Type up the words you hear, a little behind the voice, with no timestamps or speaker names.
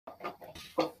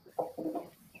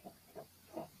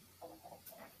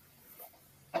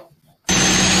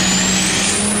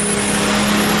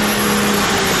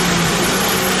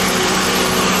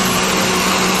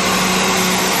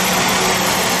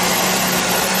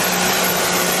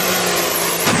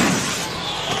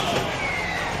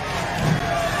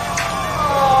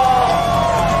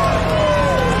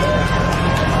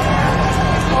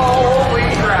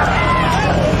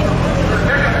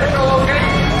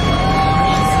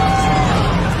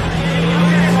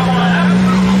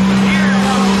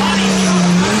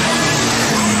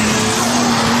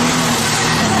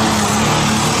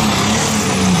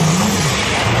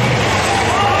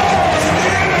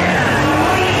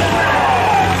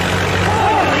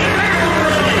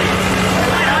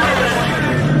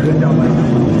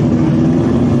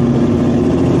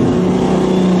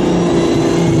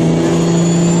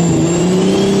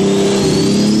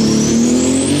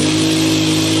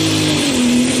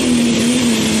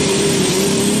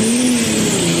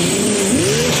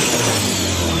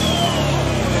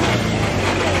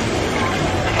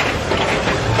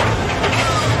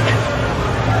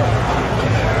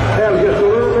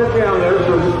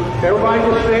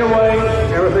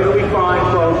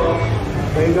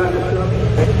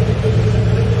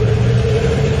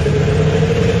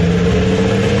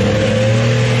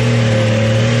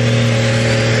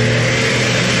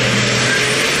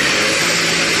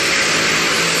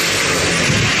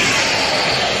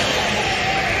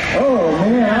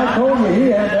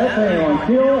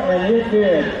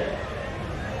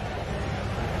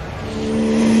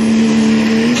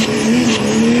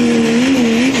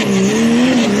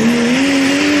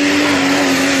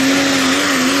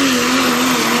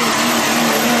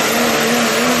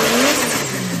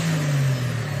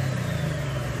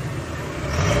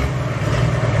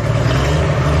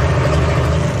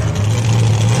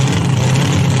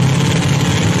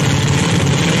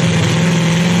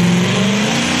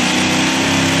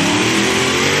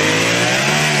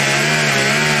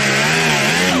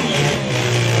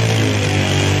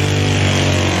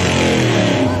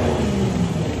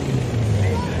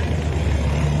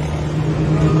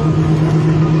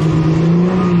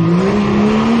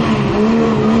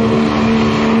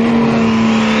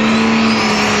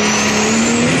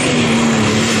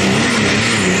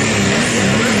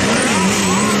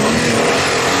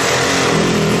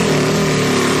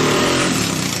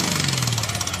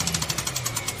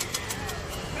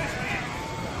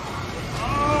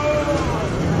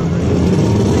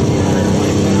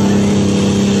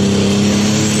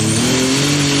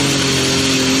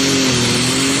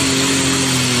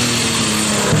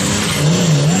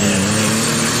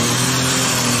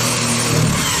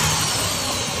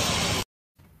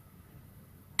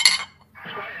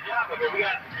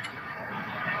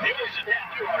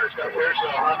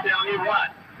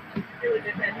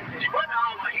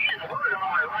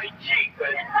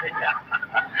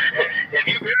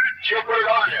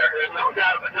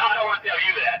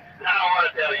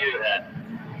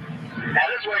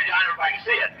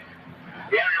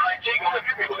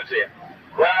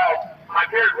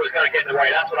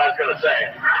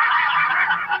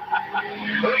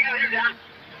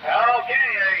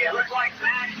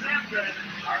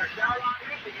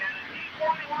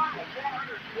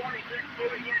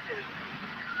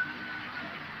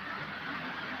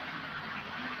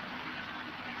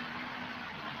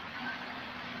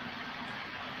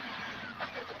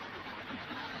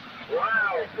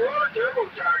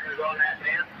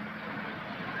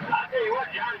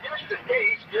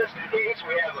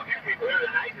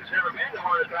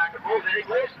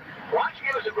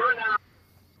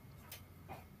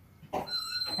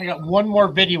I got one more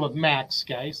video of Max,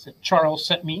 guys, that Charles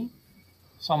sent me.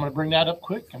 So I'm going to bring that up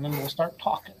quick, and then we'll start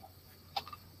talking.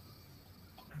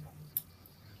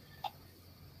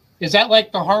 Is that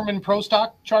like the Harman Pro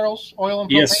Stock, Charles, oil and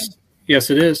propane? Yes. Yes,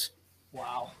 it is.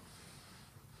 Wow.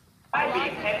 And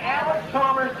Alex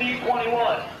Chalmers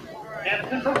D21.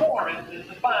 Jensen Performance is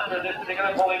the sponsor of this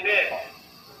particular pulling vehicle.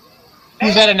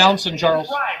 Who's that announcing, Charles?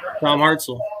 Tom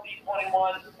Hartzell. D21,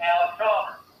 Alex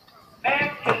Chalmers.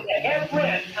 Max is the head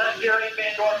wrench on Jerry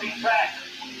Van Dorping's tractor.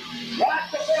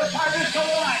 Watch the four targets go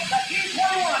wide. The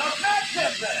D21 of Max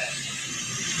Simpson.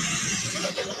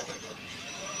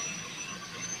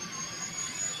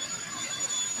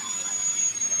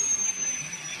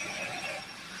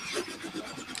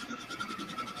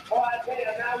 Well, I tell you,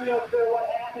 I'm not real sure what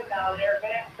happened down there.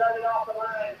 Max started off the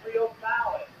line real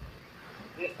solid.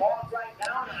 It walked right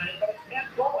down on it, but it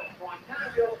kept going, so I'm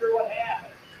not real sure what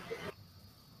happened.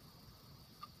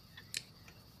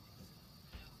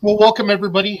 Well, welcome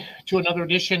everybody to another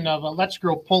edition of Let's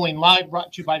Grow Pulling Live,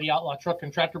 brought to you by the Outlaw Truck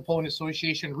and Tractor Pulling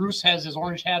Association. Roos has his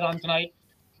orange hat on tonight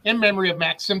in memory of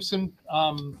Max Simpson.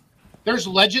 There's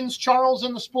legends, Charles,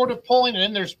 in the sport of pulling, and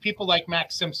then there's people like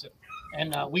Max Simpson.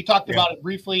 And we talked about it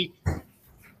briefly.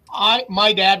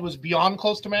 My dad was beyond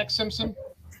close to Max Simpson,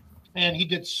 and he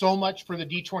did so much for the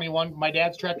D21. My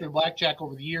dad's tractor Blackjack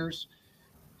over the years.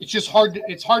 It's just hard.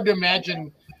 It's hard to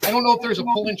imagine. I don't know if there's a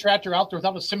pulling tractor out there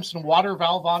without a Simpson water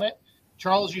valve on it.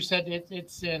 Charles, you said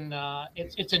it's in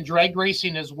drag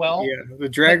racing as well. Yeah, the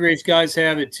drag race guys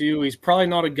have it too. He's probably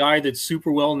not a guy that's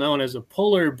super well known as a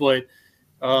puller, but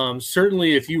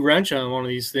certainly if you wrench on one of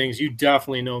these things, you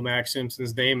definitely know Max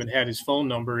Simpson's name and had his phone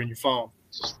number in your phone.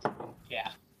 Yeah,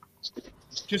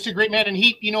 just a great man.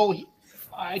 And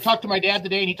I talked to my dad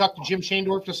today, and he talked to Jim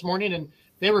Shandorf this morning, and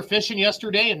they were fishing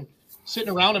yesterday and sitting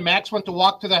around, and Max went to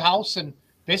walk to the house and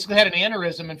basically had an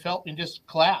aneurysm and just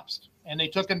collapsed. And they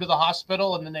took him to the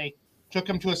hospital, and then they took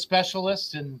him to a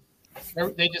specialist, and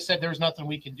they just said there's nothing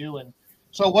we can do. And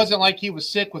so it wasn't like he was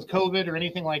sick with COVID or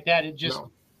anything like that. It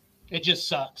just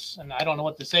sucks, and I don't know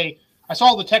what to say. I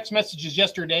saw the text messages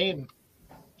yesterday, and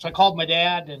so I called my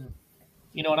dad, and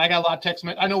and I got a lot of text.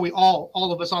 I know we all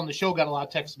of us on the show got a lot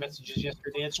of text messages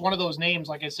yesterday. It's one of those names,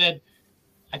 like I said.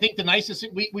 I think the nicest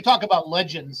we talk about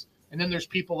legends, and then there's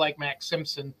people like Max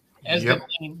Simpson as the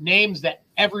names that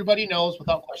everybody knows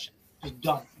without question. Just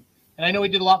done. And I know he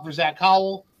did a lot for Zach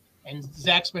Howell, and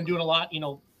Zach's been doing a lot.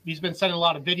 He's been sending a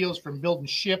lot of videos from building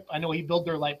ship. I know he built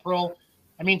their Light Pro.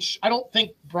 I mean, I don't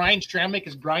think Brian Stramick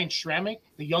is Brian Stramick,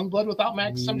 the young blood without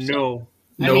Max Simpson.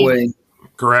 No way.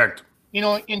 Correct.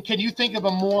 And can you think of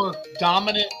a more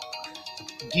dominant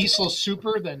diesel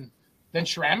super than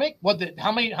Stramick?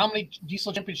 How many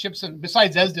diesel championships, and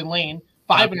besides Esden Lane,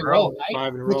 five in a row, right?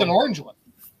 5 in a with row. an orange one.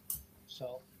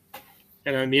 So,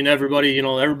 And I mean, everybody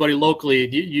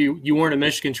locally, you weren't a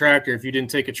Michigan tractor if you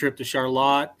didn't take a trip to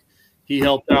Charlotte. He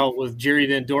helped out with Jerry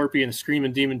Van Dorpy and the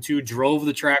Screaming Demon 2, drove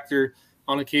the tractor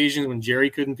on occasions when Jerry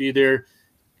couldn't be there.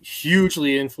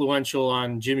 Hugely influential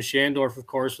on Jim Shandorf, of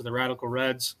course, with the Radical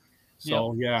Reds.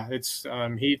 So it's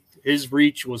his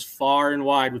reach was far and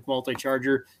wide with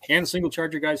multi-charger and single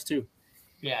charger guys too.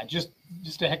 Yeah, just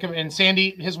a heck of it. And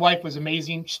Sandy, his wife, was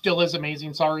amazing. Still is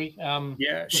amazing. Sorry.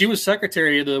 She was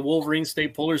secretary of the Wolverine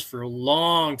State Pullers for a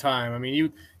long time. I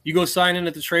mean, you go sign in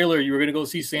at the trailer, you were going to go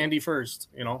see Sandy first.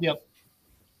 Yep.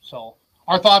 So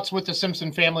our thoughts with the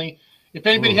Simpson family. If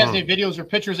anybody has any videos or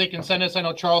pictures, they can send us. I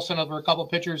know Charles sent over a couple of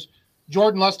pictures.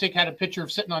 Jordan Lustig had a picture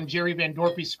of sitting on Jerry Van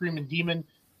Dorpy's Screaming Demon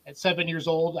at 7 years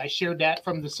old. I shared that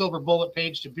from the Silver Bullet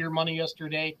page to Beer Money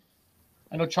yesterday.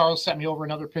 I know Charles sent me over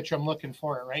another picture. I'm looking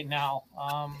for it right now.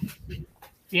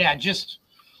 You just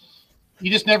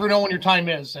never know when your time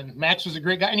is. And Max was a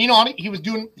great guy. And he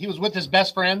was with his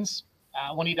best friends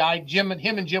when he died. Him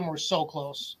and Jim were so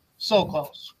close.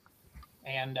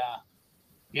 And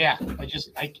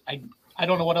I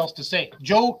don't know what else to say.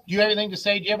 Joe, do you have anything to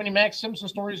say? Do you have any Max Simpson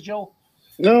stories, Joe?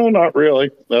 No, not really.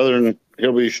 Other than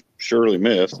he'll be surely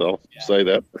missed. I'll say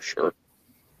that for sure.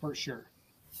 For sure.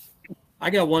 I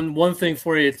got one thing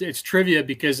for you. It's trivia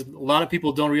because a lot of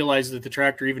people don't realize that the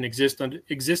tractor even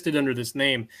existed under this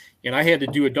name. And I had to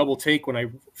do a double take when I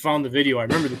found the video. I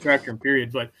remember the tractor in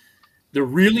period, but the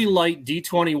really light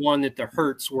D21 that the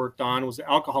Hertz worked on was the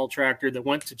alcohol tractor that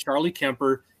went to Charlie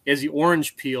Kemper as the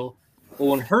orange peel. Well,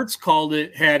 when Hertz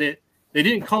had it, they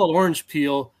didn't call it orange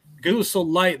peel because it was so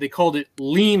light. They called it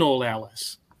Lean Old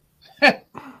Alice.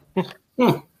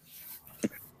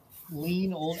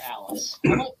 Lean Old Alice. I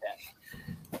like that.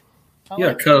 You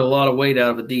got to cut a lot of weight out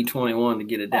of a D21 to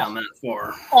get it down that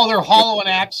far. Oh, they're hollowing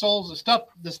axles. The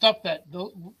stuff that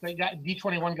they got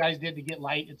D21 guys did to get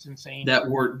light, it's insane.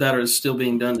 That is still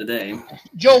being done today.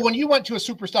 Joe, when you went to a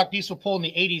super stock diesel pull in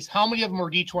the 80s, how many of them were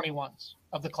D21s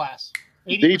of the class?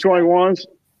 80%? D21s,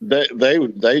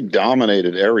 they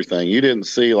dominated everything. You didn't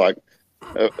see like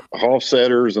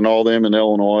Hofstetters and all them in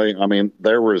Illinois. I mean,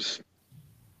 there was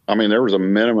a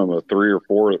minimum of 3 or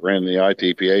 4 that ran the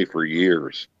ITPA for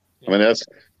years. I mean,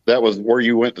 that was where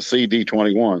you went to see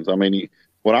D21s. I mean,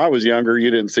 when I was younger, you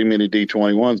didn't see many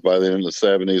D21s by then in the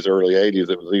 70s, early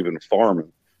 80s. It was even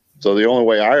farming. So the only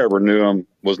way I ever knew them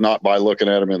was not by looking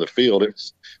at them in the field.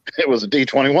 It was a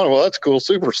D21. Well, that's a cool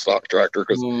super stock tractor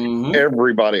because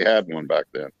everybody had one back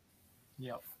then.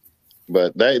 Yep.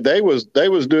 But they was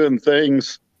doing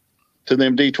things to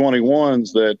them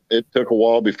D21s that it took a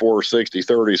while before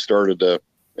 60/30 started to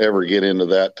ever get into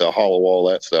that, to hollow all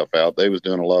that stuff out. They was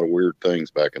doing a lot of weird things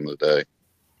back in the day.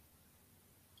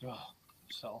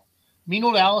 So Mean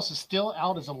Old Alice is still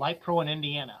out as a light pro in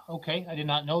Indiana. Okay, I did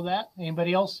not know that.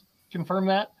 Anybody else confirm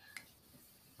that?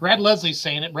 Brad Leslie's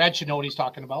saying it. Brad should know what he's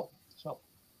talking about. So,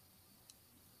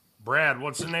 Brad,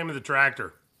 what's the name of the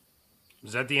tractor?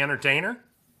 Is that the Entertainer?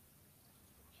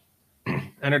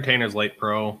 Entertainer's Late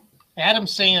Pro.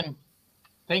 Adam's saying,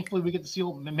 thankfully we get to see.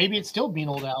 Maybe it's still Mean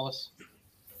Old Alice.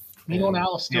 Mean Old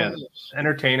Alice still lives.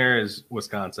 Entertainer is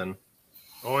Wisconsin.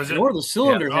 Oh, is it? Or the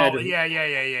cylinder head. Oh,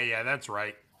 yeah. That's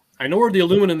right. I know where the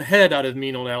aluminum head out of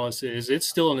Mean Old Alice is. It's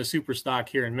still in a super stock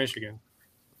here in Michigan.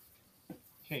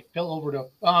 Okay, Bill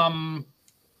Overdo. Can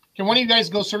one of you guys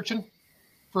go searching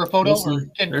for a photo?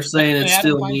 They're saying it's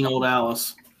still Mean Old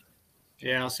Alice.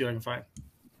 Yeah, I'll see what I can find.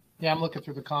 Yeah, I'm looking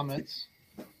through the comments.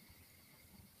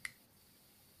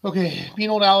 Okay, Mean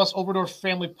Old Alice, Oberdorf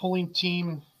family pulling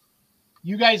team.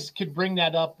 You guys could bring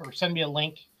that up or send me a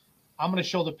link. I'm going to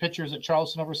show the pictures at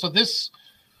Charleston over. So this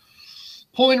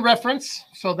pulling reference,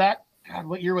 so that, God,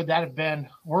 what year would that have been?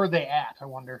 Where are they at, I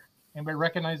wonder? Anybody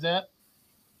recognize that?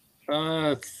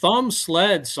 Thumb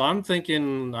sled. So I'm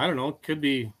thinking, I don't know, could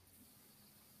be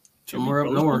somewhere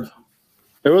up north.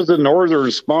 It was a northern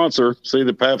sponsor. See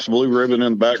the Pabst Blue Ribbon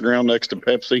in the background next to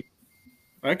Pepsi?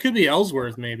 That could be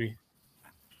Ellsworth, maybe.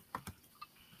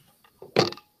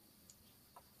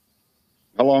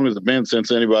 How long has it been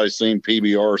since anybody's seen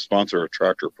PBR sponsor a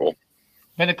tractor pull?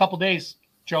 Been a couple days,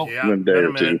 Joe. Yeah, Been a day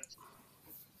or two.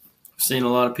 Seen a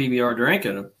lot of PBR drink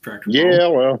at a tractor pull. Yeah,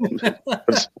 well,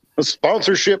 a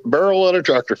sponsorship barrel at a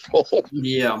tractor pull.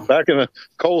 Yeah. Back in the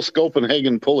Cole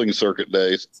Scopenhagen pulling circuit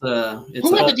days. Who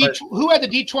had the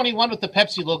D21 with the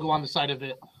Pepsi logo on the side of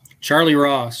it? Charlie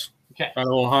Ross. Okay. Out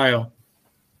of Ohio.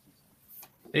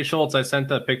 Hey, Schultz, I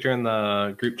sent a picture in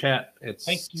the group chat. It's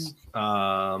Thank you.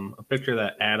 A picture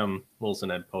that Adam Wilson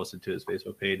had posted to his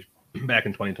Facebook page back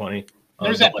in 2020.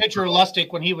 There's that picture of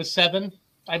Lustig when he was 7,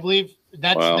 I believe.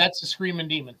 That's the Screaming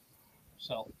Demon.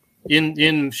 So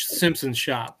in Simpson's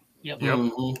shop. Yep.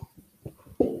 Mm-hmm.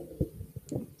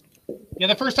 Yeah,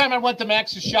 the first time I went to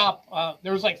Max's shop,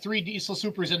 there was like 3 Diesel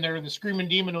Supers in there, and the Screaming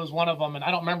Demon was one of them, and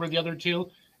I don't remember the other 2.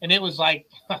 And it was like,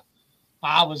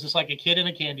 I was just like a kid in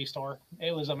a candy store.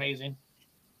 It was amazing.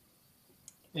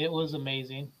 It was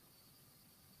amazing.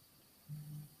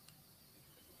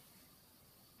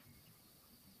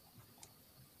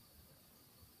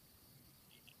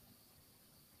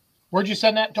 Where'd you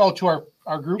send that? Oh, to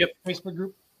our group, Yep. Facebook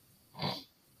group?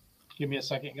 Give me a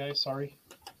second, guys. Sorry.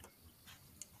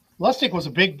 Lustig was a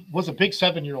big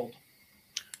 7-year-old.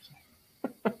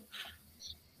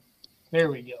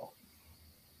 There we go.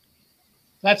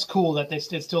 That's cool that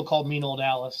it's still called Mean Old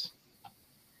Alice.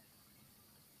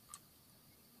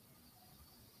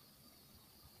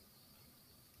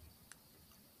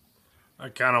 I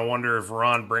kind of wonder if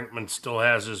Ron Brinkman still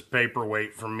has his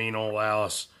paperweight from Mean Old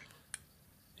Alice.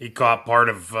 He caught part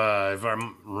of, if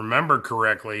I remember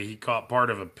correctly, he caught part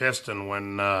of a piston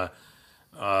when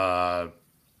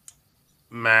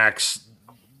Max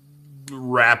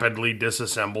rapidly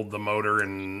disassembled the motor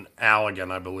in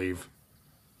Allegan, I believe.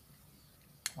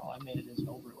 Oh, I made it as an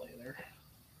overlay there.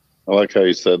 I like how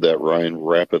you said that, Ryan.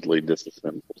 Rapidly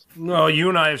disassembles. No, you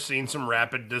and I have seen some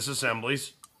rapid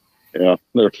disassemblies. Yeah,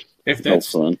 they're If no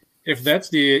fun. If that's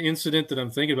the incident that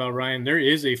I'm thinking about, Ryan, there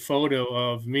is a photo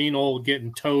of Mean Old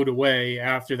getting towed away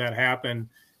after that happened.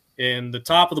 And the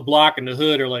top of the block and the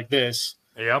hood are like this.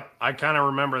 Yep, I kind of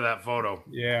remember that photo.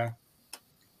 Yeah.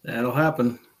 That'll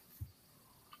happen.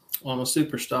 On a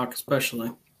super stock,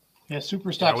 especially. Yeah,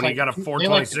 super stock. When you got a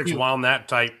 426 wound that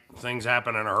tight, things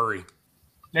happen in a hurry.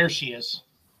 There she is.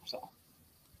 So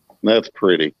That's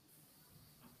pretty.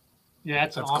 yeah,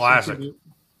 that's awesome classic. tribute.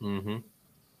 Mm-hmm.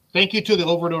 Thank you to the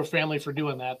Overdorf family for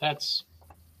doing that. That's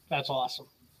awesome.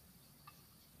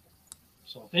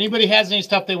 So if anybody has any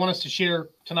stuff they want us to share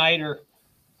tonight or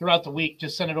throughout the week,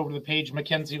 just send it over to the page.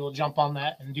 Mackenzie will jump on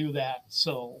that and do that.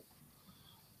 So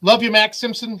love you, Max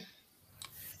Simpson.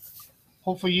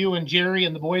 Hopefully you and Jerry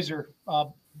and the boys are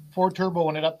Ford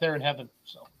turboing it up there in heaven.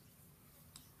 So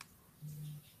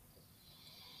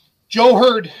Joe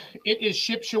Hurd, it is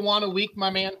Ship Shawana week, my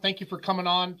man. Thank you for coming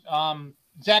on.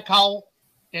 Zach Howell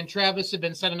and Travis have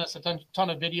been sending us a ton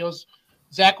of videos.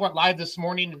 Zach went live this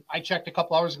morning. I checked a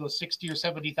couple hours ago, 60 or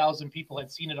 70,000 people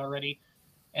had seen it already.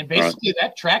 And basically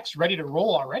that track's ready to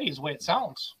roll already is the way it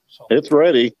sounds. So It's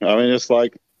ready. I mean, it's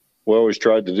like we always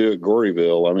tried to do at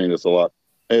Goryville. I mean,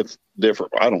 it's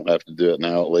different. I don't have to do it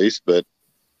now at least, but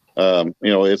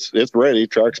it's ready.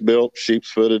 Track's built, sheep's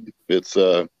footed. It's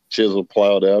chiseled,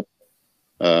 plowed up.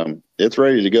 It's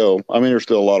ready to go. I mean, there's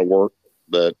still a lot of work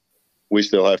that we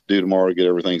still have to do tomorrow to get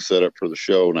everything set up for the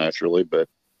show naturally, but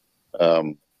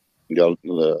got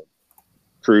the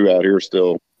crew out here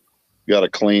still got to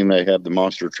clean. They had the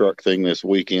monster truck thing this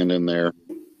weekend in there.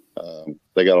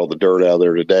 They got all the dirt out of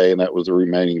there today, and that was the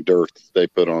remaining dirt they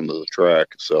put onto the track.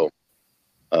 So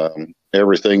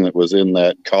everything that was in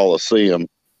that Coliseum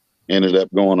ended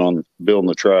up going on building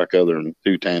the track, other than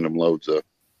 2 tandem loads of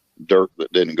dirt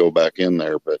that didn't go back in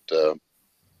there. But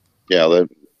that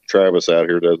Travis out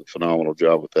here does a phenomenal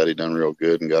job with that. He done real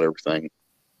good and got everything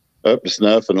up to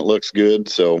snuff, and it looks good.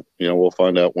 So we'll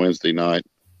find out Wednesday night.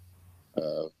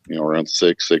 Around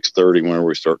 6:30 whenever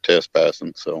we start test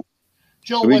passing. So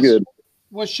Joe,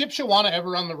 was Shipshewana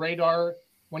ever on the radar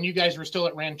when you guys were still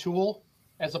at Rantoul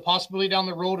as a possibility down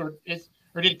the road, or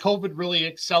did COVID really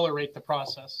accelerate the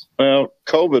process? Well,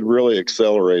 COVID really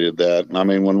accelerated that. I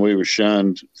mean, when we were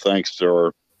shunned, thanks to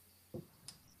our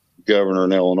governor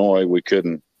in Illinois, we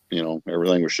couldn't,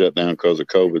 everything was shut down because of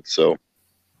COVID. So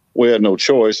we had no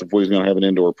choice. If we was going to have an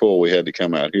indoor pool, we had to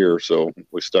come out here. So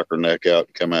we stuck our neck out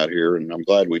and come out here, and I'm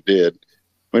glad we did.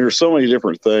 I mean, there's so many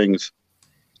different things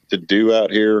to do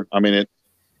out here. I mean,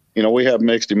 we have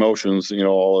mixed emotions,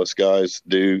 all us guys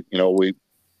do.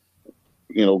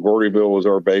 Gordyville was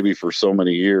our baby for so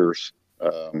many years.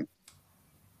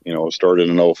 It started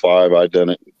in 05.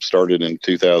 Started in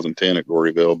 2010 at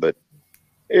Gordyville, but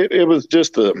it was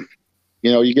just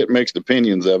you get mixed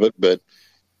opinions of it, but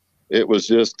it was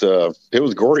just, it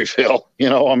was Gordyville,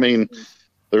 I mean,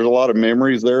 there's a lot of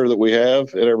memories there that we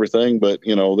have and everything, but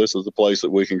this is the place that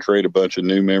we can create a bunch of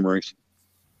new memories.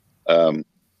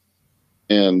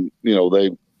 They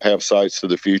have sights to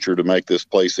the future to make this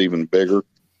place even bigger.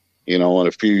 In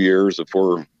a few years, if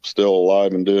we're still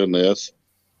alive and doing this,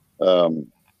 the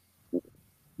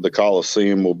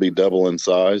Coliseum will be double in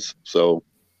size. So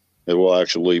it will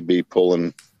actually be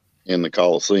pulling in the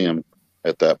Coliseum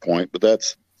at that point. But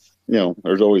that's,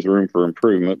 there's always room for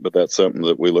improvement, but that's something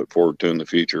that we look forward to in the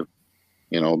future.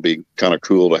 It'd be kind of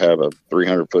cool to have a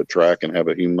 300-foot track and have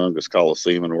a humongous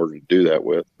Coliseum in order to do that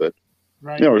with. But,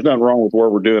 right. There's nothing wrong with where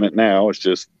we're doing it now. It'd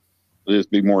just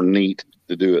be more neat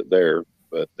to do it there.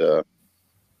 But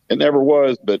it never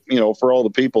was. But, for all the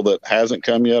people that hasn't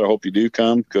come yet, I hope you do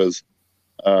come, because,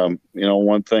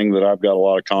 one thing that I've got a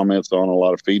lot of comments on, a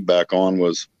lot of feedback on,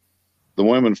 was the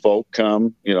women folk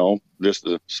come, just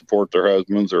to support their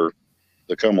husbands or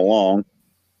to come along.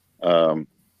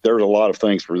 There's a lot of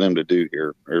things for them to do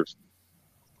here.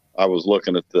 I was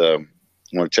looking at when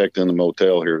I checked in the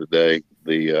motel here today,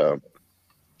 the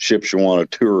Shipshewana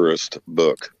tourist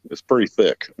book. It's pretty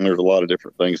thick, and there's a lot of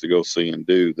different things to go see and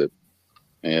do that.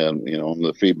 And,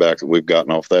 the feedback that we've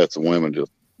gotten off that, the women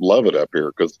just love it up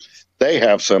here because they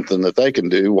have something that they can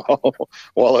do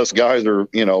while us guys are,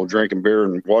 drinking beer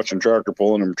and watching tractor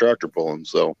pulling and tractor pulling.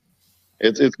 So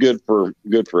it's good for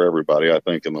everybody, I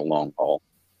think, in the long haul.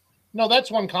 No,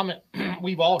 that's one comment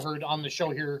we've all heard on the show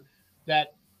here,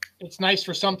 that it's nice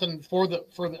for something for the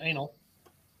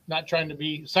not trying to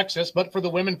be sexist, but for the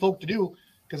women folk to do,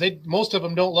 because most of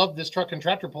them don't love this truck and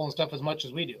tractor pulling stuff as much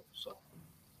as we do. So,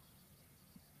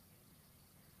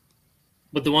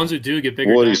 but the ones who do get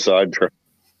bigger. Woody sidetrack.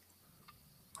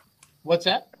 What's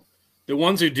that? The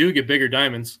ones who do get bigger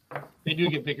diamonds. They do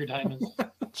get bigger diamonds.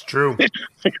 It's true.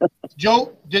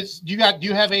 Joe, do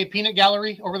you have a peanut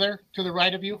gallery over there to the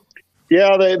right of you?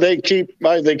 Yeah, they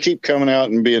keep coming out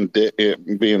and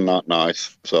being not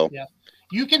nice. So yeah,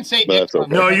 you can say dicks. Okay.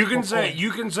 No, you can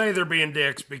say they're being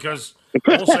dicks, because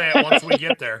we'll say it once we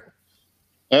get there.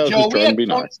 Joe,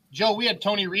 we had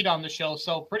Tony Reed on the show,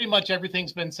 so pretty much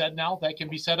everything's been said now that can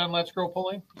be said on Let's Grow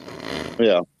Pulling.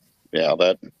 Yeah,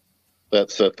 that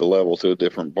set the level to a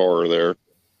different bar there.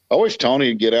 I wish Tony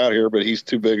would get out here, but he's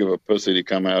too big of a pussy to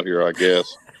come out here, I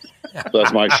guess. So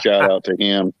that's my shout out to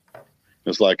him.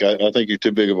 It's like, I think you're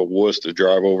too big of a wuss to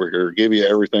drive over here. Give you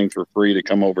everything for free to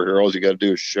come over here. All you got to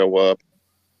do is show up.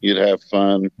 You'd have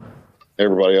fun.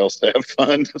 Everybody else to have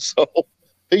fun. So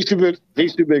he's too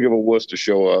big of a wuss to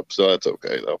show up. So that's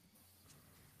okay, though.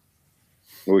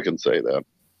 We can say that.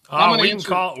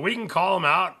 We can call him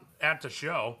out at the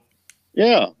show.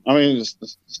 Yeah. I mean,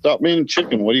 stop being a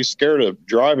chicken. What are you scared of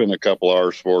driving a couple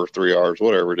hours for, 3 hours,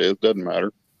 whatever it is? Doesn't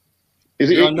matter.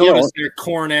 You're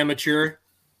corn amateur.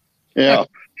 Yeah.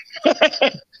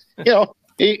 And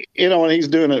he's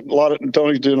doing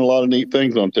Tony's doing a lot of neat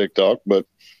things on TikTok, but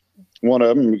one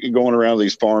of them going around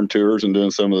these farm tours and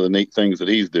doing some of the neat things that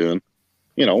he's doing.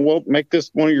 Well, make this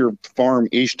one of your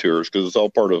farm-ish tours, because it's all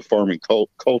part of the farming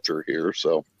culture here.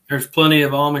 So there's plenty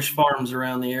of Amish farms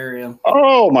around the area.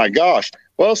 Oh my gosh.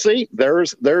 Well, see,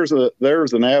 there's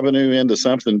an avenue into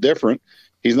something different.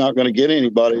 He's not going to get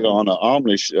anybody on the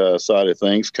Amish side of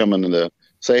things coming to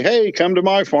say, hey, come to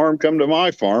my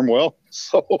farm. Well,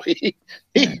 so he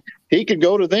could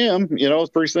go to them. It's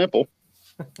pretty simple.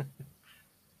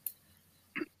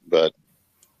 But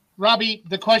Robbie,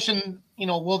 the question,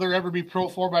 will there ever be Pro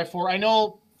 4x4? I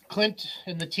know Clint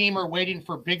and the team are waiting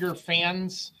for bigger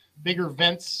fans, bigger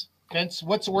vents.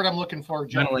 What's the word I'm looking for,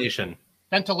 Joe?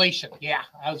 Ventilation. Yeah,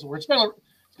 that was the word. It's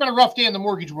been a rough day in the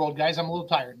mortgage world, guys. I'm a little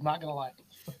tired. I'm not going to lie.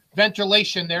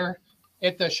 Ventilation there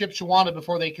at the Shipshewana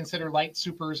before they consider light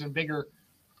supers and bigger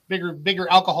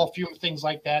alcohol fume, things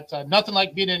like that. Nothing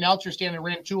like being an announcer standing in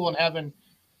Rantoul and having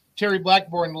Terry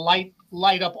Blackburn light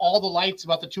up all the lights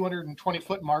about the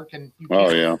 220-foot mark, and you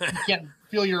can't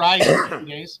feel your eyes for 2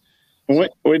 days.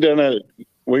 We've done that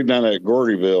at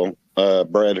Gordyville.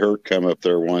 Brad Hurt come up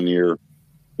there one year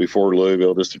before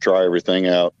Louisville just to try everything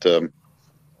out,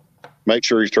 make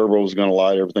sure his turbo was going to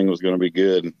light, everything was going to be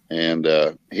good, and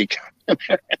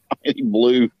he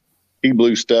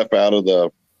blew stuff out of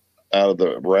the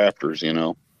rafters.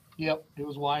 Yep, it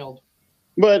was wild.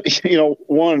 But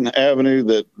one avenue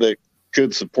that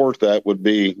could support that would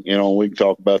be, we can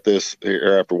talk about this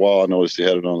here after a while. I noticed you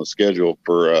had it on the schedule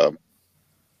for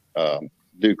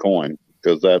DuQuoin,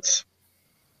 because that's.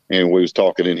 And we was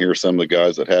talking in here, some of the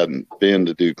guys that hadn't been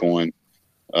to DuQuoin.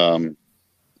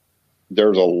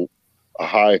 There's a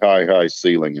high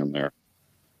ceiling in there.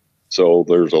 So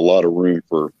there's a lot of room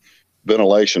for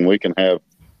ventilation. We can have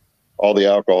all the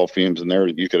alcohol fumes in there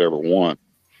that you could ever want.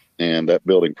 And that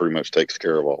building pretty much takes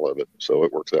care of all of it. So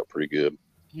it works out pretty good.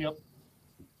 Yep.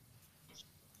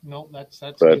 No, that's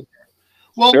good.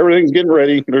 Well, everything's getting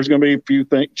ready. There's going to be a few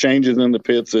changes in the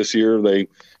pits this year.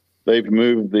 They've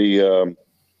moved the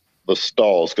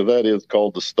stalls, because that is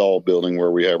called the stall building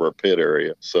where we have our pit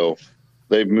area. So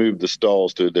they've moved the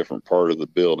stalls to a different part of the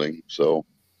building. So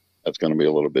that's going to be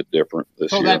a little bit different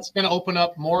this year. So that's going to open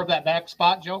up more of that back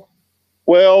spot, Joe?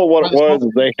 Well, what it was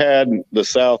is they had the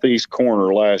southeast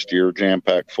corner last year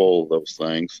jam-packed full of those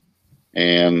things.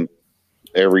 And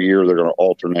every year they're going to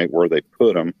alternate where they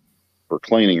put them for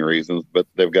cleaning reasons, but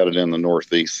they've got it in the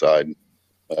northeast side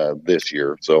this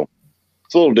year. So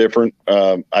it's a little different.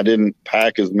 I didn't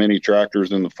pack as many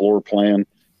tractors in the floor plan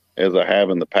as I have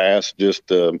in the past, just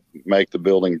to make the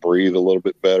building breathe a little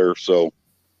bit better. So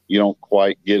you don't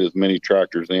quite get as many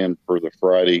tractors in for the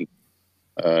Friday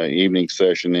evening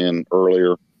session in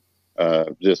earlier,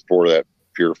 just for that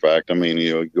pure fact. I mean,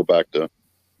 you go back to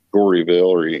Gordyville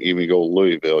or you even go to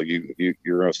Louisville, you're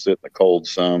going to sit in the cold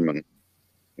some, and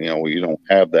you don't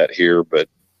have that here. But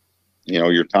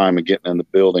your time of getting in the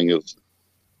building is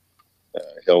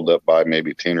held up by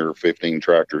maybe 10 or 15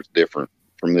 tractors different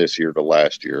from this year to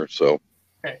last year. So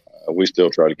we still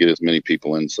try to get as many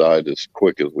people inside as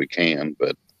quick as we can,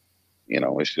 but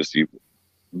it's just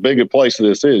big a place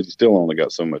this is, you still only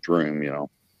got so much room.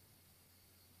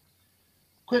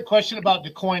 Quick question about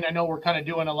DuQuoin. I know we're kind of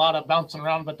doing a lot of bouncing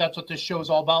around, but that's what this show is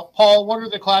all about. Paul, what are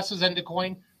the classes in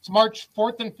DuQuoin? It's March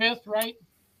 4th and 5th, right?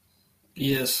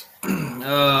 Yes.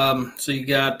 So you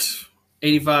got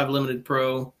 85 Limited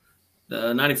Pro,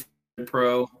 the 95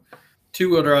 Pro,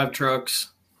 two-wheel drive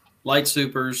trucks, light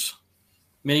supers,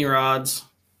 mini rods,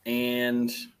 and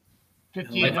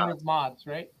 5,800 mods,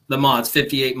 right? The mods,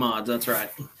 58 mods. That's right.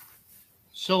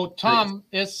 So Tom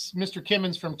is Mr.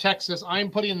 Kimmons from Texas. I'm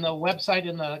putting the website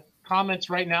in the comments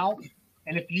right now.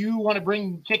 And if you want to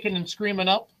bring kicking and screaming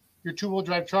up your two-wheel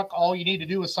drive truck, all you need to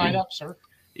do is sign up, sir.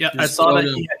 Yeah, I saw that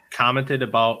he had commented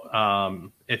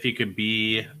about if he could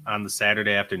be on the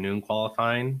Saturday afternoon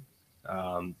qualifying,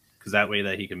 because that way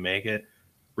that he can make it.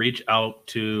 Reach out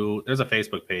to, there's a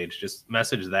Facebook page, just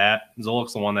message that.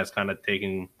 Zolik's the one that's kind of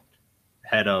taking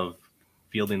head of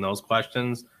fielding those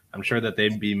questions. I'm sure that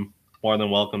they'd be more than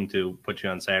welcome to put you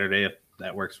on Saturday if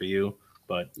that works for you,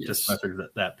 but just message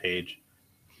that page.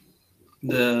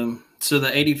 The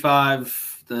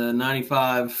 85, the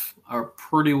 95 are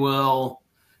pretty well.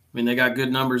 I mean, they got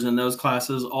good numbers in those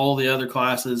classes. All the other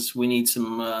classes, we need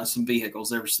some vehicles.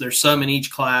 There's some in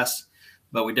each class,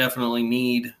 but we definitely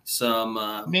need some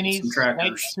minis, some tractors,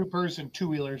 light supers, and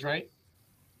two-wheelers, right?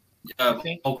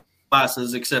 All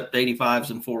classes except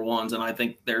 85s and 4.1s, and I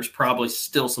think there's probably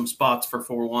still some spots for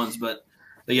 4.1s, but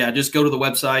yeah, just go to the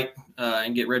website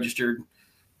and get registered.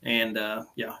 And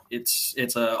it's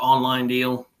an online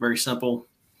deal, very simple.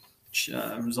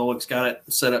 Zolik's got it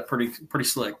set up pretty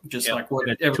slick, just like what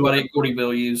everybody at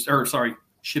Gordyville used,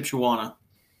 Shipshewana.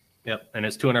 Yep, and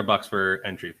it's $200 for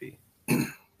entry fee.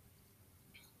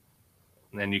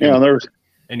 And you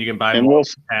can buy more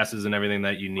passes and everything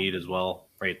that you need as well,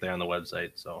 right there on the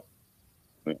website. So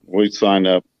we sign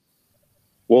up.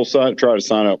 We'll try to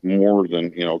sign up more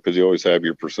than because you always have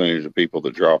your percentage of people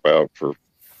that drop out for.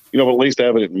 At least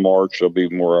have it in March. There'll be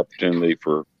more opportunity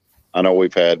for. I know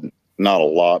we've had not a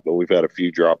lot, but we've had a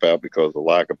few drop out because of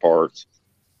lack of parts,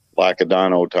 lack of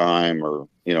dyno time, or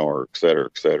et cetera,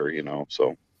 et cetera.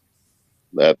 So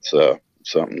that's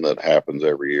something that happens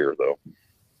every year, though.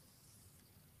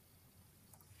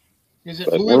 Is it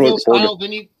But we're Louisville looking forward style?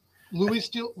 Then you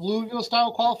Louisville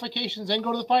style qualifications, then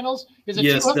go to the finals. Is it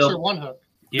Yes, two hooks they'll- or one hook?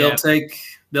 Yeah,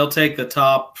 They'll take the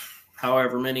top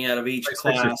however many out of each like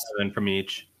 6 or class. 7 from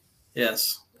each.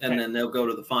 Yes, and Okay. then they'll go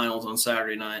to the finals on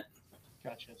Saturday night.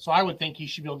 Gotcha. So I would think he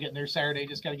should be able to get in there Saturday.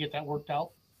 Just got to get that worked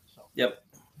out. So Yep.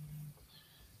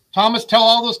 Thomas, tell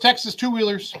all those Texas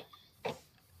two-wheelers.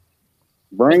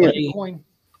 Bring it. Coin.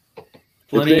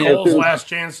 Plenty It's- of Cole's last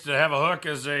chance to have a hook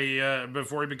as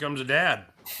before he becomes a dad.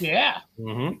 Yeah,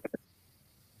 Mm-hmm.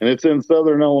 And it's in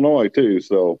Southern Illinois, too.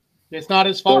 So it's not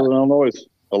as far. Southern Illinois is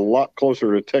a lot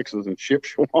closer to Texas than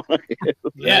Shipshewana is.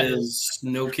 Yeah, That is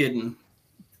no kidding.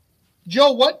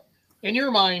 Joe, what in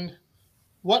your mind?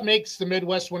 What makes the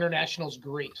Midwest Winter Nationals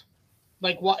great?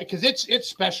 Like what? Because it's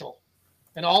special,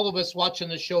 and all of us watching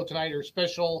the show tonight are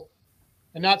special,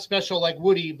 and not special like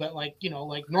Woody, but like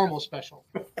like normal special.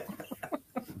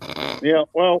 Yeah,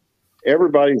 well,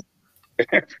 everybody's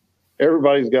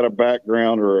got a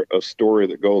background or a story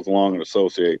that goes along and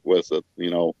associate with it,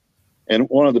 And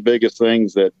one of the biggest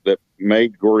things that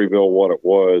made Gordyville what it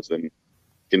was and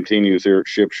continues here at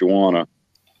Shipshewana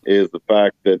is the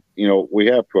fact that we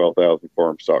have 12,000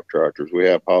 farm stock tractors. We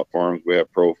have hot farms, we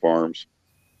have pro farms,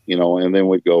 and then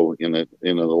we go into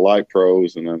the light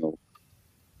pros and then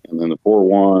the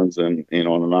 4-1s and the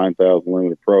 9,000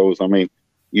 limited pros. I mean,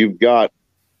 you've got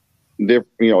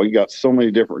you got so many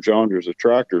different genres of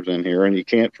tractors in here, and you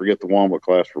can't forget the Wamba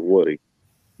class for Woody.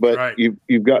 But Right.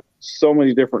 you've got so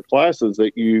many different classes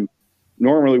that you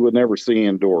normally would never see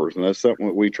indoors, and that's something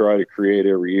that we try to create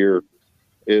every year.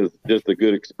 Is just a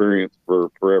good experience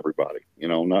for everybody,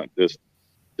 not just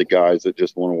the guys that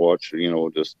just want to watch,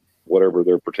 just whatever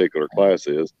their particular class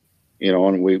is,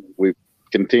 and we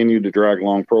continue to drag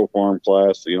along pro farm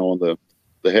class,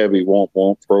 the heavy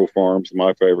womp pro farms,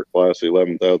 my favorite class, the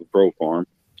 11,000 pro farm.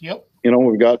 Yep.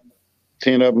 We've got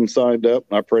 10 of them signed up,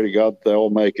 and I pray to God that they'll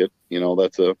make it.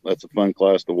 That's a fun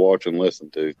class to watch and listen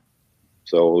to.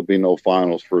 So there'll be no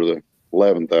finals for the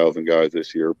 11,000 guys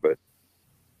this year, but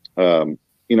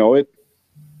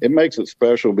it makes it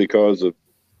special because of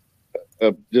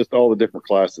just all the different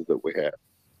classes that we have,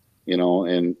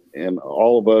 and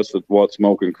all of us at What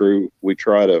Smoking Crew, we're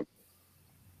going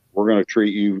to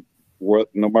treat you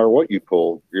no matter what you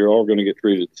pull, you're all going to get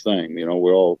treated the same. We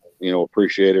all,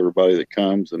 appreciate everybody that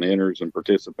comes and enters and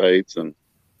participates and,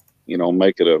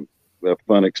 make it a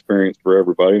fun experience for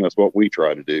everybody. And that's what we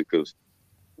try to do because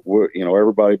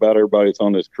everybody that's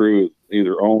on this crew is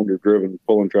either owned or driven,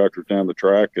 pulling tractors down the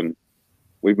track. And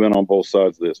we've been on both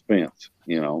sides of this fence,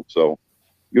 so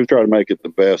you try to make it the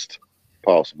best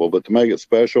possible, but to make it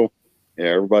special,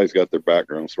 everybody's got their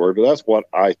background story, but that's what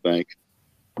I think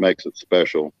makes it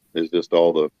special is just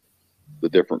all the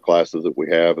different classes that we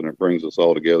have. And it brings us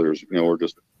all together as, we're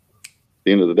just, at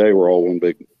the end of the day, we're all one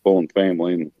big pulling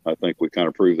family. And I think we kind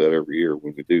of prove that every year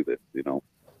when we do that,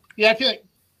 Yeah, I feel like,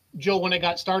 Joe, when it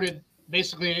got started,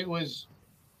 basically it was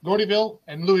Gordyville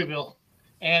and Louisville.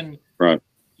 And Right.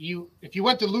 If you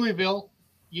went to Louisville,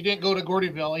 you didn't go to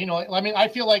Gordyville. I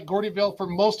feel like Gordyville, for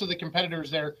most of the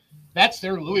competitors there, that's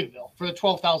their Louisville for the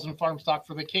 12,000 farm stock,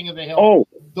 for the King of the Hill, Oh,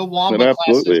 the it Wamba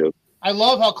absolutely classes. is. I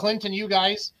love how Clinton, you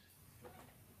guys,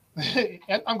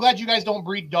 I'm glad you guys don't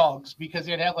breed dogs because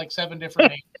they'd have like 7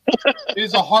 different names. It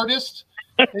is the hardest.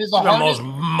 It is the The hardest.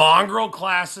 most mongrel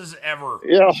classes ever.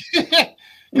 Yeah.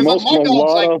 Because Most my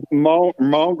dog's like,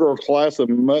 mongrel class of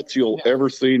mutts you'll ever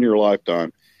see in your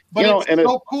lifetime. but it's and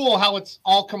so cool how it's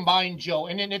all combined, Joe.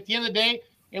 And then at the end of the day,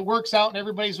 it works out and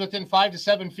everybody's within 5 to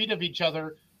 7 feet of each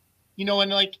other, and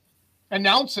like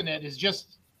announcing it is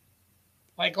just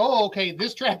like, oh, okay,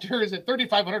 this tractor is at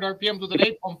 3,500 RPMs with an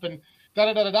A pump and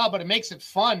da-da-da-da-da, but it makes it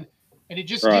fun. And it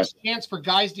just gives a chance for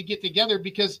guys to get together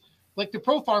because like the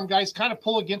pro farm guys kind of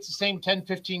pull against the same 10,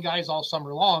 15 guys all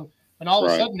summer long. And all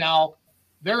of a sudden now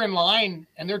they're in line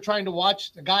and they're trying to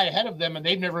watch the guy ahead of them and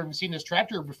they've never even seen this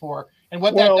tractor before. And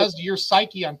what that does to your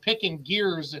psyche on picking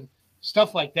gears and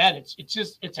stuff like that,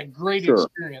 it's a great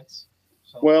experience.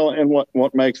 So. Well, and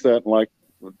what makes that, like,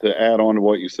 to add on to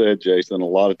what you said, Jason, a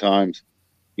lot of times,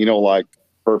 like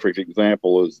perfect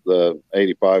example is the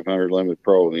 8,500 Limited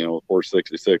Pro, the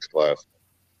 466 class.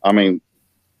 I mean,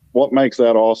 what makes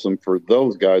that awesome for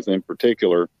those guys in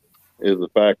particular is the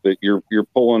fact that you're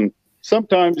pulling.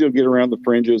 Sometimes you'll get around the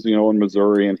fringes, in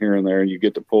Missouri and here and there, and you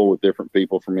get to pull with different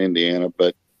people from Indiana,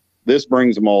 but this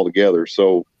brings them all together.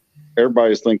 So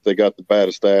everybody thinks they got the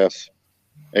baddest ass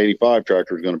 85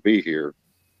 tractor is going to be here.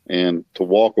 And to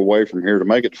walk away from here to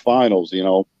make it to finals,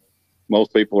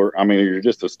 most people you're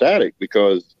just ecstatic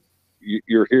because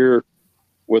you're here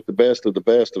with the best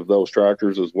of those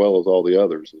tractors as well as all the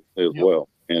others as well.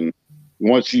 And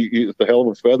once it's a hell of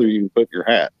a feather you can put in your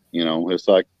hat. You know, it's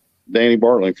like Danny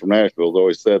Bartling from Nashville has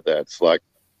always said that. It's like,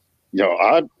 you know,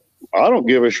 I don't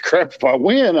give a crap if I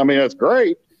win. I mean, that's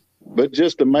great, but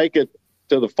just to make it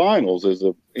to the finals is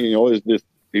just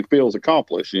he feels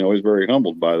accomplished. You know, he's very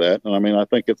humbled by that. And I mean, I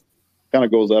think it's kind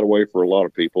of goes that way for a lot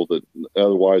of people that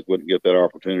otherwise wouldn't get that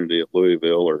opportunity at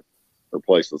Louisville or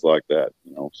places like that,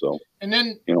 you know. So and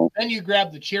then then you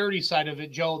grab the charity side of it,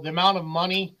 Joe. The amount of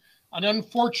money, and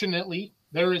unfortunately,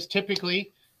 there is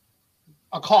typically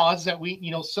a cause that we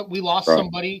lost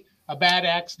somebody, a bad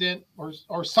accident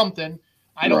or something.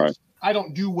 I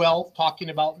don't do well talking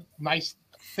about nice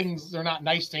things. They're not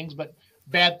nice things, but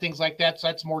bad things like that. So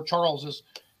that's more Charles's.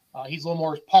 He's a little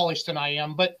more polished than I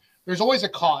am, but there's always a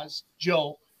cause,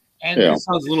 Joe. And it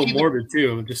sounds a little morbid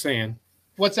too. I'm just saying.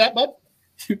 What's that, bud?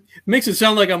 Makes it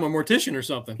sound like I'm a mortician or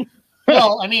something.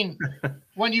 Well, I mean,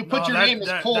 when you put your name as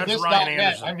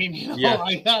pullthis.net, I mean,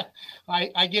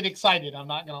 I get excited. I'm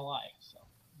not gonna lie. So,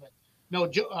 but no,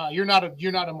 you're not a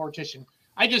mortician.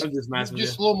 I'm just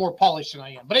a little more polished than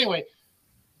I am. But anyway,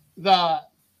 the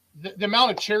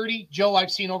amount of charity, Joe,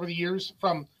 I've seen over the years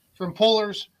from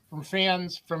pullers, from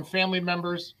fans, from family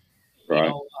members. Right. You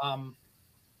know,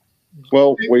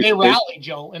 well, they rally,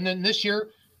 Joe, and then this year,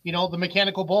 you know, the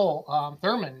Mechanical Bull,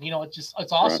 Thurman. You know, it's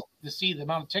awesome to see the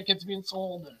amount of tickets being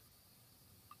sold.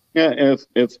 And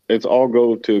it's all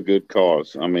go to a good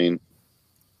cause. I mean,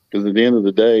 because at the end of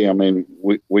the day, I mean,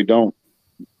 we don't.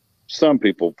 Some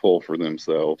people pull for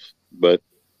themselves, but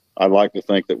I like to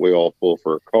think that we all pull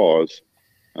for a cause,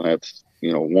 and that's,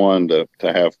 you know, one, to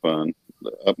have fun,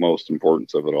 the utmost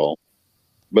importance of it all,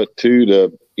 but two,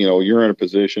 to, you know, you're in a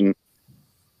position,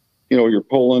 you know, you're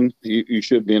pulling, you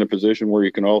should be in a position where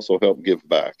you can also help give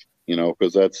back, you know,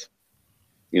 because that's,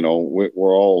 you know,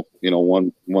 we're all, you know,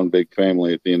 one big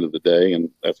family at the end of the day, and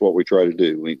that's what we try to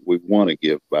do. We want to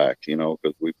give back, you know,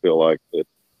 because we feel like that,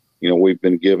 you know, we've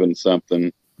been given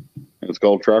something. It's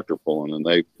called tractor pulling, and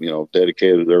they, you know,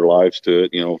 dedicated their lives to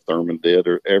it. You know, Thurman did,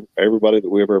 or everybody that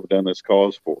we've ever done this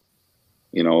cause for,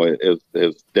 you know,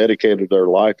 has dedicated their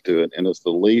life to it. And it's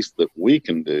the least that we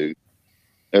can do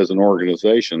as an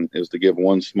organization is to give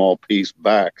one small piece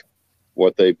back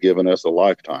what they've given us a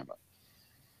lifetime of.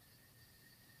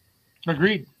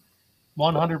 Agreed.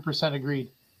 100%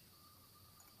 agreed.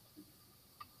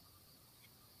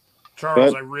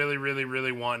 Charles, I really, really,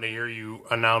 really want to hear you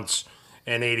announce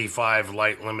an 85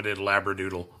 light limited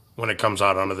Labradoodle when it comes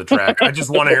out onto the track. I just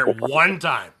want to hear it one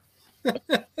time.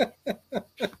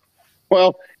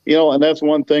 Well, you know, and that's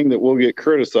one thing that we'll get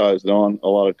criticized on a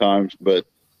lot of times, but,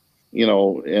 you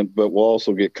know, but we'll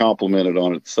also get complimented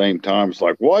on at the same time. It's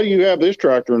like, why do you have this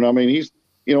tractor? And I mean, he's,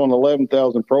 you know, an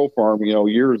 11,000 Pro Farm, you know,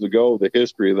 years ago, the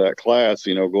history of that class,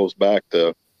 you know, goes back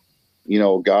to, you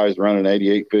know, guys running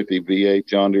 8850 V8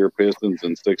 John Deere pistons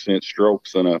and 6-inch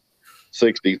strokes and a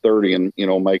 60/30 and, you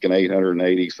know, making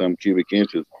 880 some cubic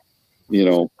inches, you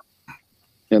know.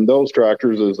 And those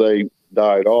tractors, as they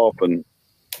died off and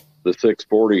the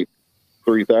 640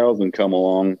 3000 come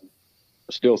along,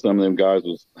 still some of them guys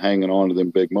was hanging on to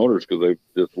them big motors because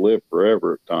they just lived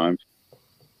forever at times.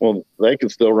 Well, they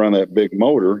could still run that big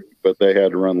motor, but they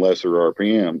had to run lesser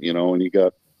RPM, you know. And you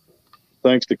got,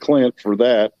 thanks to Clint for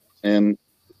that, and,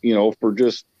 you know, for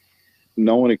just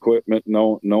knowing equipment,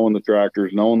 knowing the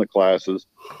tractors, knowing the classes,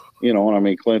 you know. And I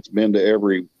mean, Clint's been to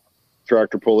every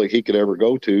tractor pull that he could ever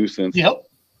go to since, you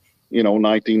know,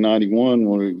 1991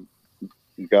 when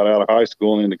we got out of high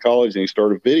school and into college, and he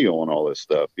started videoing all this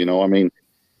stuff. You know, I mean,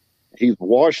 he's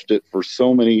watched it for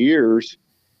so many years,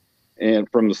 and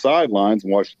from the sidelines,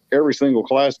 watched every single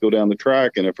class go down the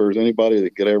track. And if there's anybody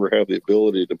that could ever have the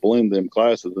ability to blend them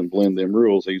classes and blend them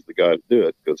rules, he's the guy to do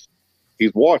it, because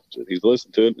he's watched it, he's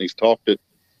listened to it, and he's talked it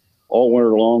all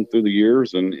winter long through the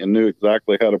years, and knew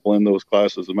exactly how to blend those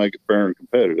classes and make it fair and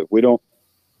competitive. We don't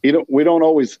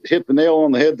always hit the nail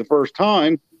on the head the first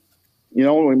time. You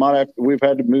know, we've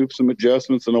had to move some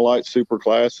adjustments in a light super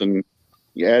class, and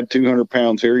you add 200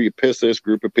 pounds here, you piss this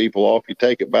group of people off, you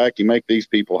take it back, you make these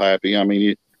people happy. I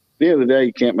mean, at the end of the day,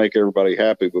 you can't make everybody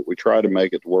happy, but we try to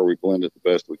make it to where we blend it the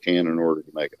best we can in order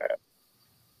to make it happen.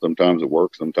 Sometimes it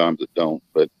works, sometimes it don't.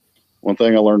 But one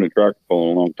thing I learned in tractor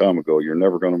pulling a long time ago, you're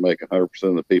never going to make 100%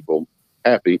 of the people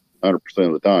happy 100%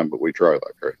 of the time, but we try like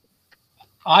crazy.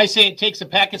 I say it takes a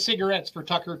pack of cigarettes for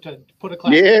Tucker to put a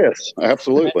class. Yes,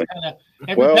 absolutely.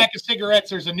 Every pack of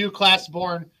cigarettes, there's a new class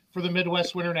born for the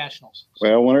Midwest Winter Nationals.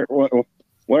 Well,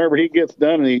 whenever he gets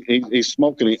done and he's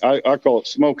smoking, I call it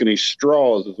smoking his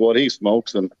straws is what he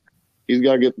smokes. And, he's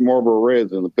got to get the Marlboro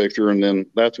Reds in the picture, and then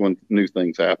that's when new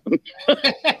things happen.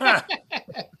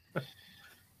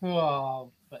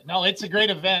 Oh, but no, it's a great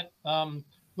event.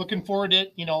 Looking forward to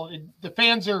it. The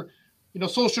fans are,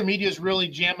 social media is really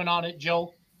jamming on it,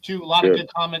 Joe, too. A lot of good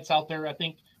comments out there, I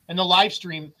think. And the live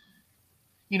stream,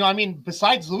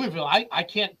 besides Louisville, I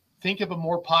can't think of a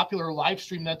more popular live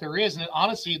stream that there is. And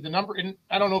honestly, the number, and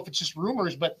I don't know if it's just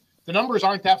rumors, but the numbers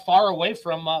aren't that far away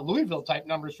from Louisville type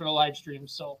numbers for the live stream.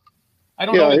 So I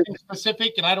don't know anything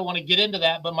specific, and I don't want to get into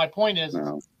that. But my point is,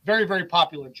 it's very, very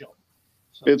popular, Joe.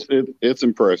 So. It's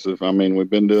impressive. I mean, we've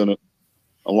been doing it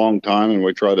a long time, and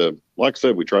we try to, like I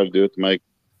said, we try to do it to make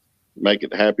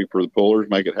it happy for the pullers,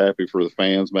 make it happy for the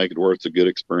fans, make it where it's a good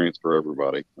experience for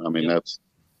everybody. I mean,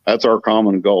 that's our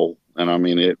common goal. And I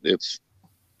mean, it's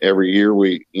every year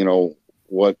we,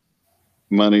 what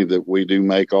money that we do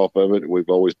make off of it, we've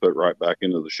always put right back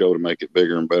into the show to make it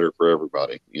bigger and better for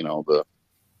everybody. The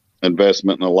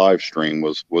investment in the live stream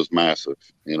was massive,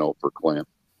 for Clint.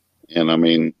 And I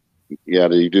mean,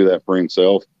 did he do that for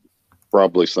himself?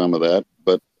 Probably some of that,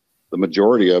 but the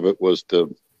majority of it was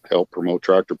to help promote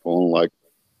tractor pulling, like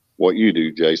what you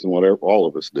do, Jason, whatever all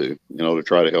of us do, to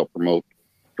try to help promote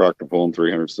tractor pulling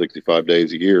 365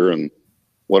 days a year. And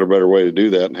what a better way to do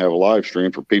that and have a live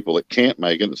stream for people that can't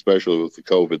make it, especially with the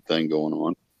COVID thing going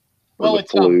on, or the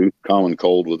flu, common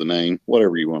cold with a name,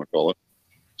 whatever you want to call it.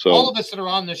 So all of us that are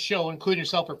on this show, including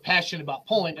yourself, are passionate about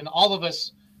pulling, and all of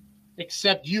us,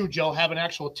 except you, Joe, have an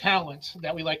actual talent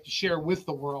that we like to share with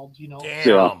the world.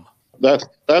 Damn. Yeah,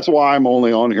 that's why I'm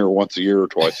only on here once a year or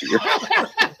twice a year.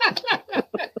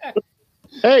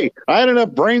 Hey, I had enough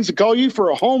brains to call you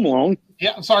for a home loan.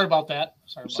 Yeah, I'm sorry about that.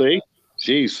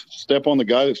 Jeez, step on the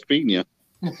guy that's feeding you.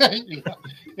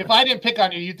 If I didn't pick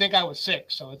on you, you'd think I was sick.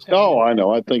 So it's. I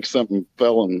know. I think something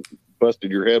fell and busted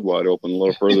your head wide open a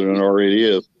little further than it already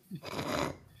is.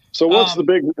 So what's the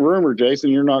big rumor, Jason?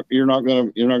 You're not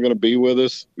gonna be with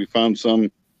us. We found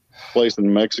some place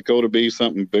in Mexico to be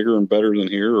something bigger and better than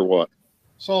here, or what?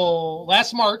 So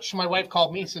last March, my wife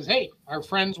called me and says, "Hey, our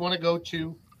friends want to go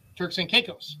to Turks and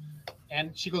Caicos,"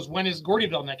 and she goes, "When is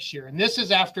Gordyville next year?" And this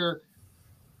is after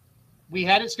we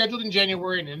had it scheduled in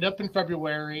January and ended up in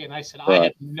February. And I said, I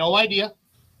have no idea.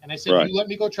 And I said, you let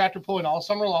me go tractor pulling all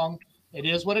summer long. It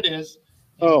is what it is.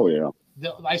 And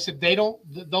I said,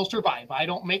 they'll survive. I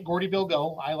don't make Gordyville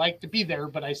go. I like to be there,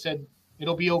 but I said,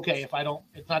 it'll be okay if I don't,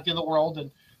 it's not the end of the world. And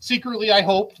secretly, I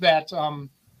hoped that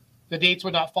the dates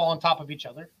would not fall on top of each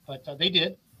other, but they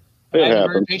did. I have a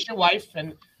very patient wife,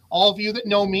 and all of you that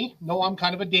know me know I'm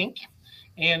kind of a dink.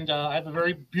 And I have a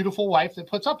very beautiful wife that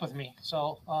puts up with me.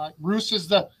 So Roos is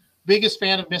the biggest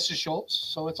fan of Mrs.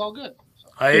 Schultz, so it's all good. So,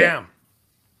 I am.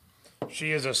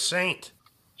 She is a saint.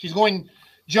 She's going,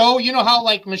 Joe, you know how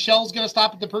like Michelle's going to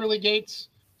stop at the pearly gates?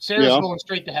 Sarah's going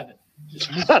straight to heaven.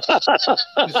 Just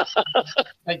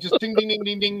ding, ding, ding,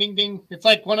 ding, ding, ding, ding. It's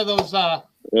like one of those, it's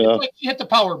like you hit the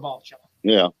Powerball, Joe.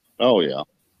 Yeah. Oh, yeah.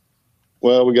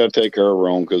 Well, we got to take care of our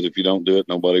own, because if you don't do it,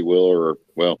 nobody will, or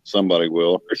somebody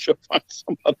will, or she'll find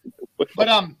somebody that will. But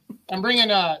I'm bringing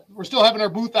we're still having our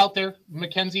booth out there.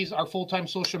 Mackenzie's our full-time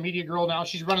social media girl now.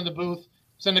 She's running the booth.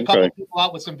 Send a couple of people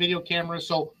out with some video cameras.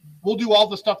 So we'll do all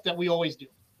the stuff that we always do.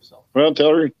 So well,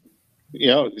 tell her,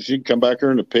 she can come back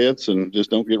here in the pits and just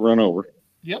don't get run over.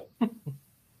 Yep.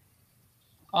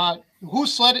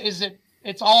 Whose sled is it?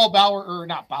 It's all Bauer, or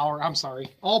not Bauer. I'm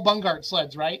sorry. All Bungard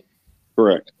sleds, right?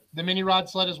 Correct. The mini rod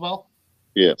sled as well?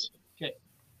 Yes. Okay.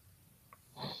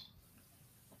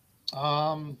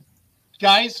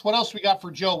 Guys, what else we got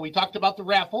for Joe? We talked about the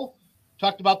raffle,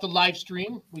 talked about the live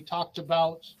stream, we talked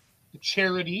about the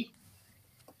charity,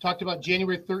 talked about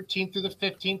January 13th through the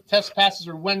 15th. Test passes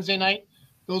are Wednesday night.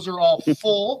 Those are all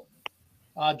full.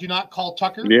 Do not call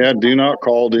Tucker. Yeah, do not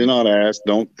call, do not ask.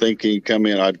 Don't think he can come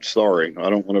in. I'm sorry. I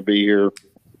don't want to be here.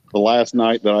 The last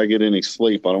night that I get any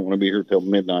sleep, I don't want to be here till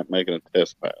midnight making a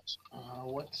test pass.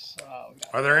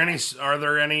 Are there any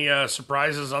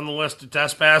surprises on the list of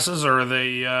test passes, or are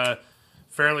they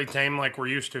fairly tame like we're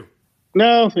used to?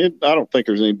 No, I don't think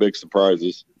there's any big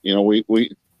surprises. We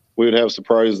would have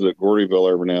surprises at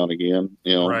Gordyville every now and again.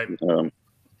 Right.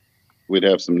 We'd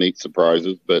have some neat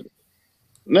surprises, but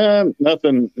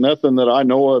nothing that I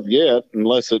know of yet,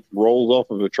 unless it rolls off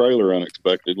of a trailer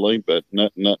unexpectedly. But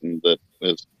nothing that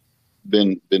has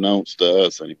been announced to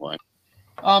us anyway.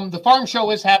 The farm show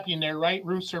is happening there, right,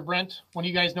 Roos or Brent? When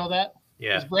you guys know that?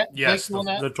 Yeah. Yes,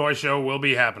 the toy show will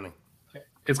be happening. Okay.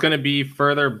 It's going to be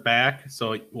further back,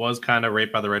 so it was kind of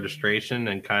right by the registration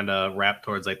and kind of wrapped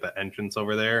towards like the entrance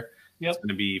over there. It's going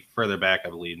to be further back, I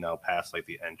believe, now past like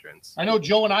the entrance. I know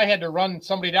Joe and I had to run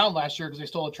somebody down last year because they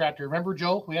stole a tractor. Remember,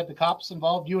 Joe? We had the cops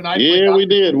involved. You and I. Yeah, we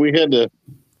did. We had to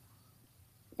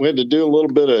do a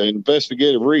little bit of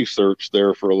investigative research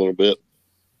there for a little bit,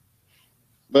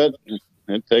 but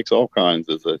it takes all kinds,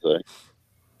 as they say.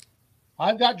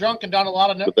 I've got drunk and done a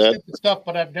lot of stupid stuff,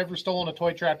 but I've never stolen a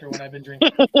toy tractor when I've been drinking.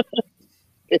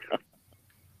 Yeah.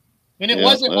 And it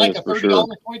wasn't like a $30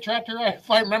 toy tractor.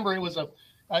 If I remember, it was a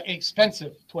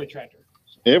expensive toy tractor.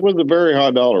 It was a very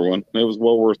high dollar one. It was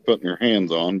well worth putting your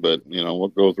hands on, but you know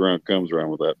what goes around comes around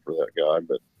with that for that guy.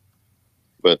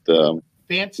 But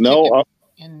Vance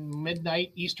in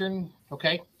midnight Eastern.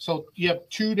 Okay, so you have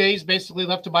 2 days basically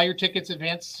left to buy your tickets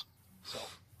advance. So.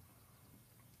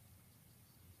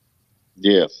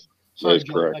 Yes, Sorry, that's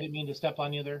Joe, correct. I didn't mean to step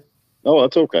on you there. Oh,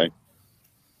 that's okay.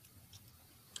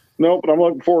 No, but I'm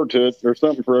looking forward to it. There's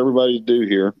something for everybody to do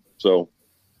here. So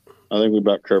I think we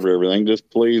about covered everything. Just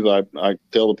please, I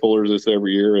tell the pullers this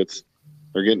every year.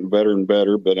 They're getting better and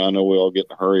better, but I know we all get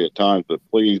in a hurry at times. But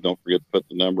please don't forget to put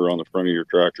the number on the front of your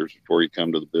tractors before you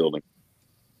come to the building,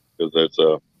 because that's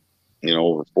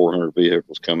over 400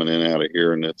 vehicles coming in and out of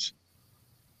here, and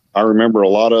I remember a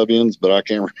lot of ends, but I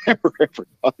can't remember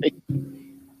everybody.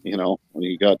 You know, when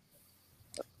you got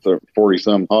 40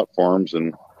 some hot farms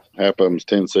and half of them's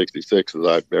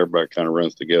 1066s, everybody kind of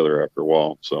runs together after a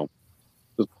while. So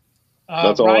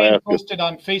that's all Ryan I ask. Posted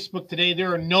on Facebook today,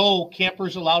 there are no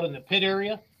campers allowed in the pit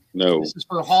area. No, this is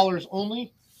for haulers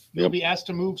only. You'll be asked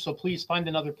to move, so please find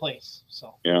another place.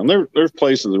 So yeah, and there's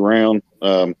places around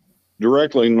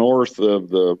directly north of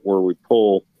where we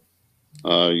pull.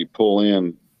 You pull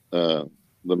in the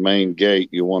main gate.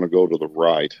 You want to go to the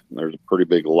right. There's a pretty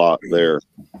big lot there.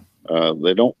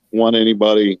 They don't want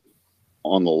anybody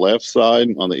on the left side,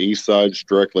 on the east side,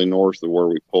 directly north of where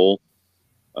we pull.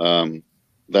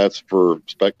 That's for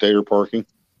spectator parking.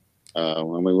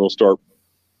 We'll start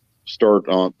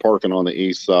on parking on the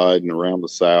east side and around the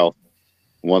south.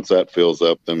 Once that fills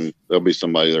up, then there'll be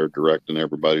somebody there directing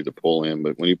everybody to pull in.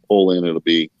 But when you pull in, it'll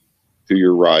be to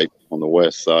your right on the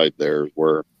west side. There's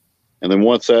where, and then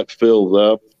once that fills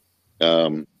up,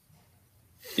 then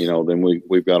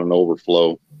we've got an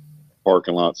overflow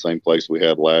parking lot, same place we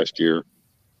had last year.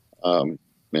 But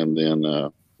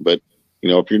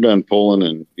if you're done pulling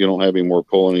and you don't have any more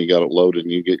pulling, you got it loaded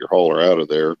and you get your hauler out of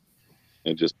there,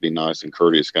 and just be nice and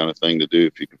courteous kind of thing to do.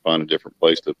 If you can find a different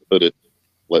place to put it,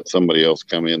 let somebody else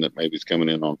come in that maybe is coming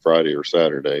in on Friday or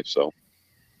Saturday. So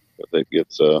but it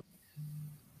gets a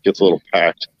little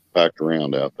packed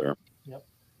around out there. Yep.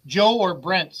 Joe or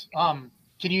Brent, can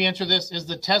you answer this? Is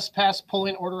the test pass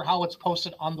pulling order how it's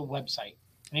posted on the website?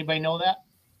 Anybody know that?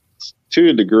 To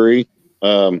a degree.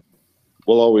 We'll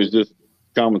always just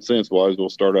common sense wise, we'll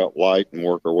start out light and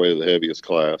work our way to the heaviest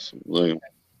class.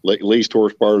 Least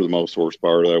horsepower to the most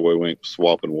horsepower. That way we ain't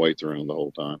swapping weights around the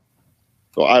whole time.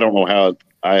 So I don't know how.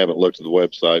 I haven't looked at the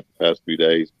website the past few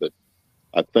days, but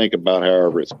I think about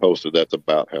however it's posted, that's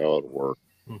about how it'll work.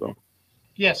 So.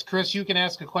 Yes, Chris, you can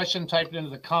ask a question, type it into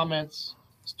the comments.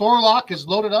 Storlock is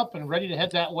loaded up and ready to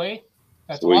head that way.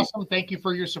 That's Sweet. Awesome. Thank you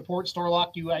for your support,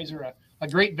 Storlock. You guys are a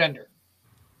great vendor.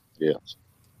 Yes.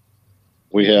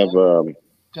 We have.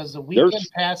 Does the weekend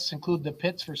pass include the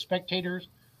pits for spectators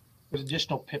with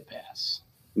additional pit pass?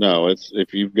 No, it's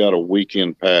if you've got a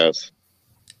weekend pass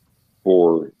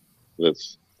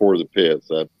that's for the pits,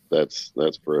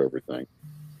 that's for everything.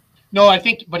 No, I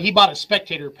think, but he bought a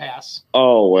spectator pass.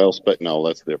 Oh well, no,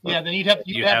 that's different. Yeah, then you'd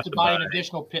have to buy an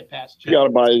additional pit pass. You got to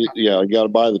buy, you got to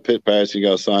buy the pit pass. You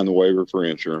got to sign the waiver for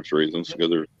insurance reasons, because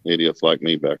there's idiots like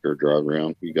me back there driving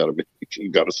around. You got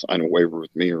to sign a waiver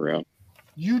with me around.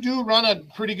 You do run a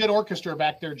pretty good orchestra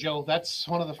back there, Joe. That's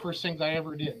one of the first things I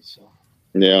ever did. So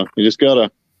yeah,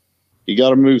 you got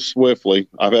to move swiftly.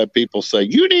 I've had people say,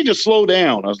 "You need to slow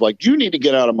down." I was like, "You need to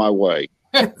get out of my way."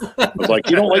 I was like,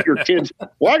 "You don't let your kids."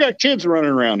 Well, I got kids running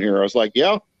around here. I was like,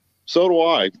 "Yeah, so do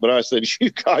I." But I said, "You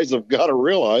guys have got to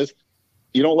realize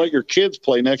you don't let your kids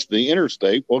play next to the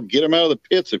interstate. Well, get them out of the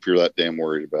pits if you're that damn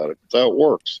worried about it." That's how it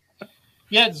works.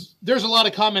 Yeah, there's a lot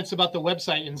of comments about the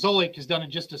website, and Zolik has done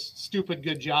just a stupid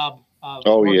good job of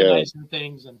organizing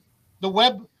things. And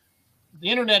the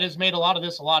internet has made a lot of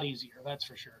this a lot easier. That's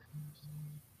for sure.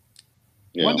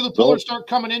 Yeah. When do the pullers start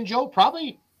coming in, Joe?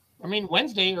 Probably,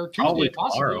 Wednesday or Tuesday,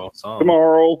 possibly.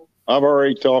 Tomorrow. I've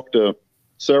already talked to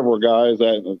several guys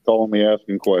that are calling me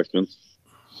asking questions.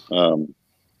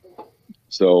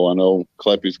 So I know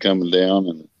Kleppy's coming down,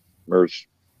 and there's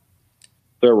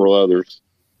several others.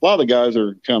 A lot of the guys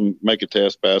are come make a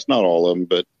test pass. Not all of them,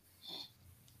 but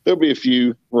there'll be a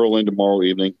few roll in tomorrow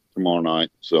evening, tomorrow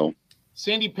night. So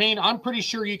Sandy Payne, I'm pretty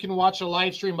sure you can watch a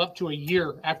live stream up to a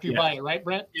year after you buy it, right,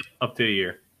 Brent? Up to a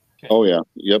year. Okay. Oh yeah,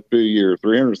 up to a year,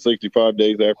 365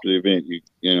 days after the event,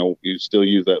 you still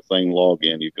use that same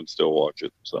login. You can still watch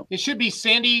it. So it should be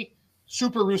Sandy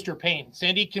Super Rooster Payne.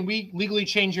 Sandy, can we legally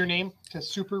change your name to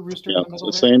Super Rooster? yeah, in the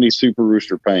middle so there? Sandy Super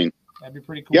Rooster Payne. That'd be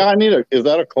pretty cool. Yeah, is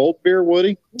that a cold beer,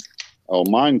 Woody? Oh,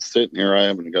 mine's sitting here. I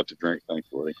haven't got to drink. Thanks,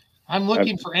 Woody. I'm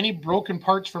looking for any broken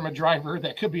parts from a driver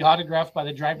that could be autographed by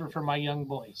the driver for my young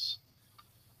boys.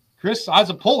 Chris, as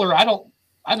a puller, I'm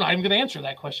not even going to answer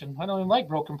that question. I don't even like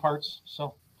broken parts.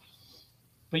 So,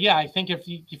 but yeah, I think if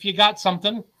you got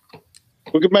something,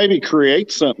 We could maybe create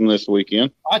something this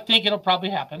weekend. I think it'll probably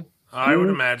happen. I would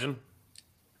imagine.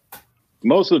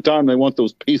 Most of the time, they want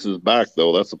those pieces back,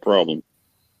 though. That's the problem.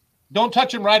 Don't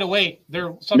touch them right away.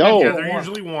 They're sometimes No. Yeah, a little they're warm.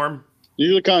 usually warm.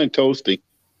 Usually kind of toasty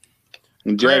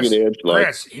and jagged edge. Like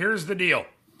Chris, here's the deal.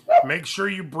 Make sure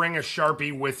you bring a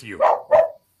Sharpie with you.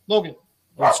 Logan.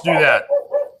 Let's do that.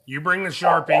 You bring the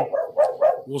Sharpie.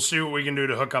 We'll see what we can do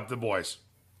to hook up the boys.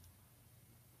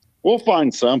 we'll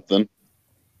find something.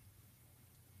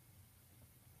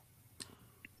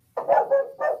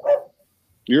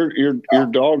 Your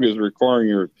dog is requiring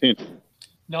your attention.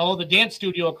 No, the dance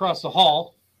studio across the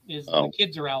hall is Oh. the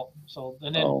kids are out. So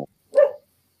and then Oh,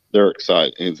 they're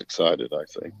excited. He's excited. I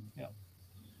see.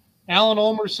 Alan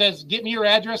Ulmer says, "Get me your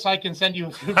address. I can send you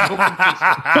a few broken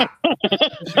pieces."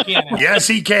 Yes, you can, Alan. Yes,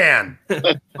 he can.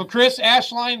 So Chris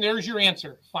Ashline, there's your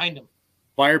answer. Find him.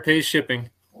 Buyer pays shipping.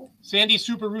 Sandy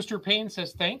Super Rooster Payne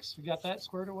says, "Thanks. We got that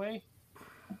squared away."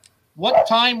 What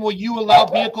time will you allow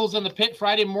vehicles in the pit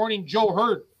Friday morning? Joe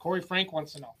Hurd. Corey Frank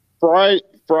wants to know.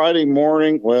 Friday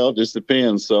morning. Well, it just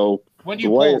depends. So When do the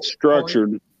you way pull, it's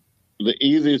structured, the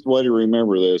easiest way to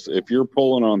remember this: if you're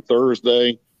pulling on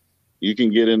Thursday, you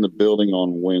can get in the building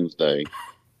on Wednesday.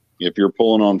 If you're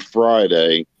pulling on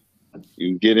Friday, you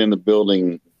can get in the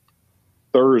building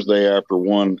Thursday after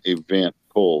one event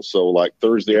pull. So like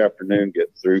Thursday afternoon,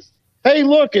 get through. Hey,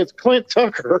 look, it's Clint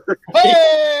Tucker.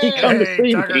 He come to Hey,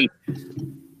 see Tucker. me.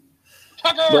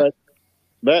 Tucker.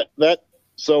 But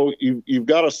so you've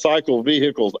got to cycle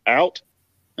vehicles out,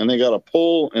 and they got to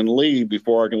pull and leave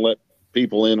before I can let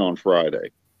people in on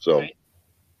Friday. So Right.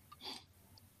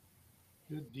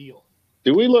 Good deal.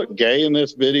 do we look gay in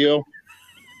this video?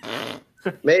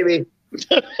 Maybe.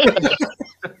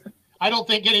 I don't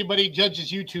think anybody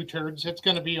judges you two turds. It's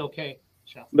going to be okay.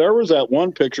 So, There was that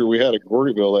one picture we had at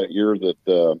Gordyville that year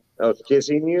that I was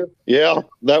kissing you. yeah,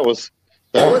 that was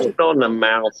It wasn't on the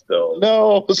mouth, though.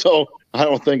 no, so I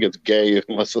don't think it's gay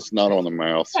unless it's not on the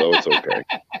mouth, so it's okay.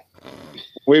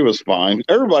 We was fine.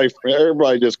 Everybody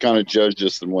just kind of judged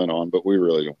us and went on, but we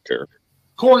really don't care.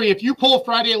 Corey, if you pull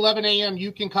Friday 11 a.m.,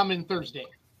 you can come in Thursday.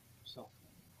 So,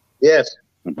 Yes.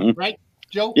 right,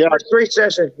 Joe? Yeah, First three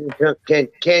sessions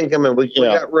can come in. We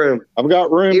Yeah. got room. I've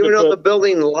got room. Even to though the put,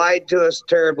 building lied to us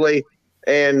terribly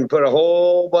and put a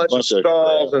whole bunch of Bunch of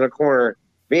stalls crap. in a corner,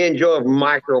 me and Joe have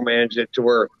micromanaged it to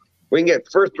where we can get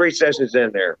first three sessions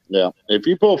in there. yeah, if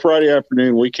you pull Friday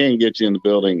afternoon, we can't get you in the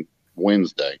building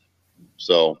Wednesday.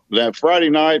 So that Friday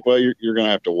night, well, you're going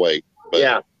to have to wait. But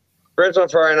Yeah. Friends on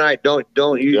Friday night, don't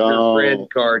use your Don't- friend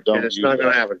card, don't and it's use not going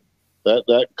that. to happen.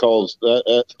 that calls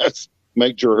that's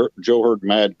make Joe Hurd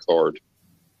mad card.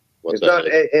 What It's that not,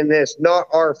 is. and it's not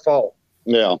our fault.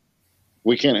 Yeah,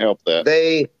 we can't help that.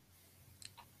 They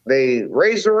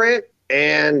raise the rent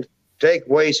and take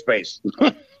away space.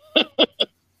 It's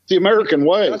the American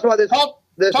way. That's why this Tucker,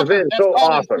 event is that's so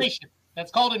called awesome. inflation.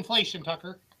 That's called inflation,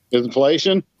 Tucker. Is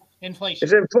inflation Inflation.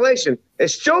 It's inflation.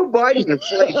 It's Joe Biden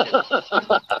inflation.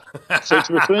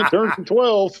 6% turns to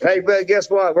 12. Hey, but guess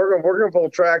what? We're gonna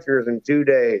pull tractors in 2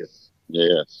 days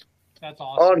Yes. That's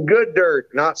awesome. on good dirt,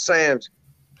 not sands.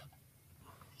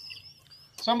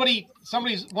 Somebody's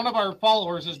one of our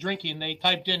followers is drinking. They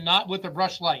typed in "not with a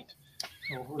brush light."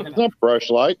 So we're It's gonna, not brush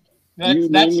light. You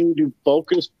that's need to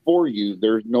focus for you.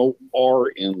 There's no R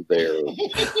in there.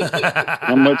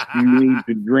 How much do you need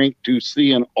to drink to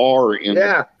see an R in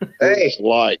Yeah. the Hey,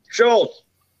 light? Schultz.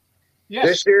 yes.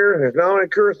 This year, there's not only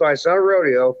Coors Light, it's not a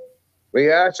rodeo.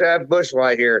 We actually have Busch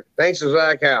Light here. Thanks to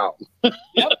Zach Howe. I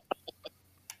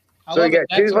So love you got it.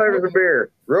 two That's flavors of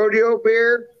beer: rodeo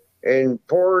beer and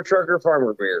poor trucker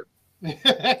farmer beer.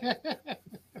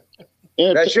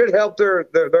 Yeah, That should help their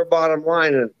bottom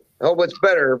line, and I hope it's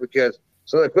better because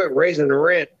so they quit raising the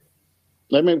rent.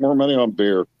 they make more money on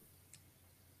beer.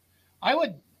 I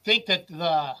would think that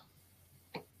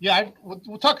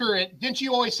Tucker, didn't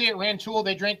you always say at Rantoul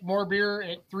they drank more beer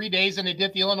at 3 days than they did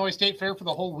at the Illinois State Fair for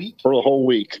the whole week? For the whole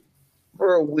week.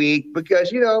 For a week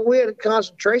because we had a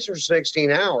concentration for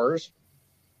 16 hours.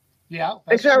 Yeah.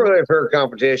 It's not really a fair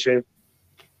competition.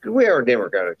 we are a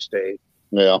Democratic state.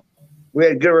 Yeah. We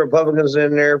had good Republicans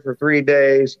in there for 3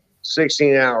 days,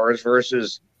 16 hours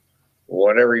versus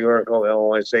whatever you want to call the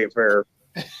Illinois State Fair.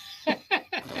 The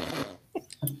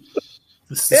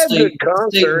They have good state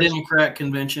concerts. Democrat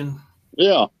convention.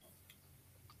 Yeah.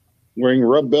 Where you can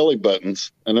rub belly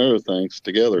buttons and other things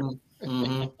together.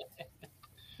 Mm-hmm.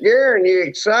 Garen, you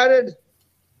excited?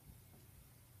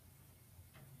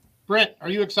 Brent, are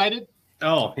you excited?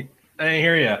 Oh, I didn't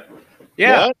hear you.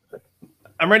 Yeah, What?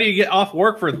 I'm ready to get off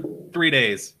work for 3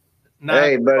 days.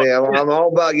 Hey, buddy, I'm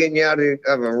all about getting you out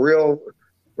of a real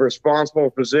responsible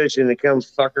position to come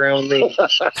fuck around with me.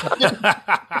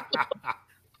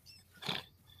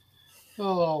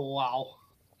 Oh, wow.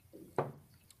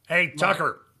 Hey,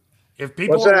 Tucker, if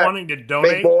people What's are that, wanting to big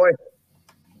donate, boy?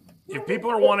 if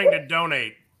people are wanting to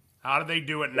donate, how do they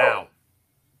do it now?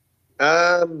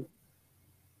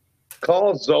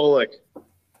 Call Zolik.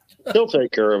 He'll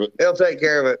take care of it. He'll take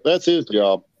care of it. That's his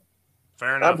job.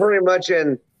 Fair I'm enough. pretty much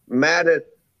in mad at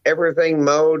everything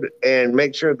mode and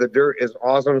make sure the dirt is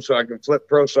awesome so I can flip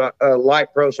light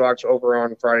Pro Socks over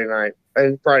on Friday night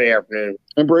and Friday afternoon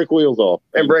And break wheels off.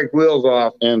 and break wheels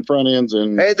off. And front ends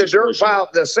and Hey, the dirt pile,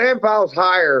 the sand pile's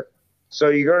higher, so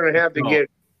you're going to have to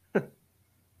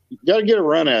you gotta get a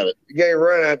run at it. get a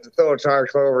run at to throw a tire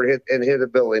over and hit a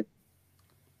building.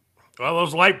 Well,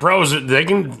 those light pros,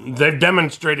 they've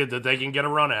demonstrated that they can get a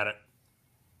run at it.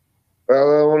 Well,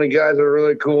 the only guys that are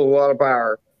really cool with a lot of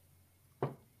power.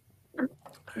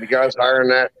 The guys higher than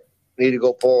that need to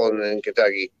go pulling in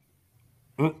Kentucky.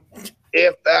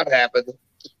 If that happens.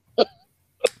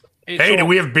 Hey, do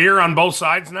we have beer on both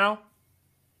sides now?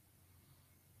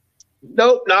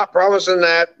 Nope, not promising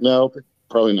that. No,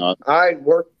 probably not. I can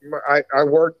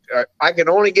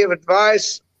only give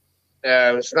advice.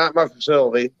 It's not my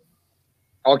facility.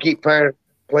 I'll keep playing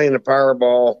the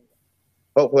Powerball.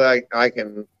 Hopefully I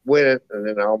can win it, and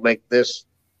then I'll make this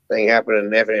thing happen in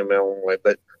FML way.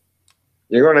 But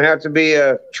you're going to have to be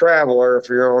a traveler if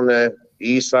you're on the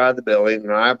east side of the building,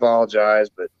 and I apologize,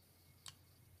 but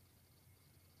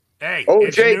Hey,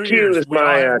 it's New OJQ Year's. is We all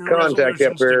my have new contact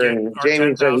up resolutions to there, get and our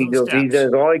Jamie said he 10,000 does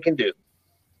steps. all he can do.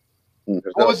 There's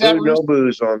What was that, food, no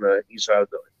Bruce? booze on the east side of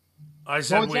the building, I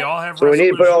said was we that? all have So we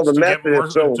need to put all the resolutions to get more,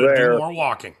 Methodists over to there. do more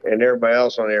walking. and everybody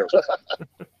else on there.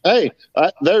 Hey,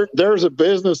 there's a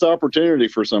business opportunity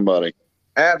for somebody.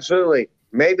 Absolutely.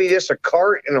 Maybe just a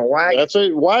cart and a wagon. That's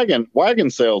a wagon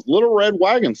sales, little red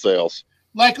wagon sales.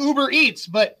 Like Uber Eats,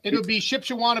 but it would be ships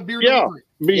you want a beer Yeah. delivery.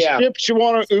 Be Yeah. ships you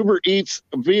want to Uber Eats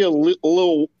via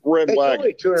little red It's wagon.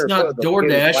 only 200 It's not foot, the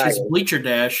DoorDash, it's wagon. Bleacher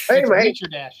Dash. Hey, It's mate, Nature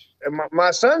Dash.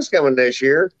 my son's coming this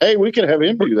year. Hey, we can have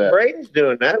him do that. Braden's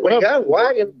doing that. We Well, got a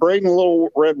wagon. Braden little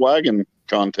red wagon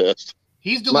contest.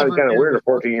 He's Might be delivering kind of beer. weird, a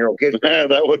 14-year-old kid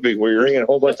That would be weird. bringing a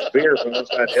whole bunch of beer from one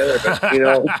side to the other. But, you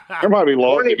know, There might be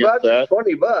laws 20 against bucks that. is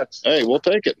 20 bucks. Hey, we'll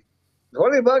take it.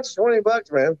 20 bucks is 20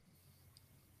 bucks, man.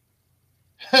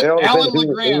 You know, Alan who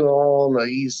LeGrand. all on the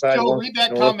east side Joe, wants- read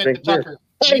that wants comment to drink beer. Tucker.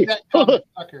 Hey. Read that comment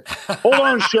to Tucker. Hold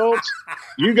on, Schultz.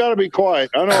 You got to be quiet.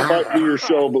 I know it might be your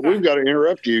show, but we've got to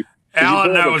interrupt you. Alan,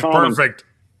 You that have a was comment. perfect.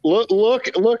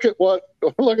 Look at what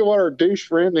our douche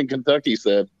friend in Kentucky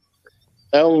said.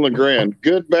 Alan LeGrand,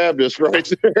 good Baptist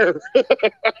right there.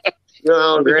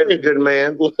 No, Grant's a good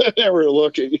man. Never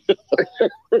look at you.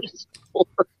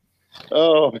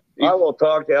 Oh, I will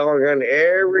talk to Alan Grant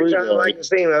every We time know. I can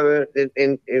see him.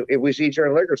 And if we see each other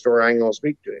in the liquor store, I ain't going to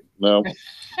speak to him. no,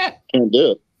 can't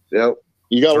do it. Nope.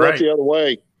 You got to That's look right. the other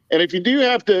way. And if you do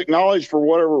have to acknowledge for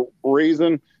whatever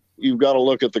reason, you've got to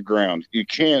look at the ground. You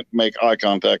can't make eye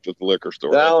contact at the liquor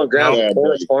store. Alan Grant's the Bad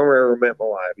poorest day. farmer I ever met in my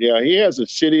life. Yeah, he has the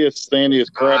shittiest,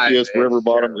 sandiest, crappiest I- river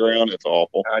bottom sure. ground. It's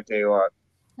awful. I tell you what.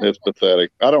 It's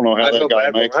pathetic. I don't know how I that feel guy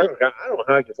bad for him. makes I it. don't know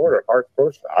how I can afford a hard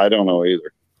course. I don't know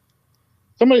either.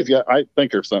 Somebody's got. I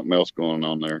think there's something else going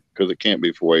on there because it can't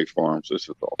be for Wade Farms. This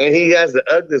is all. And he has the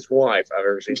ugliest wife I've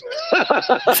ever seen.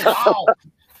 Wow.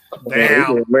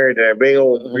 Damn. He's married to a big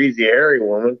old greasy hairy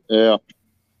woman. Yeah,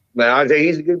 But I tell you,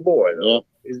 he's a good boy. Though. yeah.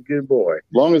 He's a good boy. As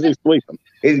long as he's sleeping.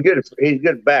 He's good. He's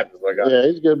good Baptist. Like Yeah,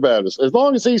 he's a good Baptist. As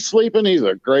long as he's sleeping, he's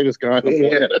the greatest guy on the Yeah.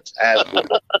 planet.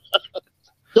 Absolutely.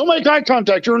 Don't make eye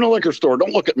contact. You're in a liquor store.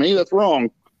 Don't look at me. That's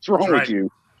wrong. What's wrong Right. with you?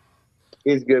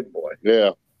 He's a good boy.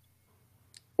 Yeah.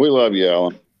 We love you,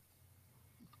 Alan.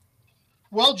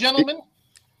 Well, gentlemen,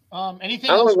 anything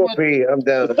I'm else? gonna go pee. I'm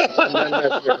done. I'm done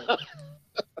messing with you.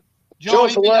 Joe,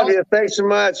 Joseph, anything love else? you. Thanks so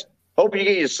much. Hope you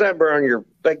get your sunburn on your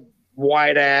big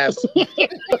white ass.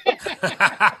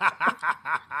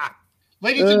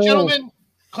 Ladies and gentlemen,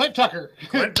 Clint Tucker.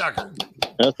 Clint Tucker.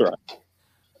 That's right.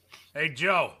 Hey,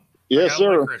 Joe. I Yes, got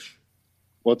sir. licorice.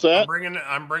 What's that?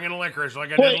 I'm bringing licorice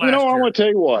like I Well, did last you know, I year. want to tell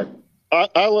you what.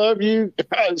 I love you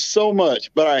so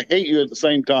much, but I hate you at the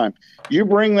same time. You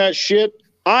bring that shit.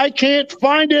 I can't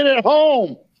find it at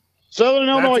home. Southern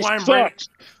Illinois why I'm bringing- sucks.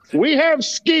 We have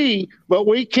ski, but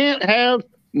we can't have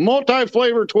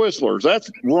multi-flavor Twizzlers. That's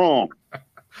wrong.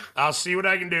 I'll see what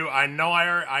I can do. I know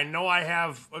I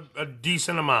have a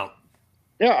decent amount.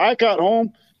 Yeah, I got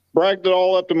home, bragged it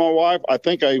all up to my wife. I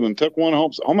think I even took one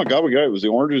home. Oh my God, we got it. It was the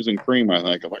oranges and cream, I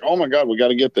think. I'm like, oh my God, we got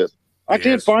to get this. I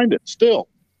can't Yes. find it still.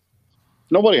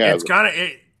 Nobody has It's it.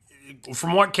 kind of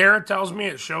from what Kara tells me,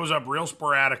 it shows up real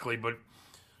sporadically, but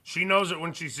she knows it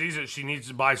when she sees it. She needs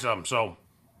to buy some. So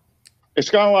It's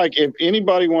kind of like if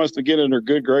anybody wants to get in their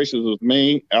good graces with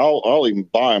me, I'll even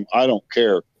buy them. I don't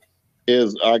care.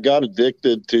 I got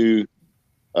addicted to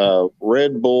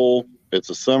Red Bull. It's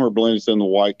a summer blend. It's in the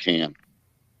white can.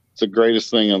 It's the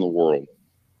greatest thing in the world.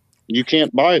 You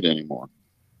can't buy it anymore.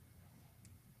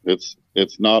 It's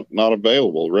not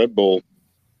available. Red Bull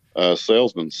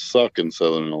salesmen suck in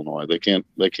Southern Illinois. They can't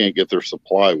get their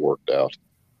supply worked out.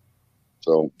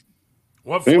 So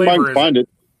what if anybody flavor can is find it,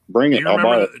 bring Do it. you I'll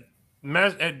buy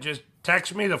remember it. just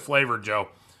text me the flavor, Joe.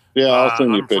 Yeah, I'll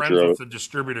send you a I'm picture friends of with it. the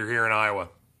distributor here in Iowa.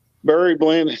 Berry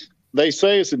blend. They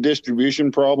say it's a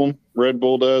distribution problem. Red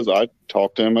Bull does. I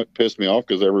talked to him. It pissed me off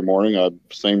because every morning I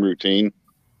same routine: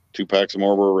 2 packs of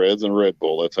Marlboro Reds and a Red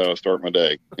Bull. That's how I start my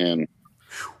day. And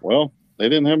well, they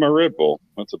didn't have my Red Bull.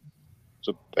 It's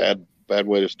a bad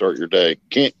way to start your day.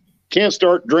 Can't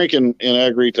start drinking in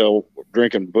ag retail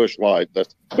drinking Busch Light.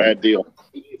 That's a bad deal.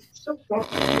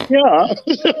 Yeah, I'm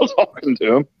still talking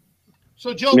to him.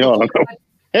 So, Joe, No, before-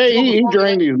 Hey, Joe, he before we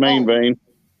drained let his you main go- vein.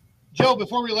 Joe,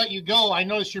 before we let you go, I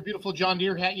noticed your beautiful John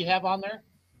Deere hat you have on there.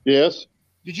 Yes.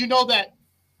 Did you know that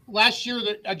last year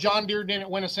that a John Deere didn't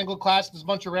win a single class? There's a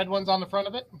bunch of red ones on the front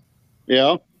of it.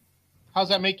 Yeah. How's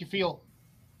that make you feel?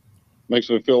 Makes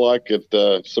me feel like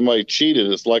somebody cheated.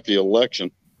 It's like the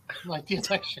election. Like the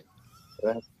election?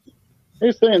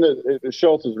 He's saying that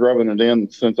Schultz is rubbing it in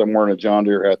since I'm wearing a John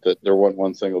Deere hat that there wasn't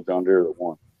one single John Deere that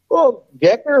won. Well,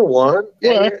 Gecker won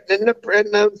Yeah. in the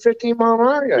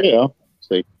 15-mile-an-hour guy. Yeah.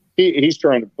 See, he's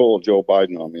trying to pull a Joe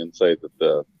Biden on me and say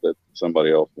that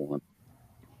somebody else won.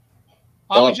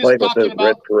 I was just talking about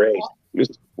Red Parade.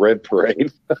 Just Red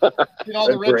Parade. all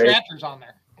the red Parade. tractors on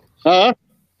there. Huh?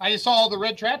 I just saw all the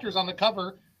red tractors on the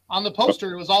cover. On the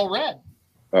poster, it was all red.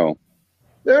 Oh,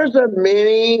 There's a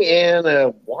mini and a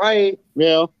white.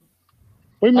 yeah.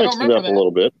 We don't mixed it remember up that. a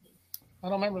little bit. I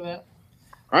don't remember that.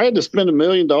 I had to spend $1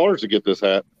 million to get this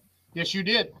hat. Yes, you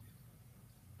did.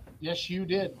 Yes, you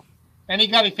did. And he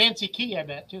got a fancy key, I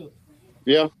bet, too.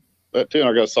 Yeah, that too. And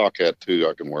I got a sock hat too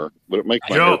I can wear, but it makes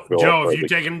my hair Joe, feel all have you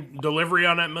fuzzy. taken delivery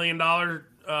on that $1 million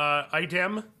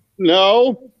item?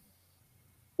 No.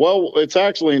 Well, it's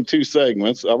actually in 2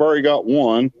 segments. I've already got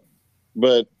one,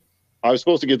 but I was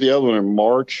supposed to get the other one in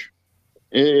March.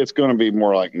 It's going to be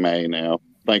more like May now,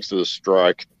 thanks to the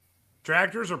strike.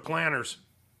 Tractors or planters?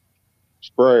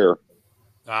 Sprayer,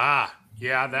 Ah,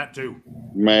 yeah, that too.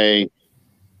 May.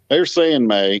 They're saying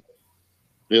May.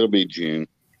 It'll be June.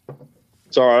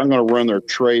 Sorry, I'm going to run their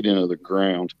trade into the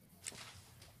ground.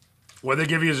 What they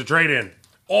give you as a trade-in?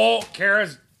 Oh,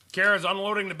 Kara's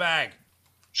unloading the bag.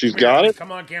 She's got it?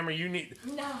 Come on, camera. You need.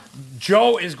 No.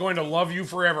 Joe is going to love you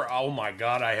forever. Oh my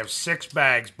God, I have 6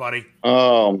 bags, buddy.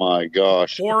 Oh, my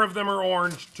gosh. 4 of them are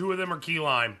orange. 2 of them are key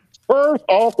lime.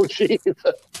 Oh, geez.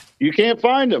 You can't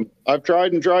find them. I've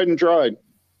tried and tried and tried.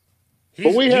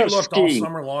 But we He have looked all ski.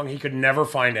 summer long. He could never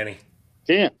find any.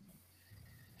 Can't.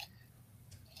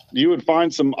 You would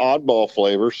find some oddball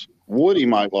flavors. Woody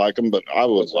might like them, but I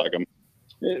would like them.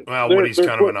 Well, Woody's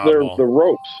kind of an oddball. The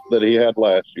ropes that he had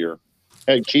last year.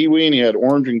 Had kiwi and he had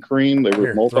orange and cream. They were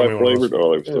Here, throw me one of multi-flavored. those.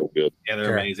 Oh, they were so good. Yeah, they're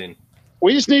Sure. amazing.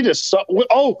 We just need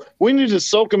to we need to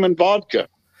soak them in vodka.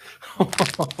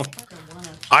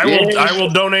 I will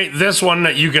donate this one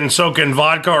that you can soak in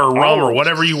vodka or rum or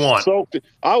whatever you want.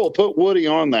 I will put Woody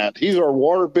on that. He's our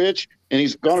water bitch, and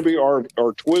he's going to be our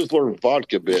Twizzler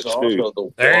vodka bitch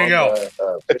too. There you go.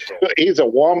 He's a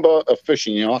Wamba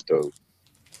aficionado,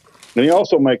 and he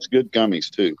also makes good gummies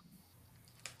too.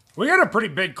 We got a pretty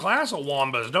big class of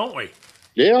Wombas, don't we?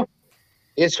 Yeah,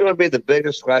 It's going to be the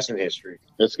biggest class in history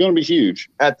it's going to be huge.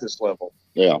 at this level.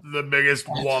 Yeah. The biggest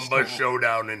Womba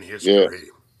showdown in history.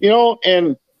 You know,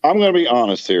 and I'm going to be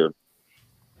honest here.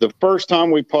 The first time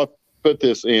we put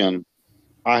this in,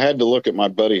 I had to look at my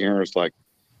buddy here and it's like,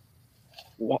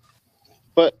 what?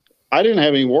 But I didn't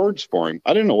have any words for him.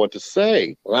 I didn't know what to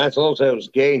say. Well, that's all I said was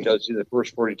gay until I see the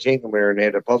first 40 Tinkermere and they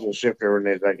had a puzzle shifter and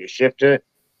they had like a shift in it.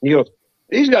 And he goes,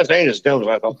 these guys ain't as dumb as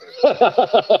I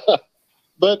thought.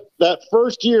 But that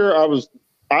first year, I was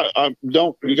I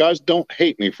don't. You guys don't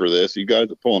hate me for this. You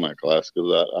guys are pulling that class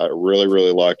because I really,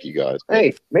 really like you guys.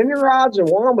 Hey, mini rods and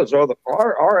wombats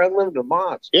are unlimited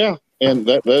mods. Yeah, and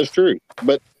that is true.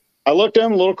 But I looked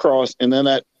down the little cross, and then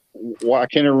I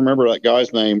can't even remember that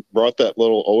guy's name. Brought that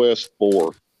little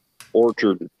OS4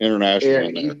 Orchard International Yeah,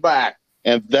 in there. he's back.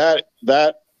 And that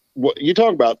what you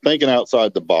talk about thinking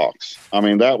outside the box. I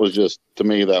mean, that was just, to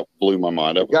me, that blew my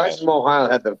mind. That was Guys awesome. from Ohio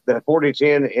had the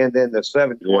 4010 and then the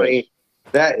 720. Yeah.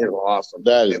 That is awesome.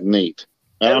 That is neat.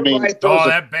 And I mean, Everybody throws a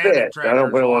that bandit fit. I tractor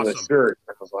don't put is it on the awesome. shirt.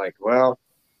 I was like, well,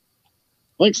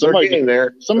 I think they're getting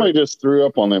there. somebody just threw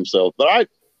up on themselves. But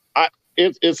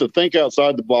it's a think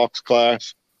outside the box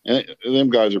class, and them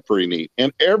guys are pretty neat.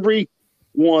 And every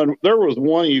one, there was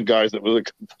one of you guys that was a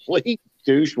complete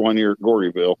douche one year at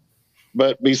Gordyville.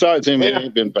 But besides him, it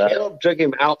ain't been bad. Caleb took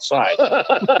him outside.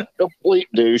 Complete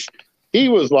douche. He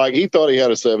was like, he thought he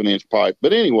had a 7-inch pipe.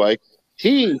 But anyway,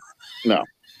 no.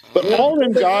 But all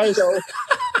them guys.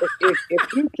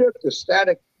 If you took the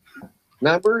static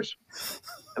numbers,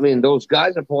 I mean, those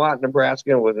guys that pull out in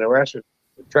Nebraska with the rest of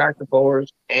the tractor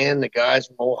pullers and the guys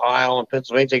from Ohio and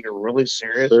Pennsylvania take it really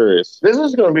serious. This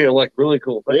is going to be a really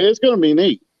cool thing. It's going to be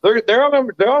neat. They're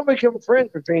all becoming friends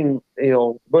between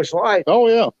Busch Light. Oh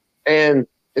yeah, and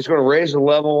it's going to raise the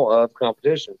level of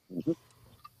competition. Mm-hmm.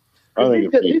 I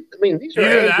think these are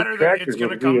Either that or tractors it's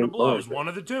going to that come are to blows. One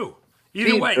of the two.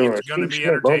 Either way, it's going to be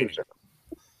entertaining.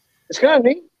 It's kind of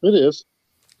neat. It is.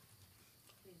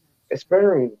 It's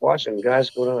better than watching guys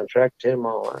go down a track 10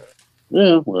 mile an hour.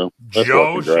 Yeah, well.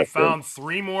 Joe, she found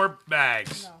 3 more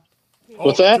bags.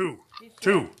 What's that?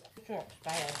 Two.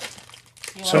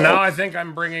 So now I think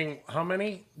I'm bringing how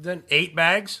many? Then 8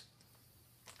 bags.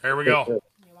 There we go.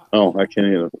 Oh, I can't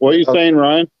either. What are you saying,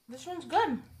 Ryan? This one's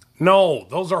good. No,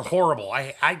 those are horrible.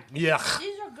 Yuck. These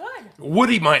are good.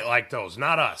 Woody might like those,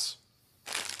 not us.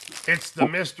 It's the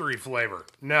mystery flavor.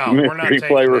 No, we're not Mystery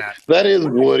taking flavor. that. That is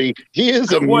Woody. He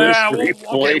is a mystery we'll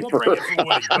flavor. bring it for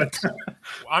Woody, but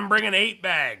I'm bringing 8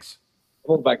 bags.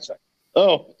 Go back inside.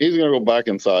 Oh, he's going to go back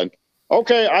inside.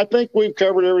 Okay, I think we've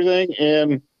covered everything.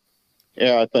 And,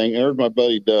 yeah, I think there's my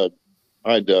buddy Doug.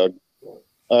 Hi, Doug.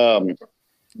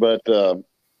 But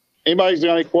anybody's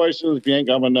got any questions, if you ain't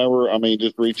got my number, I mean,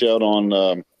 just reach out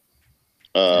on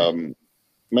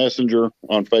Messenger,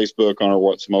 on Facebook, on our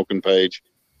What's Smoking page.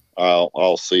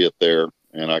 I'll see it there,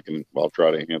 and I'll try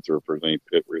to answer if there's any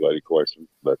pit related questions.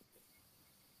 But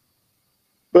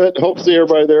hope to see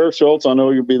everybody there. Schultz, I know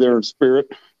you'll be there in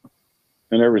spirit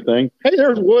and everything. Hey,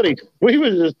 there's Woody. We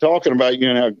was just talking about you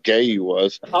and how gay you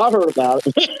was. I heard about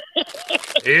it.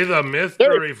 He's a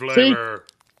mystery flavor.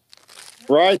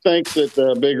 Rye thinks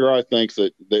that Big Rye thinks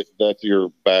that's your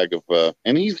bag of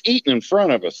and he's eating in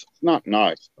front of us. It's not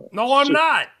nice. No, I'm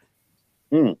not.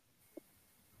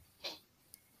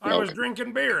 I was Okay.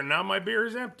 drinking beer, and now my beer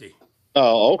is empty.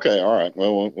 Oh, okay. All right.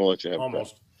 Well, we'll let you have it.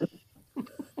 Almost.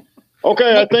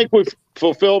 Okay, I think we've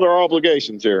fulfilled our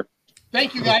obligations here.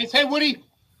 Thank you, guys. Hey, Woody.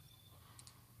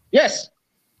 Yes.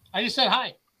 I just said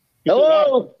hi.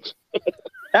 Hello.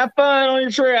 Have fun on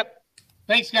your trip.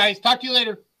 Thanks, guys. Talk to you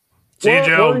later. See you,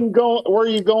 Joe. Where are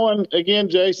you going again,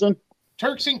 Jason?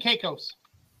 Turks and Caicos.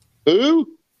 Who?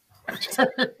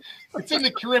 It's in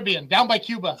the Caribbean, down by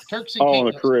Cuba. Turks and Oh, Caicos.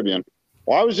 in the Caribbean.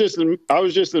 Well, I was just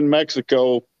in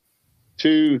Mexico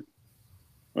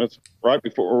that's right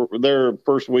before their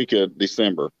first week of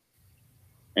December.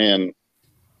 And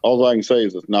all I can say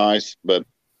is it's nice, but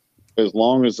as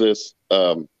long as this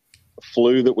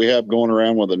flu that we have going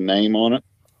around with a name on it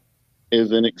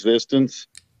is in existence,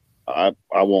 I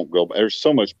won't go. There's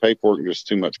so much paperwork and just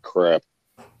too much crap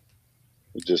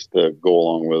just to go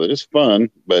along with it. It's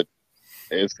fun, but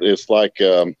it's like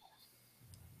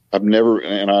I've never,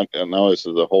 and I know this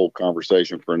is a whole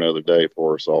conversation for another day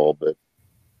for us all, but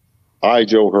I,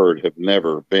 Joe Hurd, have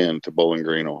never been to Bowling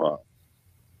Green, Ohio.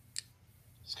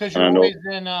 It's because you're always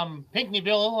in Pinckneyville,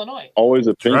 Illinois. Always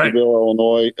at Pinckneyville, right.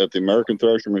 Illinois, at the American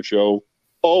Thresherman Show.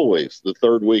 Always the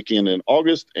third weekend in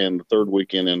August and the third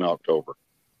weekend in October.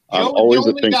 I'm Joe is always the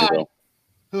at only guy Pinckneyville.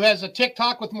 who has a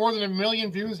TikTok with more than 1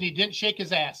 million views, and he didn't shake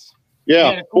his ass. Yeah,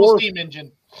 He had a cool steam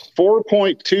engine.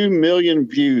 4.2 million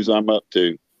views I'm up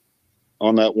to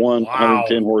on that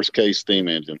 110 horse case steam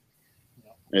engine.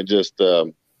 It just,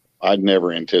 I'd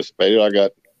never anticipated.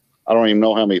 I don't even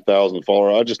know how many thousand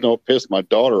followers. I just know it pissed my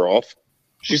daughter off.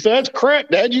 She said, "That's crap,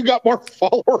 Dad. You got more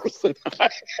followers than I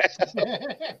have."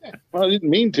 Well, I didn't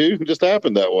mean to. It just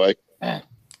happened that way.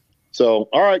 So,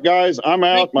 all right, guys, I'm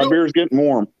out. Thank My you. beer's getting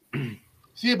warm.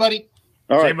 See you, buddy.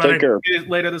 All See right, you, buddy. take care. See you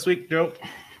later this week, Joe.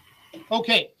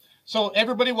 Okay, so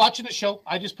everybody watching the show,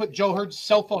 I just put Joe Hurd's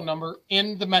cell phone number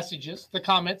in the messages, the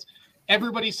comments.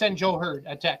 everybody send Joe Hurd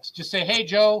a text. Just say, hey,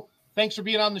 Joe, thanks for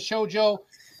being on the show, Joe.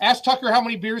 Ask Tucker how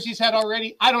many beers he's had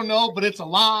already. I don't know, but it's a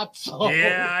lot. So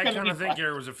yeah, I kind of think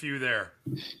there was a few there.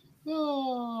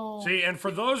 Oh. See, and for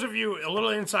those of you, a little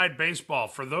inside baseball,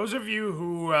 for those of you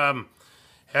who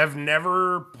have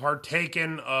never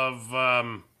partaken of,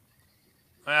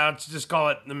 let's just call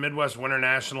it the Midwest Winter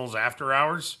Nationals after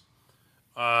hours,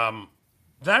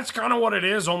 that's kind of what it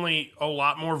is, only a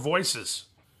lot more voices.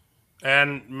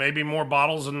 And maybe more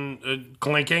bottles and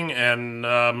clinking and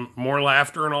more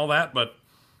laughter and all that, but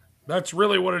that's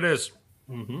really what it is.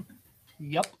 Mm-hmm.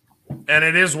 Yep. And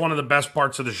it is one of the best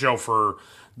parts of the show for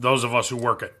those of us who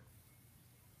work it.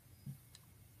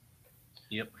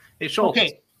 Yep. Hey, Schultz.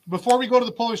 Okay. Before we go to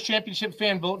the Polish Championship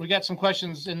fan vote, we got some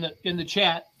questions in the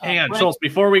chat. Hang on, Schultz.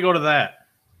 Before we go to that,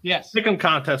 yes, pick'em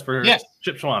contest for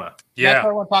Shipshewana. Yeah, that's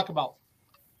what I want to talk about.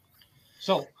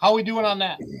 So, how are we doing on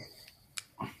that?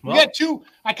 Well, We got two.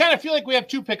 I kind of feel like we have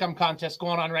two pick'em contests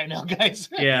going on right now, guys.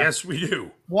 yeah. Yes, we do.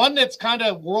 One that's kind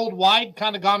of worldwide,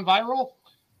 kind of gone viral,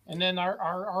 and then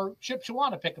our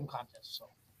Shipshewana pick'em contest. So,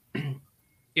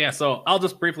 Yeah, so I'll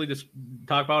just briefly just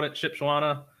talk about it.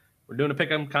 Shipshewana, we're doing a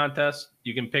pick'em contest.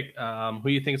 You can pick who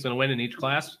you think is going to win in each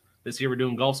class. This year we're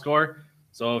doing golf score.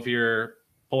 So if your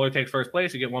Polar takes first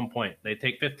place, you get 1 point. They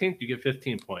take 15th, you get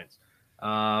 15 points.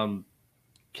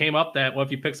 Came up that, well,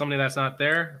 if you pick somebody that's not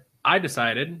there, I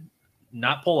decided,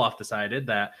 not Pull-Off decided,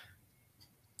 that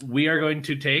we are going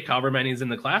to take however many is in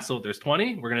the class. So if there's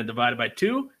 20, we're going to divide it by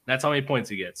 2. That's how many points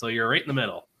you get. So you're right in the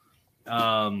middle.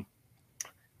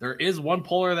 There is one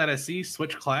Polar that I see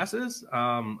switch classes.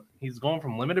 He's going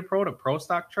from Limited Pro to Pro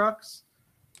Stock Trucks,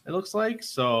 it looks like.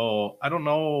 So I don't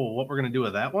know what we're going to do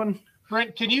with that one.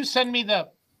 Brent, can you send me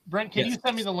the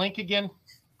link again?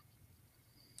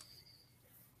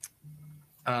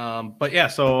 But yeah,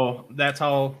 so that's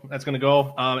how that's going to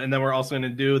go. And then we're also going to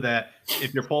do that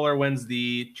if your Polar wins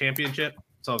the championship,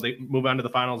 so they move on to the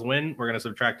finals win, we're going to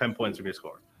subtract 10 points from your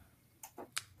score.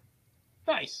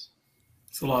 Nice.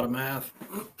 It's a lot of math.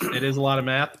 It is a lot of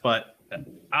math, but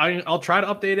I'll try to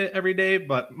update it every day,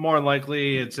 but more than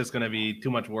likely it's just going to be too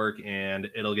much work and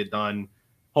it'll get done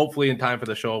hopefully in time for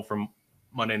the show from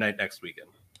Monday night next week.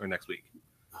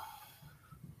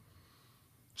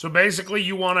 So basically,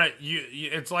 you want to.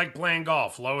 It's like playing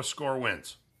golf. Lowest score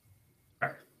wins.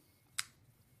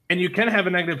 And you can have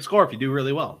a negative score if you do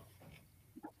really well.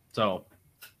 So,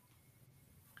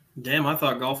 Damn, I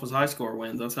thought golf was high score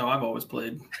wins. That's how I've always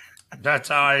played. That's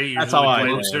how I usually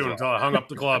played too until I hung up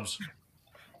the clubs.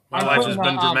 My life has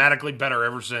been dramatically better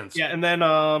ever since. Yeah, and then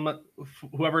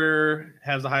whoever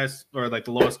has the highest or like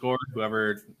the lowest score,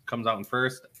 whoever comes out in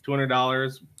first,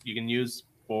 $200 you can use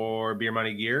for beer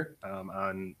money gear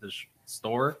on the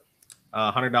store.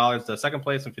 $100 to second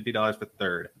place and $50 for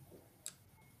third.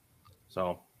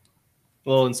 So a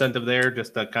little incentive there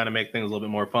just to kind of make things a little bit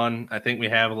more fun. I think we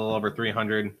have a little over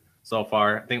 300 so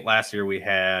far. I think last year we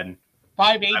had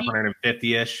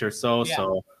 550-ish or so. Yeah.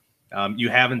 So you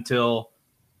have until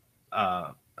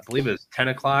I believe it was 10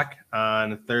 o'clock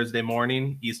on Thursday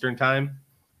morning Eastern time,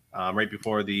 right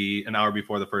before an hour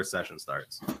before the first session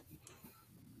starts.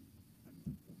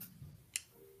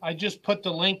 I just put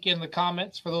the link in the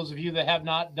comments for those of you that have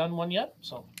not done one yet.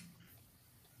 So.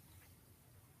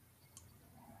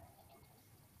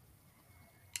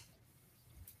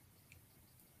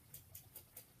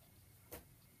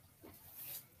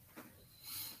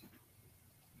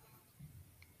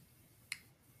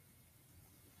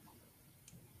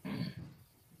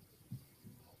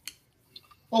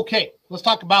 Okay, let's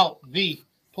talk about the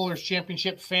Pullers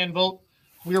Championship fan vote.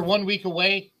 We are 1 week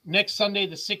away. Next Sunday,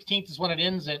 the 16th, is when it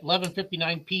ends at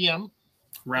 11:59 p.m.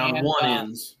 Round one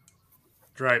ends.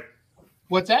 That's right.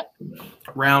 What's that?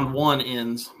 Round one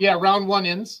ends. Yeah, round one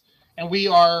ends. And we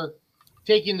are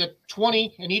taking the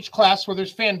 20 in each class where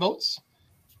there's fan votes.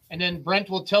 And then Brent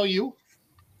will tell you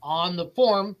on the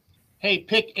form, hey,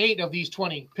 pick 8 of these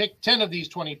 20, pick 10 of these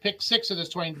 20, pick 6 of this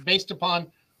 20, based upon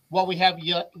what we have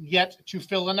yet to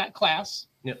fill in that class.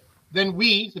 Yep. Then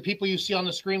we, the people you see on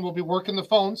the screen, will be working the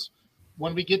phones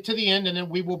when we get to the end, and then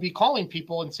we will be calling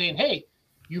people and saying, hey,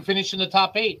 you finished in the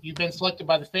top 8. You've been selected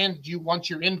by the fans. Do you want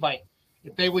your invite?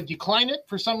 If they would decline it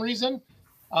for some reason,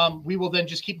 we will then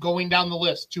just keep going down the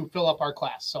list to fill up our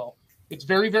class. So it's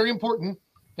very, very important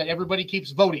that everybody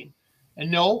keeps voting. And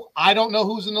no, I don't know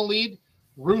who's in the lead.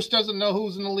 Roos doesn't know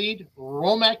who's in the lead.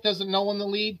 Romac doesn't know in the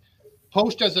lead.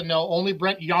 Post doesn't know. Only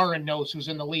Brent Yarin knows who's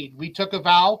in the lead. We took a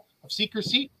vow of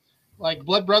secrecy, like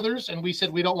blood brothers, and we said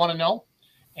we don't want to know.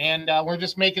 And we're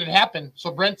just making it happen.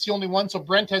 So Brent's the only one. So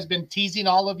Brent has been teasing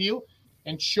all of you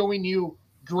and showing you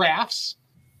graphs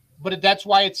But that's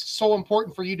why it's so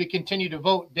important for you to continue to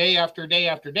vote day after day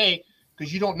after day,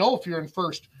 because you don't know if you're in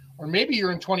first or maybe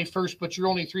you're in 21st, but you're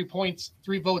only 3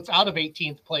 votes out of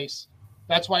 18th place.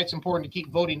 That's why it's important to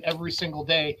keep voting every single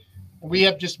day. And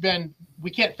we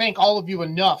can't thank all of you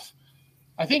enough.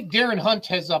 I think Darren Hunt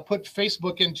has put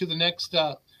Facebook into the next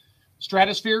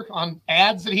stratosphere on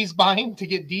ads that he's buying to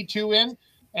get D2 in.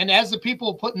 And as the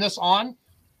people putting this on,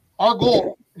 our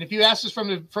goal, and if you asked us from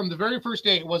the very first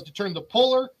day, it was to turn the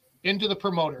puller into the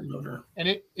promoter. And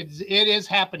it is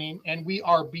happening, and we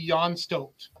are beyond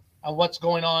stoked on what's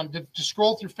going on. To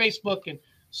scroll through Facebook and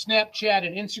Snapchat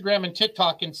and Instagram and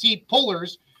TikTok and see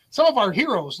pullers, some of our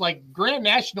heroes like Grand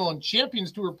National and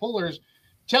Champions Tour pullers,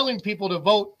 telling people to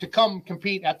vote to come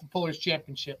compete at the Pullers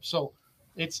Championship. So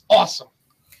it's awesome.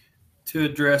 To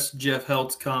address Jeff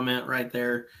Helt's comment right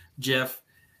there, Jeff,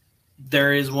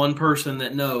 there is one person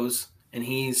that knows, and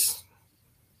he's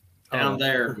down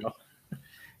there.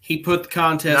 He put the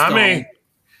contest Not on. me.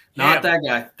 Not that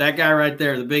guy. That guy right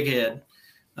there, the big head.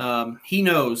 He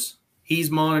knows.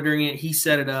 He's monitoring it. He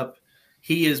set it up.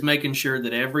 He is making sure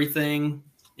that everything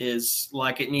is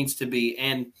like it needs to be.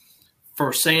 And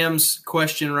for Sam's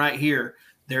question right here,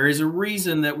 there is a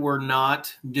reason that we're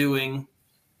not letting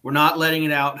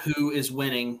it out who is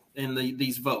winning in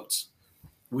these votes.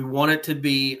 We want it to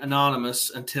be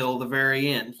anonymous until the very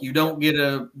end. Until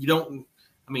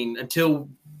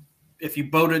if you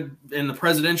voted in the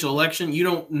presidential election, you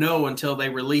don't know until they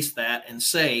release that and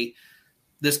say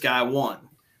this guy won.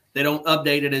 They don't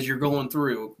update it as you're going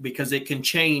through because it can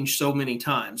change so many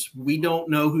times. We don't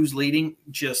know who's leading.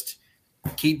 Just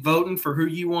keep voting for who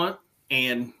you want,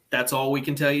 and that's all we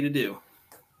can tell you to do.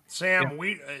 Sam,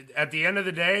 we at the end of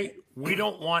the day, we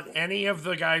don't want any of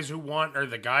the guys who want, or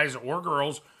the guys or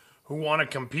girls who want to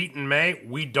compete in May,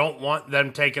 we don't want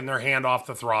them taking their hand off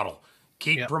the throttle.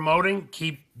 Keep promoting,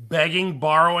 keep begging,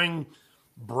 borrowing,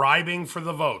 bribing for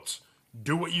the votes.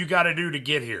 Do what you got to do to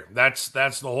get here. That's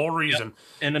the whole reason.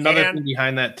 And another thing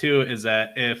behind that too is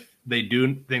that if they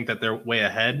do think that they're way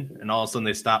ahead and all of a sudden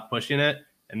they stop pushing it,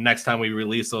 and next time we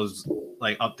release those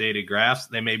like updated graphs,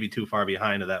 they may be too far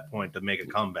behind at that point to make a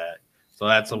comeback. So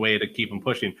that's a way to keep them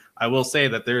pushing. I will say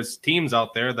that there's teams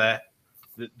out there that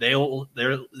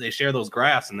they share those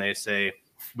graphs and they say,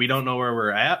 we don't know where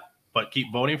we're at, but keep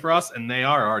voting for us. And they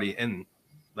are already in,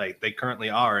 like they currently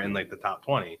are in like the top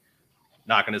 20.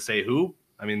 Not going to say who,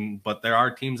 but there are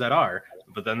teams that are,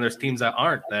 but then there's teams that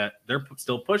aren't, that they're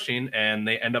still pushing, and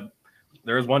they end up,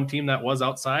 there was one team that was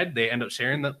outside, they end up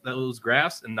sharing those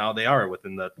graphs, and now they are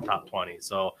within the top 20.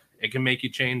 So it can make you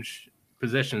change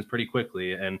positions pretty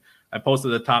quickly. And I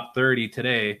posted the top 30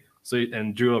 today,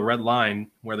 and drew a red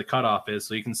line where the cutoff is,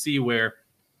 so you can see where,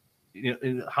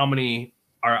 how many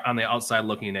are on the outside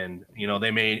looking in.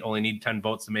 They may only need 10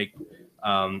 votes to make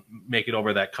it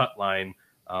over that cut line.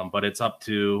 But it's up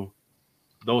to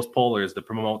those pollers to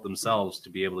promote themselves to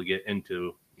be able to get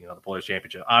into, the Pullers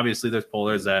Championship. Obviously, there's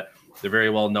pollers that they're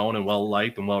very well known and well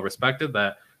liked and well respected,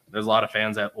 that there's a lot of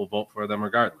fans that will vote for them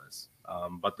regardless.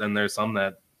 But then there's some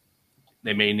that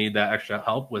they may need that extra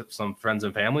help with some friends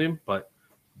and family, but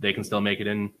they can still make it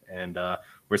in. And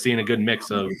we're seeing a good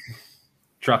mix of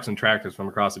trucks and tractors from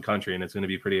across the country, and it's going to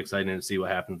be pretty exciting to see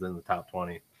what happens in the top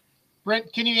 20.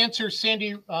 Brent, can you answer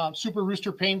Sandy Super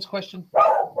Rooster Payne's question?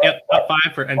 Yep, top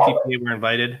 5 for NTPA were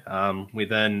invited. We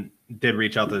then did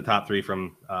reach out to the top 3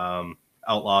 from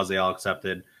Outlaws. They all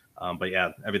accepted. But yeah,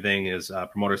 everything is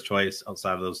promoter's choice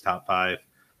outside of those top 5.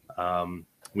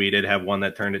 We did have one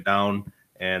that turned it down,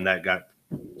 and that got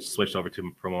switched over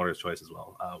to promoter's choice as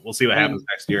well. We'll see what happens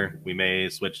next year. We may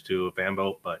switch to a fan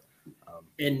vote, but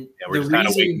we're just kind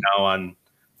of waiting now on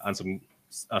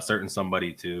a certain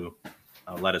somebody to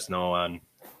let us know on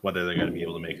whether they're going to be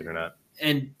able to make it or not.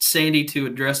 And Sandy, to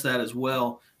address that as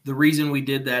well, the reason we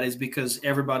did that is because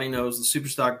everybody knows the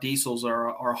Superstock diesels are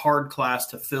a hard class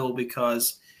to fill,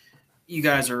 because you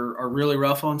guys are really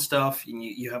rough on stuff and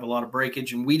you have a lot of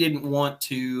breakage. And we didn't want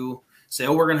to say,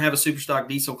 we're going to have a Superstock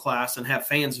diesel class and have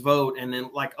fans vote. And then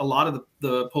like a lot of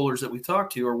the pullers that we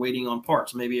talked to are waiting on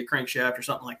parts, maybe a crankshaft or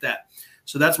something like that.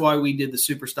 So that's why we did the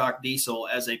Superstock diesel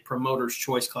as a promoter's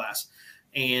choice class.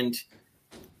 And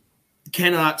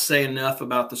cannot say enough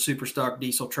about the Superstock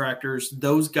diesel tractors.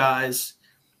 Those guys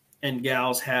and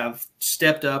gals have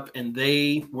stepped up, and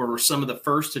they were some of the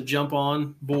first to jump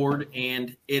on board,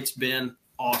 and it's been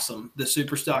awesome. The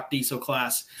Superstock diesel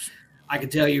class, I can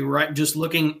tell you, right, just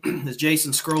looking as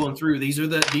Jason's scrolling through, these are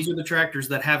the tractors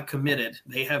that have committed.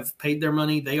 They have paid their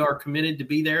money. They are committed to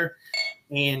be there,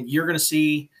 and you're going to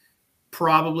see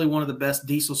probably one of the best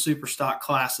diesel Superstock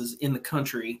classes in the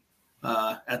country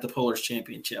at the Pullers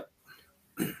Championship.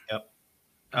 Yep.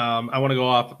 I want to go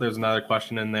off. There's another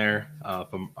question in there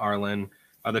from Arlen.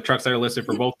 Are the trucks that are listed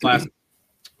for both classes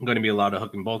going to be allowed to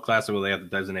hook in both classes, or will they have to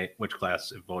designate which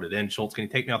class it voted in? Schultz, can you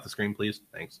take me off the screen, please?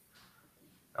 Thanks.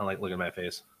 I don't like looking at my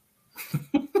face.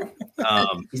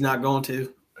 He's not going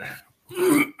to.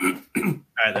 All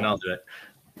right, then I'll do it.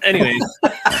 Anyways.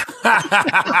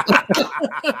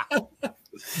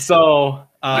 So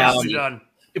done.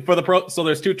 For the pro, so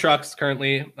there's two trucks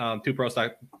currently, two pro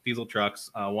stock diesel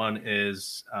trucks. One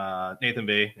is Nathan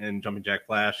Bay in Jumping Jack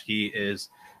Flash. He is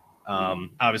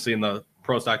obviously in the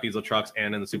pro stock diesel trucks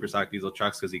and in the super stock diesel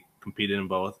trucks because he competed in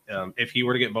both. If he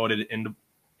were to get voted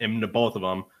into both of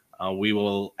them, we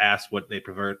will ask what they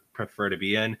prefer to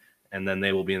be in, and then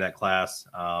they will be in that class.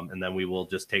 And then we will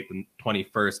just take the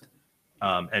 21st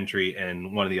entry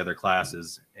in one of the other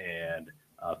classes and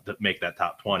to make that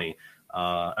top 20.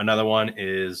 Another one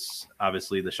is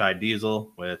obviously the Shy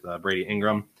Diesel with Brady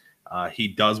Ingram. He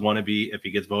does want to be, if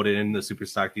he gets voted in the super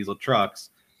stock diesel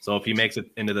trucks. So if he makes it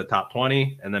into the top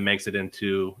 20 and then makes it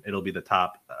into, it'll be the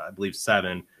top, I believe,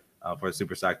 7 for the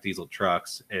super stock diesel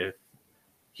trucks. If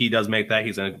he does make that,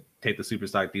 he's going to take the super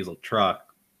stock diesel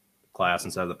truck class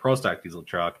instead of the pro stock diesel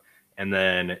truck. And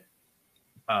then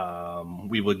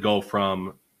we would go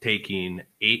from taking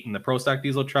 8 in the pro stock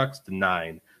diesel trucks to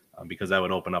 9. Because that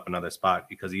would open up another spot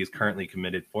because he is currently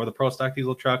committed for the pro stock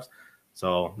diesel trucks.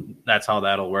 So that's how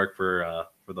that'll work for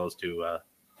those two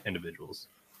individuals.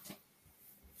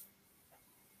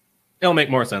 It'll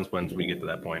make more sense once we get to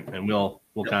that point, and we'll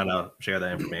kind of share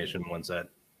that information once that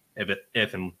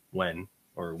if and when,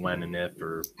 or when and if,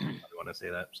 or how do you want to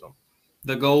say that? So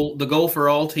the goal for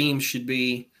all teams should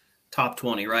be top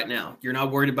 20 right now. You're not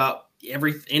worried about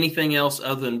anything else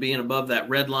other than being above that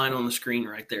red line on the screen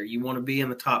right there. You want to be in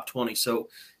the top 20. So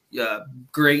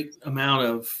great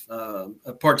amount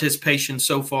of participation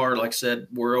so far. Like I said,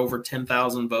 we're over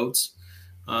 10,000 votes.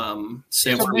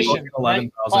 Submission,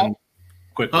 11,000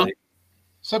 quickly. Huh?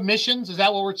 Submissions, is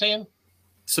that what we're saying?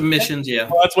 Submissions, yeah.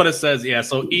 Well, that's what it says. Yeah.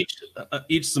 So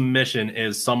each submission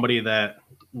is somebody that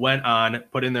went on,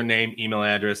 put in their name, email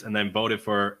address, and then voted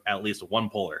for at least one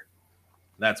poller.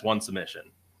 That's one submission.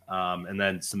 And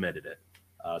then submitted it.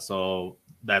 So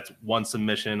that's one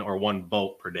submission or one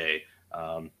vote per day.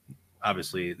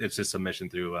 Obviously, it's just submission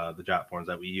through the jot forms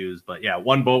that we use. But yeah,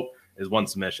 one vote is one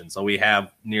submission. So we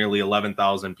have nearly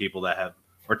 11,000 people that have,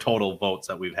 or total votes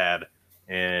that we've had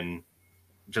in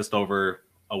just over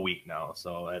a week now.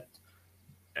 So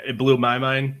it blew my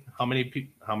mind how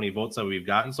many votes that we've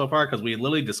gotten so far, because we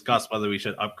literally discussed whether we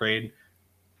should upgrade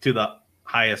to the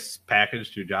highest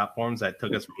package through jot forms that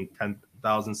took us from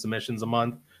 10,000 submissions a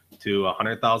month to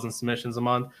 100,000 submissions a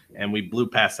month, and we blew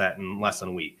past that in less than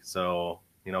a week. So,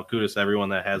 kudos to everyone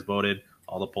that has voted,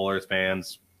 all the Polars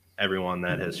fans, everyone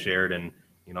that has shared and,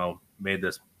 made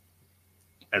this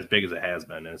as big as it has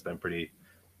been. And it's been pretty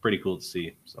cool to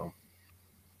see. So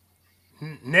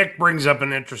Nick brings up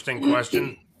an interesting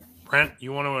question. Brent,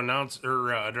 you want to announce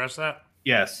or address that?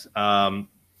 Yes.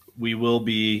 We will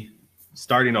be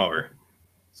starting over.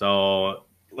 So,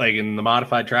 like in the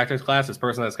modified tractors class, this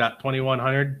person that's got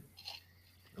 2,100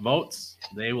 votes,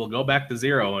 they will go back to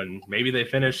 0, and maybe they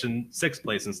finish in 6th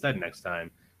place instead next time.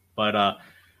 But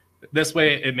this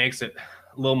way, it makes it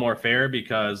a little more fair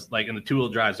because, like in the 2-wheel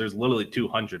drives, there's literally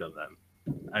 200 of them.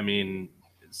 I mean,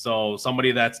 so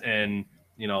somebody that's in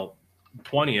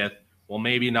 20th, well,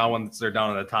 maybe now once they're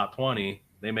down in the top 20,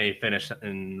 they may finish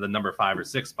in the number 5 or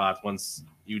 6 spots once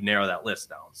you narrow that list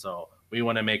down. So we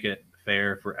want to make it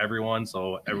fair for everyone,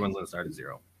 so everyone's going to start at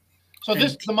 0. So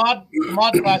the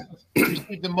mod class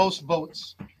received the most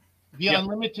votes. The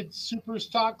unlimited super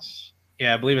stocks.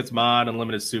 Yeah, I believe it's mod,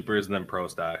 unlimited supers, and then pro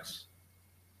stocks.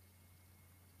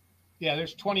 Yeah,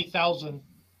 there's 20,000.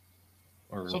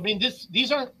 So I mean,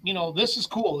 these aren't, this is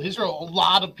cool. These are a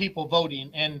lot of people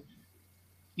voting, and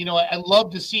I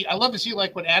love to see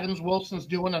like what Adams Wilson's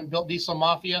doing on Built Diesel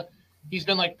Mafia. He's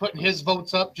been like putting his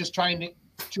votes up, just trying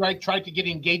to get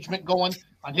engagement going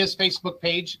on his Facebook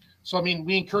page. So, I mean,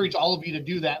 we encourage all of you to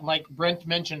do that. And like Brent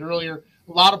mentioned earlier,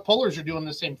 a lot of pullers are doing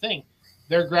the same thing.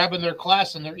 They're grabbing their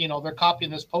class and they're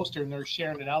copying this poster and they're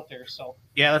sharing it out there. So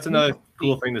yeah, that's another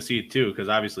cool thing to see too, because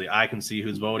obviously I can see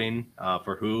who's voting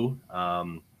for who.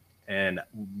 And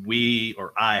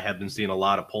I have been seeing a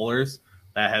lot of pullers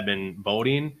that have been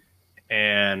voting,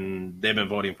 and they've been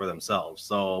voting for themselves.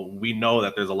 So we know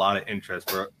that there's a lot of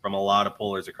interest from a lot of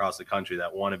pullers across the country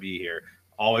that want to be here,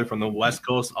 all the way from the West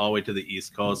Coast all the way to the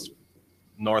East Coast,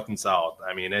 North and South.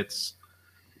 I mean,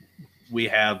 we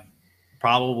have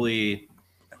probably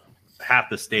half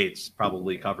the states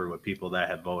probably covered with people that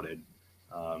have voted.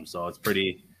 So it's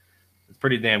pretty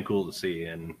damn cool to see.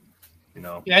 And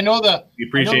Yeah, I know we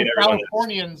appreciate the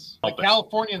everyone.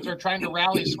 Californians are trying to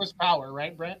rally Swiss Power,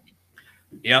 right, Brent?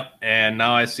 Yep, and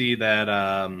now I see that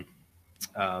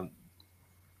the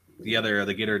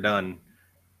Get Her Done,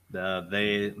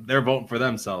 they're voting for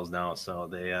themselves now. So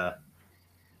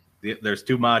there's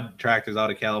 2 mod tractors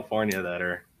out of California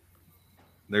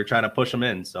they're trying to push them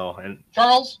in. So, and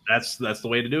Charles, that's the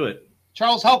way to do it.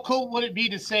 Charles, how cool would it be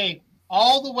to say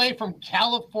all the way from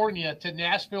California to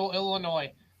Nashville,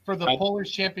 Illinois for the Polars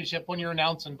Championship when you're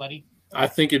announcing, buddy? I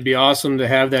think it'd be awesome to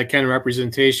have that kind of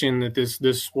representation, that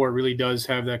this sport really does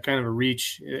have that kind of a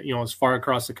reach, as far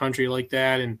across the country like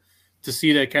that. And to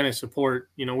see that kind of support,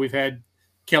 we've had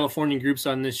California groups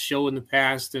on this show in the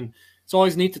past, and it's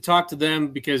always neat to talk to them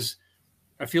because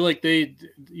I feel like they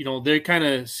kind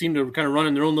of seem to kind of run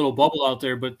in their own little bubble out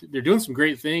there, but they're doing some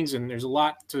great things, and there's a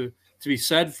lot to be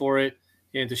said for it,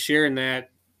 and to share in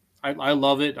that. I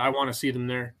love it. I want to see them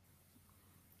there.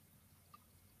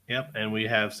 Yep, and we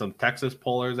have some Texas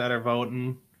Polars that are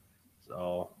voting.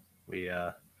 So we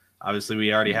obviously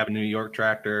we already have a New York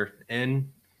tractor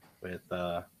in with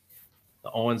the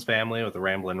Owens family with the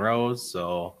Ramblin' Rose.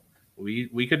 So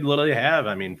we could literally have,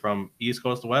 from East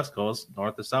Coast to West Coast,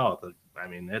 north to south.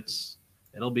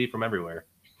 It'll be from everywhere.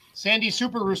 Sandy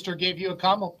Super Rooster gave you a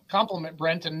compliment,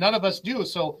 Brent, and none of us do.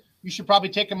 So you should probably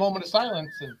take a moment of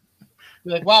silence and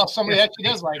be like, wow, somebody actually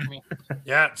does like me.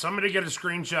 Yeah, somebody get a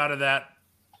screenshot of that.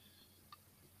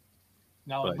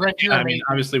 No, Brent, you're amazing.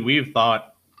 Obviously, we've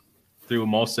thought through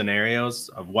most scenarios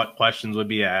of what questions would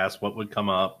be asked, what would come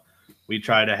up. We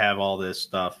try to have all this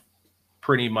stuff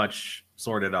pretty much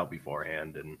sorted out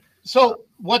beforehand. And so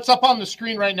what's up on the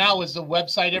screen right now is the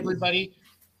website, everybody.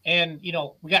 And,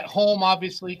 we got home,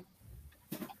 obviously.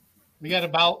 We got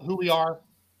about who we are.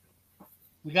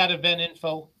 We got event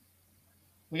info.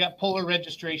 We got Polar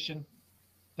registration.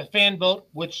 The fan vote,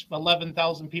 which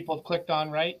 11,000 people have clicked on,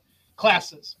 right?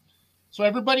 Classes. So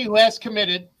everybody who has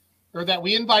committed or that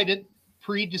we invited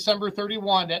pre-December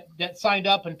 31 that signed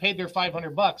up and paid their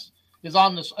 $500 is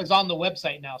on the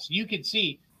website now. So you can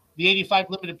see the 85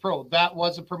 Limited Pro. That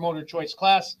was a promoter choice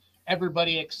class.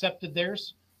 Everybody accepted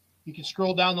theirs. You can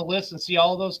scroll down the list and see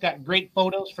all of those. Got great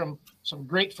photos from some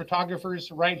great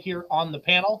photographers right here on the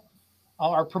panel,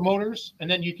 our promoters. And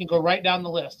then you can go right down the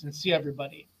list and see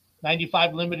everybody.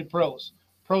 95 Limited Pros,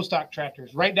 Pro Stock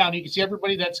Tractors. Right down, you can see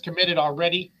everybody that's committed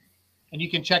already. And you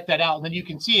can check that out. And then you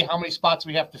can see how many spots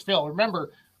we have to fill.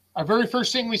 Remember, our very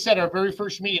first thing we said, our very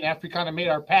first meeting after we kind of made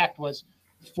our pact was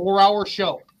 4-hour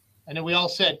show. And then we all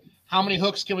said, how many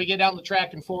hooks can we get down the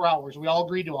track in 4 hours? We all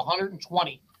agreed to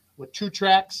 120 with 2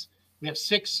 tracks. We have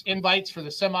 6 invites for the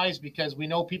semis because we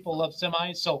know people love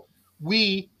semis. So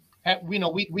we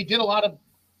did a lot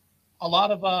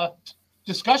of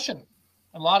discussion,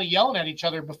 a lot of yelling at each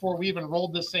other before we even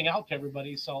rolled this thing out to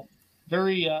everybody. So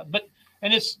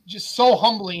and it's just so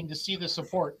humbling to see the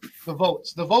support, the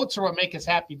votes. The votes are what make us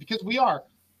happy because we are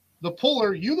the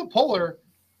Polar.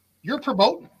 You're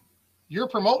promoting.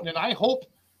 And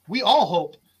we all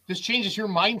hope this changes your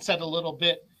mindset a little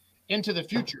bit into the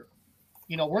future.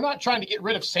 We're not trying to get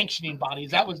rid of sanctioning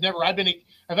bodies. That was never, I've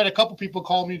had a couple people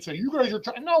call me and say, you guys are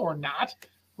trying. No, we're not.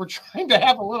 We're trying to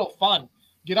have a little fun.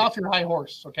 Get off your high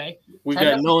horse, okay? We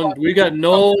got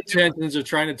no intentions of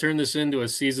trying to turn this into a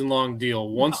season-long deal.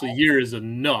 Once a year is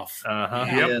enough. Uh-huh.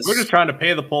 Yep. Yes. We're just trying to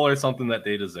pay the Polar something that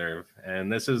they deserve,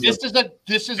 and this is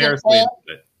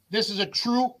a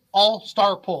true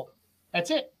all-star poll.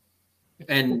 That's it.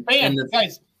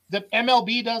 Guys, the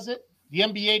MLB does it, the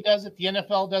NBA does it, the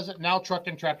NFL does it. Now Truck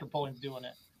and Tractor Polling's doing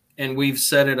it. And we've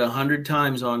said it 100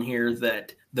 times on here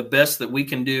that the best that we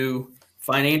can do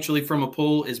financially from a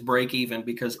pool is break even,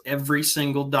 because every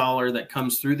single dollar that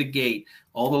comes through the gate,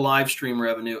 all the live stream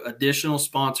revenue, additional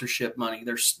sponsorship money,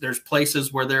 there's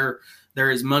places where there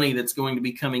is money that's going to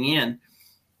be coming in.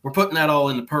 We're putting that all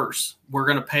in the purse. We're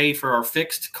going to pay for our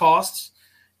fixed costs.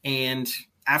 And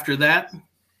after that,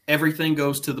 everything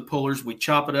goes to the pullers. We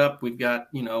chop it up. We've got,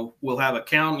 we'll have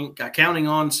accounting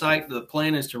on site. The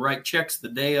plan is to write checks the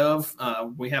day of.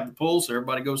 We have the pool, so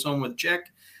everybody goes home with a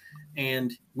check.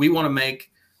 And we want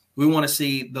to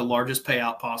see the largest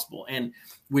payout possible. And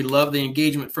we love the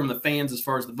engagement from the fans as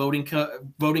far as the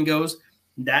voting goes.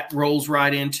 That rolls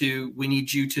right into, we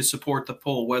need you to support the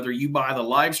poll, whether you buy the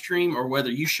live stream or whether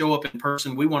you show up in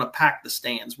person. We want to pack the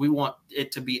stands. We want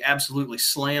it to be absolutely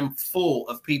slam full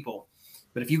of people.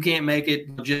 But if you can't make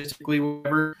it logistically,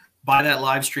 whatever, buy that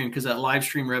live stream, because that live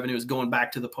stream revenue is going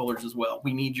back to the pullers as well.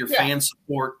 We need your fan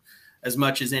support as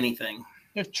much as anything.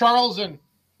 If Charles and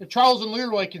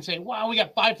Leroy can say, wow, we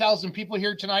got 5,000 people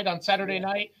here tonight on Saturday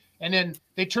night, and then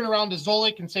they turn around to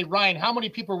Zolik and say, Ryan, how many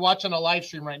people are watching a live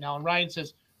stream right now? And Ryan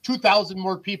says, 2,000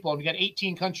 more people and we got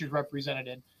 18 countries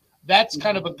represented. That's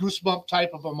kind of a goosebump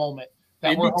type of a moment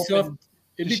that we're hoping.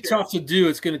 It'd be tough to do.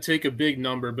 It's going to take a big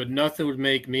number, but nothing would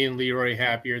make me and Leroy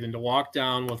happier than to walk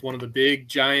down with one of the big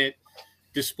giant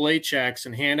display checks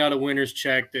and hand out a winner's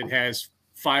check that has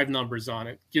 5 numbers on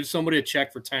it. Give somebody a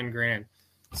check for 10 grand.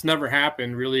 It's never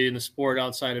happened really in the sport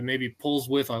outside of maybe pulls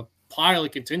with a pile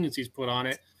of contingencies put on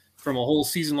it from a whole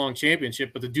season-long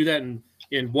championship. But to do that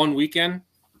in one weekend,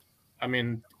 I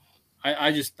mean,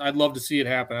 I'd love to see it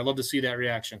happen. I'd love to see that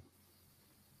reaction.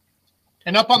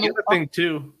 And up on the other thing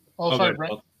too. Oh, sorry,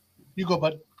 Brent. You go,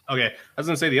 bud. Okay. I was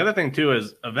going to say the other thing too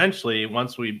is eventually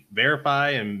once we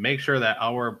verify and make sure that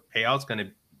our payout's going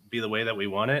to be the way that we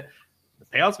want it, the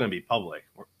payout's going to be public.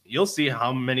 You'll see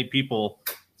how many people.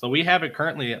 So we have it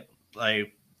currently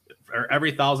like for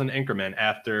every 1,000 increment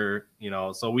after,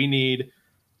 so we need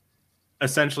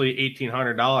essentially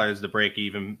 $1,800 to break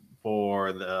even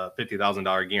for the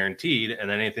 $50,000 guaranteed. And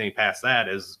then anything past that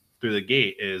is through the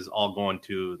gate is all going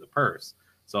to the purse.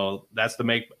 So that's to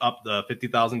make up the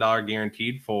 $50,000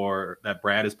 guaranteed for that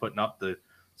Brad is putting up.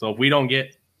 So if we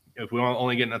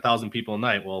only getting 1,000 people a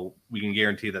night, well, we can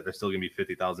guarantee that there's still going to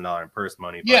be $50,000 in purse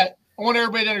money. Yeah, I want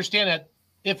everybody to understand that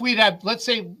if let's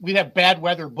say we'd have bad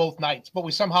weather both nights, but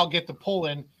we somehow get the pull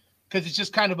in because it's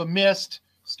just kind of a mist,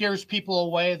 scares people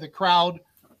away, the crowd,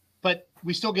 but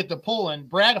we still get the pull in.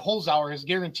 Brad Holzhauer is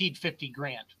guaranteed 50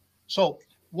 grand. So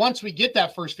once we get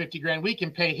that first 50 grand, we can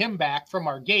pay him back from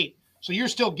our gate. So you're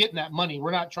still getting that money.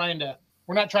 We're not trying to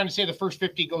say the first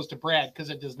 50 goes to Brad because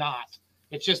it does not.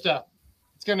 It's just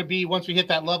it's going to be once we hit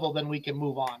that level, then we can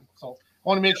move on. So I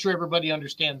want to make sure everybody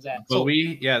understands that. But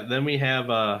then we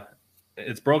have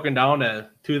it's broken down to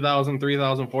 2,000,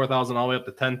 3,000, 4,000, all the way up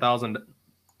to 10,000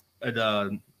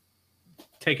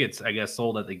 tickets, I guess,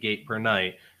 sold at the gate per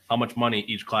night. How much money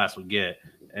each class would get,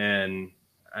 and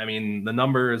I mean the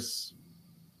numbers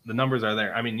are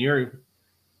there. I mean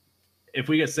if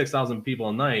we get 6,000 people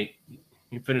a night,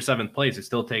 you finish 7th place, it's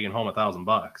still taking home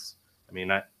 $1,000. I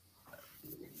mean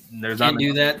there's not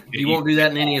do that. You won't do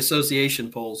that in any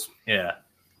association polls. Yeah.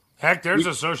 Heck, there's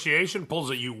association polls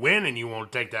that you win and you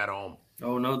won't take that home.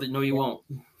 Oh no, you won't.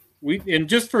 And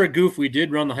just for a goof, we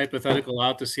did run the hypothetical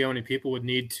out to see how many people would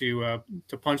need to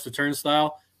punch the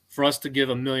turnstile for us to give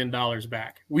 $1 million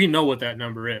back. We know what that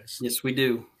number is. Yes, we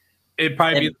do. It'd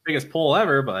probably be the biggest poll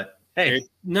ever, but hey,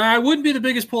 it wouldn't be the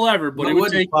biggest poll ever, but it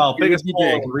would take biggest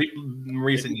poll in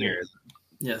recent years.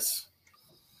 Yes,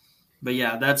 but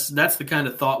yeah, that's the kind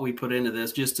of thought we put into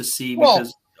this just to see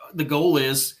because the goal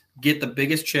is get the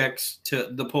biggest checks to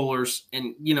the pullers,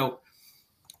 and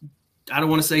I don't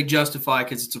want to say justify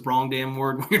because it's a wrong damn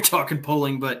word when you're talking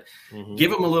polling, but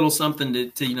give them a little something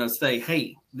to say,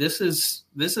 hey, this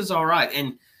is all right.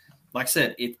 And like I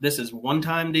said, if this is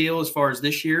one-time deal as far as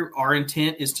this year, our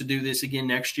intent is to do this again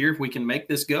next year if we can make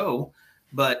this go.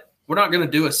 But we're not going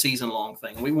to do a season-long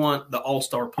thing. We want the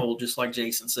all-star poll, just like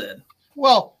Jason said.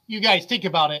 Well, you guys think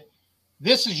about it.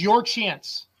 This is your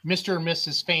chance, Mr. and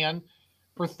Mrs. Fan,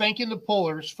 for thanking the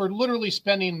pullers for literally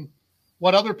spending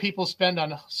what other people spend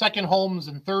on second homes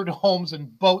and third homes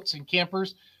and boats and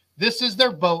campers. This is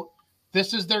their boat.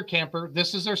 This is their camper.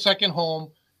 This is their second home.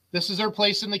 This is their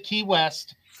place in the Key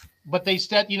West. But they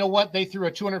said, you know what? They threw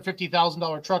a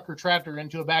 $250,000 truck or tractor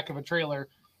into the back of a trailer,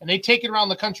 and they take it around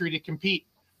the country to compete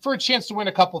for a chance to win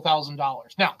a couple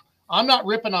 $1,000s. Now, I'm not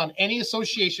ripping on any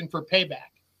association for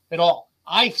payback at all.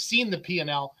 I've seen the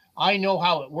P&L. I know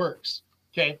how it works,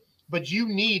 okay? But you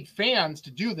need fans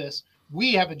to do this.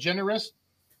 We have a generous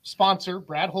sponsor,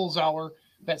 Brad Holzhauer,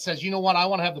 that says, you know what? I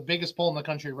want to have the biggest poll in the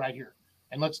country right here,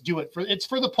 and let's do it. It's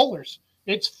for the pullers.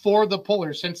 It's for the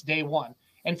pullers since day one.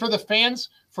 And for the fans,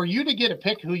 for you to get a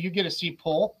pick who you get to see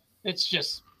pull, it's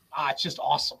just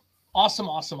awesome. Awesome,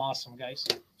 guys.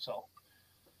 So,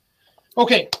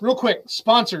 okay, real quick,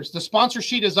 sponsors. The sponsor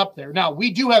sheet is up there. Now,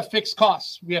 we do have fixed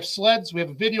costs. We have sleds, we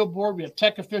have a video board, we have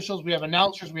tech officials, we have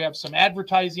announcers, we have some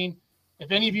advertising.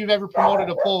 If any of you have ever promoted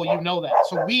a poll, you know that.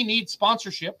 So we need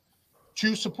sponsorship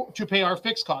to pay our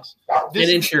fixed costs. And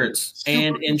insurance.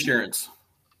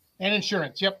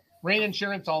 Yep. Rain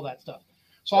insurance, all that stuff.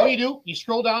 So all you do, you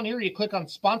scroll down here, you click on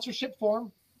sponsorship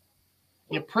form,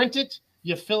 you print it,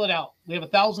 you fill it out. We have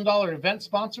 $1,000 event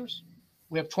sponsors.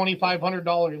 We have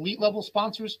 $2,500 elite level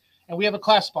sponsors, and we have a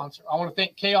class sponsor. I want to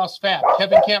thank Chaos Fab,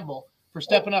 Kevin Campbell, for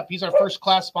stepping up. He's our first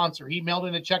class sponsor. He mailed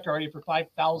in a check already for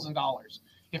 $5,000.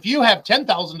 If you have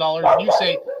 $10,000 and you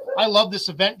say, I love this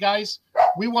event, guys,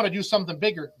 we want to do something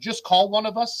bigger, just call one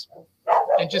of us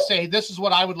and just say, this is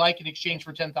what I would like in exchange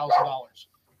for $10,000.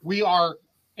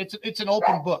 It's an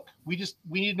open book. We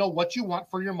need to know what you want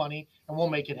for your money, and we'll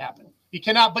make it happen. You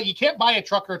can't buy a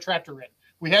truck or a tractor in.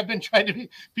 We have been trying to be.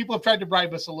 People have tried to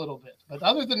bribe us a little bit, but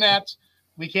other than that,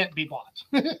 we can't be bought.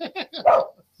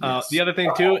 The other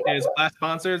thing too is class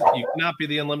sponsors. You cannot be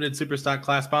the Unlimited Superstock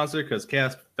class sponsor because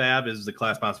Chaos Fab is the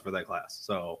class sponsor for that class.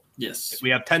 So Yes. we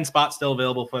have 10 spots still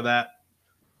available for that.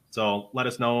 So let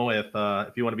us know if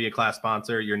you want to be a class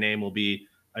sponsor. Your name will be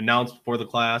announced for the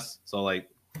class. So like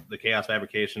the Chaos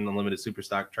Fabrication Unlimited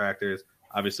Superstock tractors.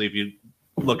 Obviously, if you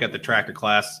look at the tractor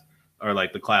class or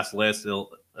like the class list, it'll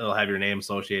have your name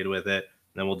associated with it.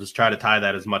 And then we'll just try to tie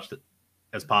that as much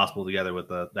as possible together with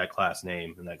that class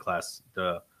name and that class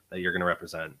that you're going to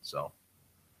represent. So,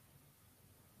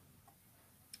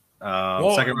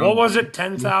 what was it?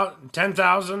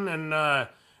 10,000 and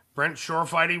Brent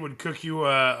Shorefighty would cook you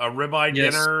a ribeye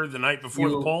Yes. dinner the night before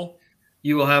the poll.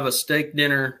 You will have a steak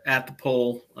dinner at the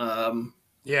poll. At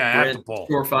Brent the poll.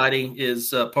 Shorefighty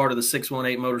is part of the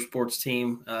 618 Motorsports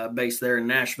team based there in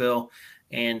Nashville.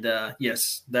 And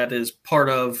yes, that is part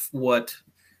of what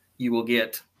you will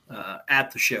get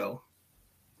at the show.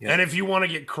 Yeah. And if you want to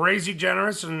get crazy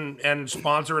generous and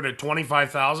sponsor at a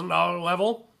 $25,000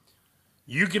 level,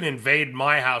 you can invade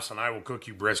my house and I will cook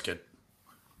you brisket.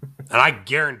 And I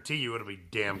guarantee you it'll be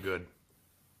damn good.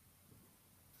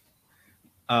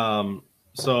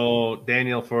 So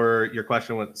Daniel, for your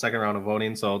question with second round of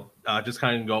voting, so just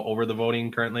kind of go over the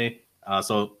voting currently.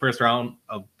 So first round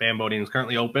of fan voting is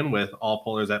currently open with all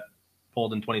pollers that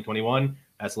polled in 2021.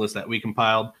 That's the list that we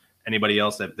compiled. Anybody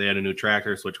else, if they had a new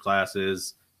tractor, switch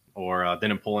classes, or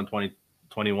didn't poll in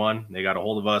 2021, they got a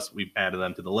hold of us. We've added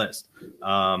them to the list.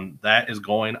 That is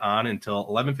going on until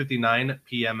 11:59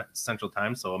 p.m. Central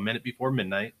Time, so a minute before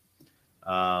midnight.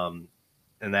 And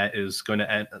that is going to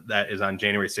end. That is on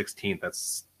January 16th.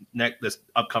 That's this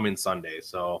upcoming Sunday.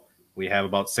 So we have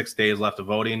about 6 days left of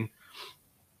voting.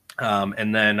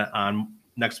 And then on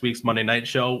next week's Monday night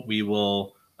show, we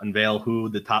will unveil who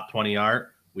the top 20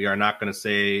 are. We are not going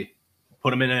to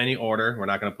put them in any order. We're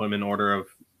not going to put them in order of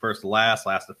first to last,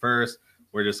 last to first.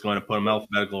 We're just going to put them in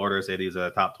alphabetical order, say these are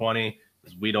the top 20.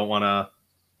 We don't want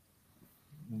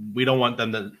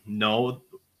them to know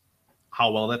how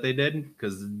well that they did,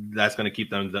 because that's going to keep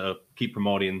them to keep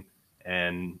promoting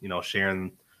and,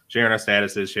 sharing our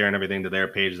statuses, sharing everything to their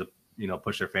page to,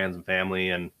 push their fans and family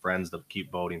and friends to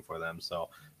keep voting for them. So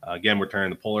again, we're turning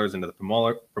the pollers into the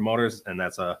promoters, and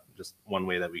that's just one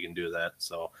way that we can do that.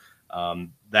 So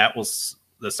that was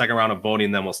the second round of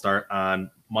voting. Then we'll start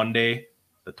on Monday,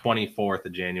 the 24th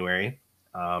of January.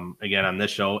 Again, on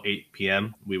this show, 8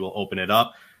 p.m., we will open it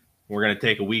up. We're going to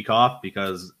take a week off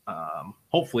because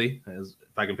hopefully,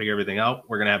 if I can figure everything out,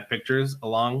 we're going to have pictures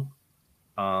along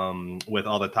with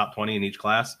all the top 20 in each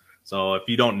class. So if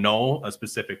you don't know a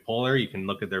specific poller, you can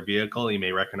look at their vehicle. You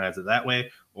may recognize it that way,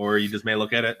 or you just may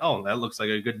look at it. Oh, that looks like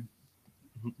a good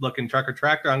looking truck or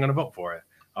tractor. I'm going to vote for it.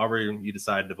 However, you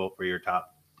decide to vote for your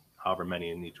top, however many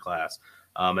in each class.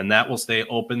 And that will stay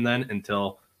open then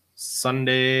until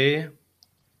Sunday,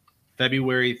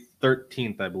 February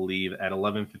 13th, I believe, at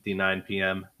 11:59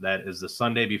 p.m. That is the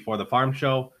Sunday before the farm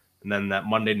show. And then that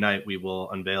Monday night, we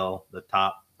will unveil the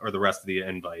top or the rest of the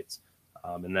invites.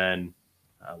 And then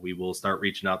we will start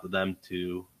reaching out to them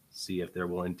to see if they're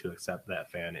willing to accept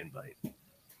that fan invite.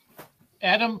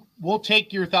 Adam, we'll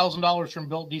take your $1,000 from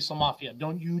Built Diesel Mafia.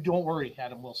 Don't worry,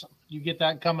 Adam Wilson. You get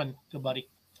that coming, good buddy.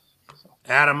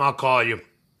 Adam, I'll call you.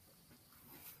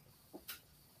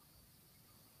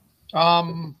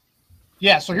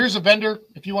 Yeah, so here's a vendor.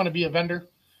 If you want to be a vendor,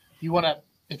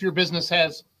 if your business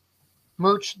has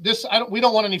merch, we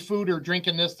don't want any food or drink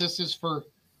in this. This is for,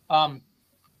 I'm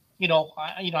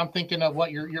thinking of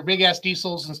what your big ass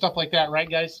diesels and stuff like that, right,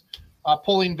 guys?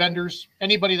 Polling vendors,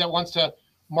 anybody that wants to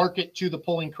market to the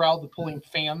polling crowd, the polling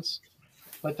fans.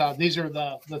 But these are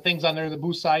the things on there, the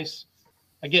booth size.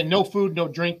 Again, no food, no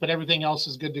drink, but everything else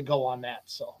is good to go on that.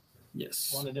 So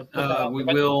yes, wanted to put that out we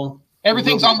there. will.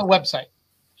 Everything's on the website.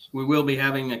 We will be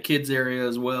having a kids area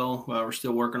as well. We're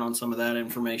still working on some of that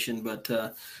information, but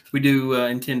we do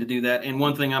intend to do that. And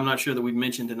one thing I'm not sure that we've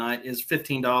mentioned tonight is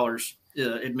 $15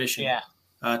 admission. Yeah.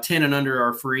 10 and under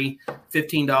are free.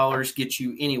 $15 gets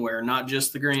you anywhere, not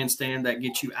just the grandstand. That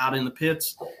gets you out in the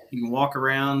pits. You can walk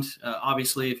around.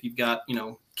 Obviously, if you've got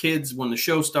kids, when the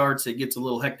show starts, it gets a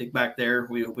little hectic back there.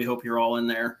 We hope you're all in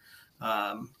there,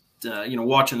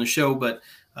 watching the show. But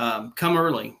come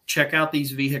early. Check out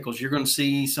these vehicles. You're going to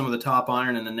see some of the top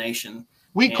iron in the nation.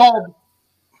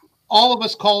 All of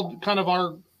us called kind of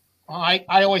our. I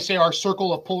always say our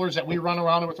circle of pullers that we run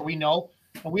around with or we know,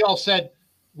 and we all said,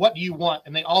 what do you want?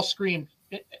 And they all screamed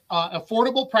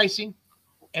affordable pricing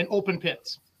and open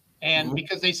pits. And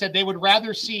because they said they would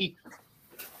rather see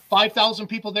 5,000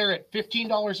 people there at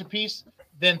 $15 a piece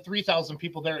than 3,000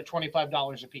 people there at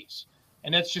 $25 a piece.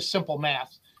 And that's just simple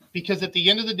math. Because at the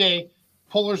end of the day,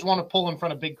 pullers want to pull in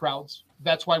front of big crowds.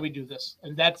 That's why we do this.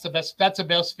 And that's the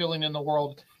best feeling in the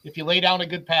world. If you lay down a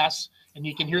good pass and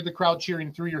you can hear the crowd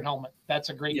cheering through your helmet, that's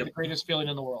the greatest feeling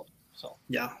in the world. So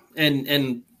yeah.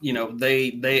 And you know,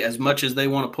 they as much as they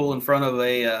want to pull in front of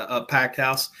a packed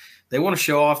house, they want to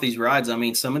show off these rides. I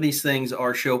mean, some of these things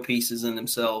are showpieces in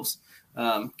themselves.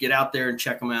 Get out there and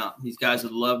check them out. These guys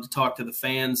would love to talk to the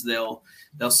fans. They'll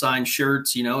sign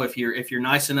shirts. You know, if you're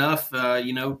nice enough,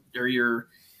 you know, or you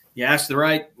ask the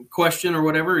right question or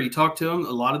whatever, you talk to them.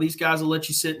 A lot of these guys will let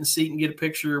you sit in the seat and get a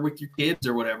picture with your kids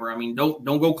or whatever. I mean, don't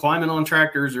go climbing on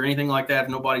tractors or anything like that if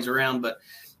nobody's around. But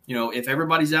you know, if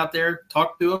everybody's out there,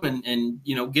 talk to them and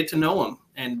you know, get to know them.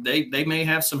 And they may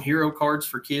have some hero cards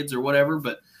for kids or whatever,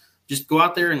 but just go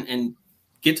out there and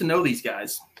get to know these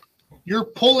guys. Your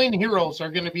pulling heroes are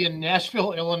going to be in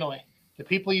Nashville, Illinois. The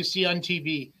people you see on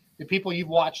TV, the people you've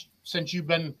watched since you've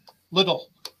been little,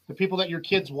 the people that your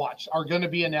kids watch are going to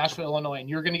be in Nashville, Illinois. And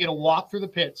you're going to get a walk through the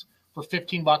pits for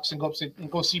 $15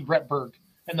 and go see Brett Berg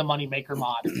and the Moneymaker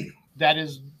mod. That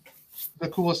is the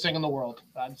coolest thing in the world.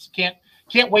 I just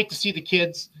can't wait to see the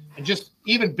kids and just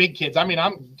even big kids. I mean,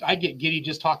 I get giddy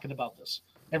just talking about this.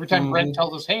 Every time Brent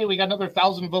tells us, hey, we got another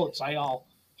 1,000 votes, I'll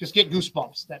just get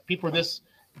goosebumps that people are this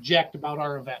jacked about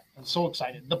our event. I'm so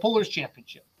excited. The Pullers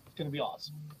Championship. It's going to be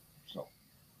awesome. So,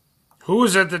 who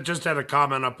was it that just had a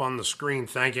comment up on the screen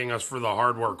thanking us for the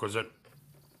hard work? Was it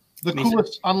the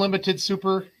coolest unlimited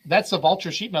super? That's a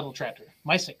Vulture sheet metal tractor.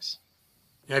 My 6.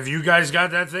 Have you guys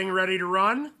got that thing ready to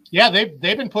run? Yeah, they've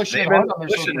been pushing it hard on their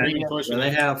social media.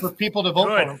 They have for people to vote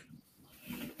for them.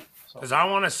 Because I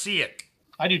want to see it.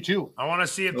 I do too. I want to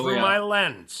see it through my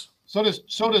lens. So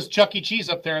does Chuck E. Cheese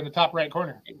up there in the top right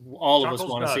corner. All of us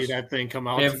want to see that thing come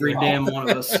out. Every damn one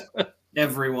of us.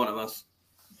 Every one of us.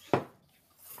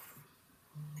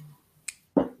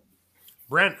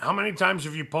 Brent, how many times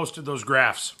have you posted those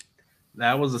graphs?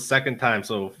 That was the second time.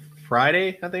 So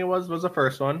Friday, I think it was the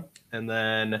first one, and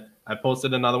then I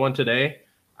posted another one today.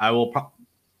 I will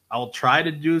try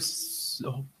to do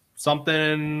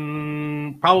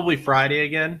something probably Friday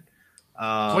again.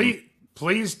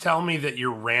 Please tell me that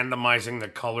you're randomizing the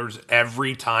colors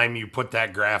every time you put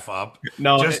that graph up.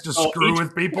 No, just to screw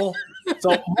with people.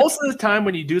 So most of the time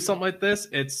when you do something like this,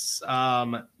 it's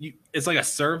like a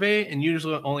survey, and you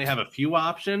usually only have a few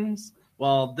options.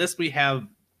 Well, this we have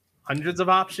hundreds of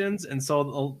options, and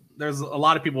so there's a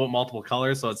lot of people with multiple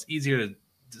colors, so it's easier to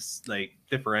just like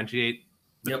differentiate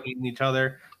between each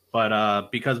other. But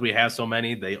because we have so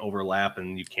many, they overlap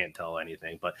and you can't tell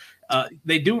anything. But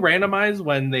they do randomize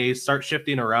when they start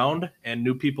shifting around and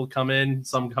new people come in,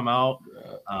 some come out.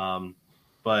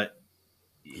 But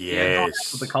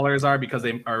yes, what the colors are because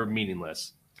they are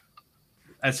meaningless.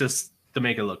 That's just to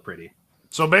make it look pretty.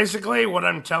 So basically what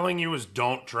I'm telling you is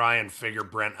don't try and figure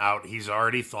Brent out. He's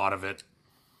already thought of it.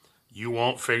 You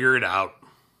won't figure it out.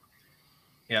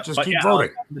 Yeah, just keep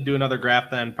voting. I'll do another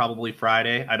graph then probably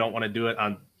Friday. I don't want to do it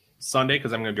on Sunday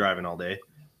because I'm going to be driving all day.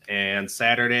 And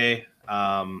Saturday,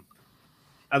 I'd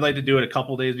like to do it a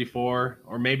couple days before,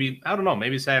 or maybe, I don't know,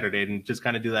 maybe Saturday and just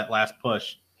kind of do that last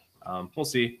push. We'll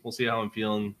see. We'll see how I'm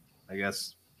feeling, I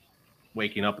guess,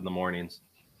 waking up in the mornings.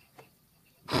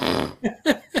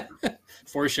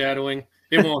 Foreshadowing.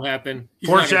 It won't happen.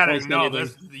 Foreshadowing. No,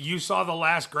 you saw the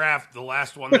last graph, the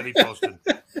last one that he posted.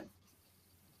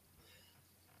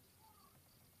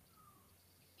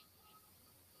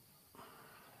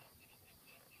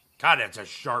 God, that's a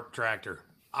sharp tractor.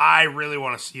 I really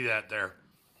want to see that there.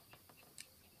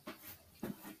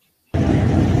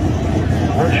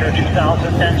 Where's your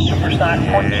 2010 Superstock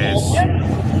point?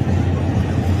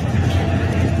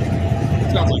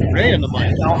 Sounds like Ray in the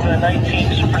mic. 2019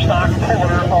 Superstock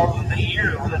puller of the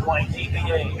year with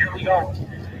NYTBA. Here we go.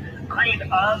 Green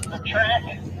on the track.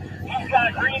 He's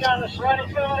got green on the sled.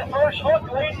 He's got the first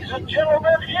hook, ladies and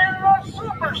gentlemen, in the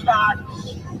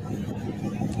Superstocks.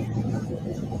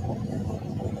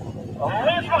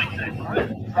 Liz Whiting with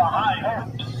the high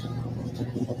hopes.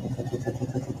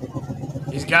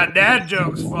 He's got dad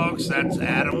jokes, folks. That's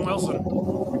Adam Wilson.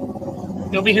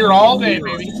 He'll be here all day,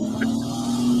 baby.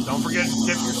 Don't forget to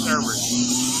tip your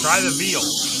servers. Try the veal.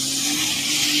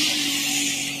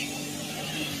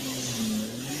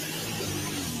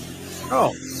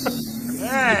 Oh.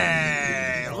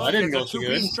 Hey, look, I didn't go it's a so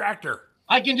good. two-piece tractor.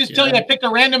 I can just tell you I picked a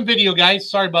random video, guys.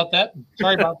 Sorry about that.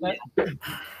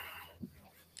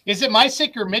 Is it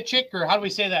Mysick or Mitchick, or how do we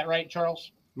say that right,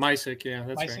 Charles? Mysick, yeah,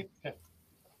 that's Mysick? right. Okay.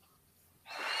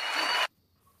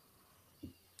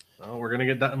 Well, we're going to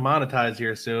get that monetized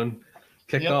here soon.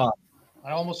 Kicked off. I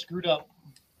almost screwed up.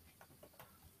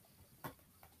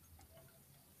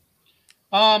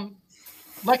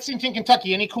 Lexington,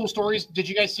 Kentucky. Any cool stories? Did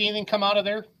you guys see anything come out of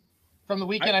there from the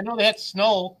weekend? I know they had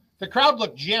snow. The crowd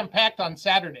looked jam packed on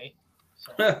Saturday.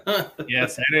 Yeah,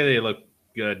 Saturday looked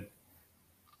good.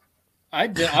 I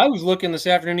was looking this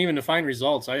afternoon even to find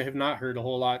results. I have not heard a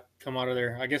whole lot come out of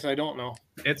there. I guess I don't know.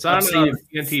 It's on the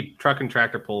CNT Truck and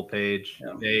Tractor Pull page.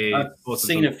 Yeah. I've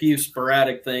seen a few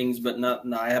sporadic things, but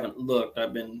nothing. I haven't looked.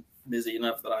 I've been busy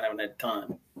enough that I haven't had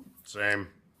time. Same.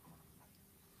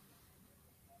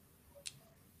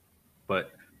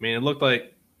 But I mean, it looked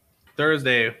like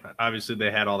Thursday. Obviously,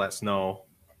 they had all that snow,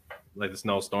 like the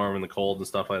snowstorm and the cold and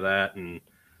stuff like that, and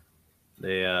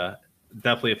they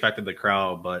definitely affected the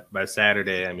crowd. But by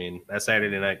Saturday, I mean, that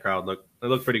Saturday night crowd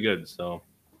looked pretty good. So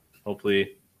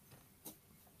hopefully,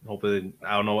 I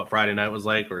don't know what Friday night was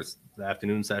like or the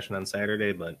afternoon session on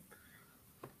Saturday, but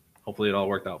hopefully it all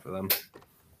worked out for them.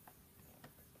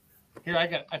 Here,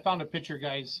 I found a picture,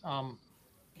 guys,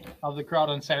 of the crowd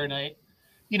on Saturday night.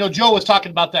 You know, Joe was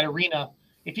talking about that arena.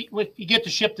 If you get to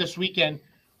ship this weekend,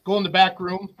 go in the back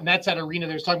room, and that's that arena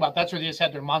they was talking about. That's where they just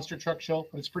had their monster truck show.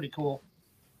 It's pretty cool.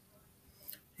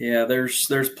 Yeah,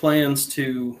 there's plans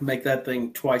to make that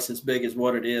thing twice as big as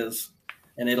what it is,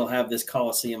 and it'll have this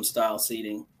Coliseum style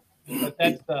seating. But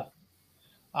that's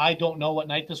I don't know what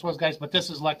night this was, guys, but this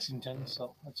is Lexington,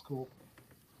 so that's cool.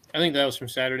 I think that was from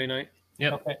Saturday night.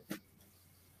 Yep. Okay.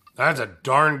 That's a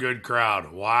darn good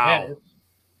crowd. Wow. Yeah,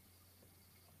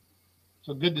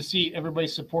 so good to see everybody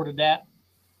supported that.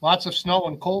 Lots of snow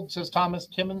and cold, says Thomas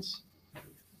Timmons.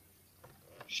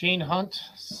 Shane Hunt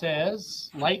says,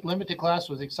 light limited class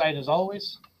was exciting as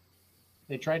always.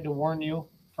 They tried to warn you.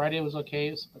 Friday was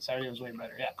okay, but Saturday was way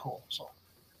better. Yeah, cool. So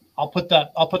I'll put their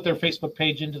Facebook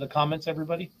page into the comments,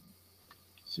 everybody.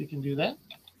 So you can do that.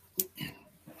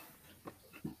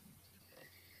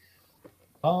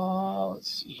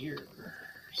 Let's see here.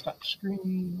 Stop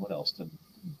screen. What else did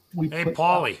we Hey, put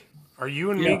Paulie, are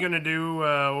you and me going to do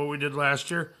what we did last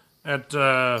year at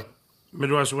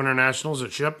Midwest Winter Nationals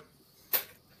at SHIP?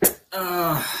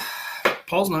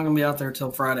 Paul's not going to be out there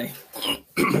till Friday.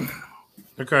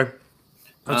 Okay.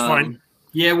 That's fine.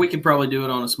 Yeah, we could probably do it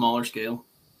on a smaller scale.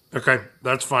 Okay,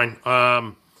 that's fine.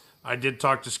 I did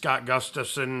talk to Scott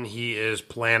Gustafson. He is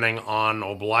planning on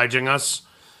obliging us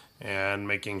and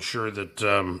making sure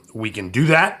that we can do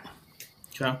that.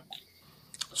 Okay.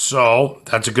 So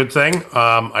that's a good thing.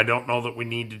 I don't know that we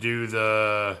need to do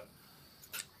the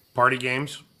party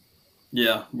games.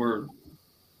 Yeah,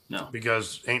 no.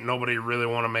 Because ain't nobody really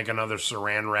want to make another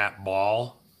saran wrap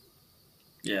ball.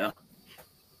 Yeah.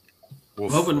 Oof.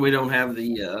 Hoping we don't have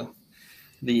the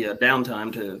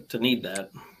downtime to need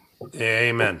that.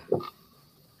 Amen.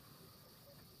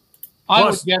 I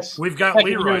Plus, would guess we've got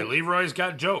Leroy. Leroy's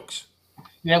got jokes.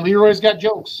 Yeah, Leroy's got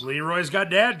jokes. Leroy's got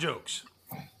dad jokes.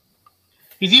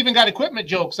 He's even got equipment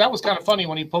jokes. That was kind of funny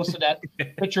when he posted that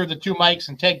picture of the two mics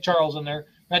and tagged Charles in there.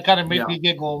 That kind of made me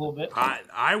giggle a little bit.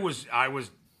 I was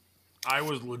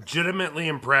legitimately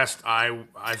impressed. I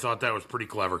thought that was pretty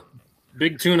clever.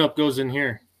 Big tune-up goes in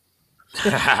here.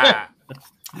 Yeah,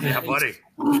 buddy.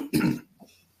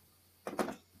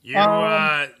 You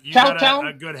got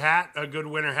a good hat, a good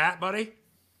winter hat, buddy?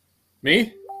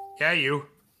 Me? Yeah, you.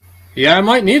 Yeah, I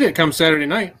might need it come Saturday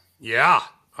night. Yeah,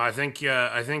 I think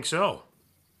so.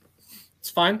 It's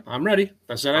fine. I'm ready.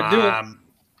 I said I'd do it.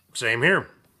 Same here.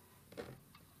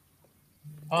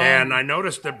 And I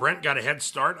noticed that Brent got a head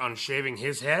start on shaving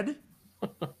his head.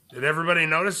 Did everybody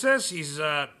notice this? He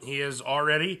is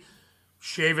already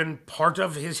shaven part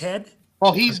of his head.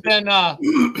 Well, he's been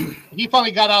he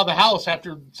finally got out of the house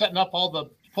after setting up all the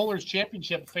Pullers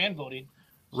Championship fan voting.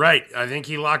 Right. I think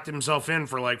he locked himself in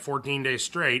for like 14 days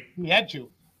straight. He had to.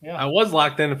 Yeah. I was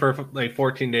locked in for like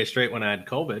 14 days straight when I had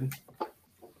COVID.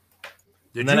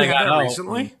 Did you have that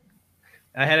recently?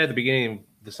 I had it at the beginning of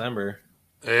December.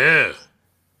 Yeah.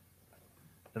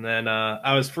 And then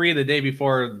I was free the day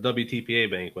before WTPA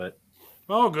banquet.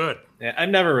 Oh, good. Yeah, it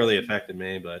never really affected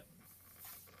me, but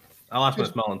I lost my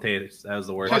smell and taste. That was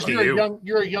the worst. Because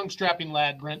you're a young, strapping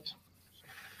lad, Brent.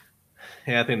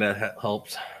 Yeah, I think that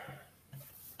helps.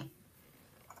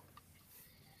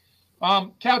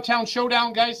 Cowtown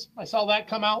Showdown, guys. I saw that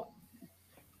come out.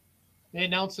 They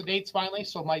announced the dates finally,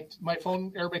 so my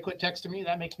phone, everybody quit texting me.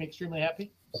 That makes me extremely happy.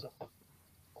 So.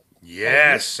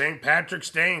 Yes, St. Patrick's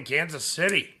Day in Kansas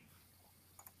City.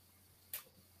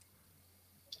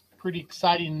 Pretty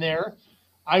exciting there.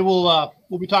 I will.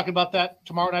 We'll be talking about that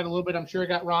tomorrow night a little bit. I'm sure I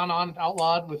got Ron on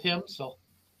Outlawed with him, so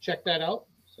check that out.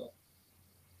 So,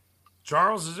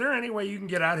 Charles, is there any way you can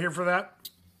get out here for that?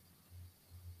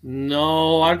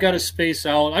 No, I've got to space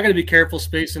out. I got to be careful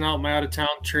spacing out my out of town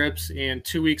trips. And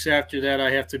 2 weeks after that, I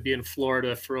have to be in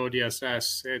Florida for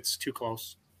ODSS. It's too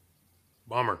close.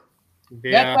 Bummer.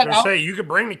 Yeah, I was gonna say you could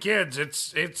bring the kids.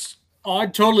 It's. Oh,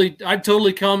 I'd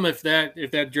totally come if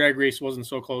that drag race wasn't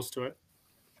so close to it.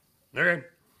 Okay.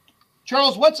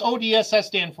 Charles, what's ODSS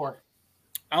stand for?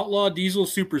 Outlaw Diesel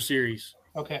Super Series.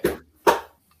 Okay.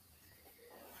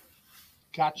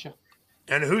 Gotcha.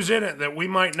 And who's in it that we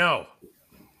might know?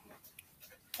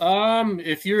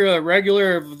 If you're a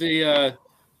regular of the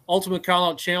Ultimate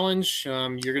Callout Challenge,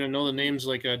 you're gonna know the names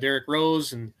like Derek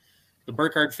Rose and the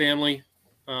Burkhardt family,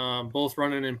 both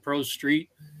running in Pro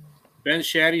Street. Ben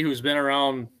Shaddy, who's been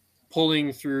around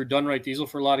pulling through Dunright Diesel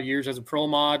for a lot of years as a pro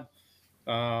mod.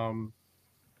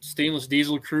 Stainless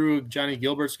Diesel crew, Johnny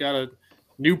Gilbert's got a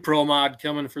new pro mod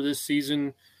coming for this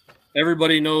season.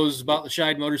 Everybody knows about the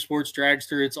Scheid Motorsports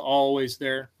dragster. It's always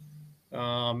there.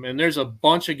 And there's a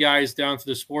bunch of guys down to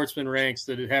the sportsman ranks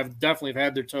that have definitely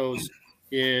had their toes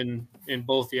in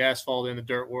both the asphalt and the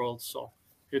dirt world. So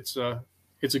it's a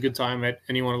good time at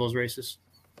any one of those races.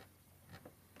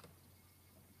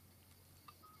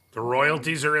 The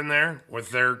royalties are in there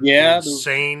with their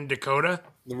insane Dakota.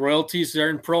 The royalties, they're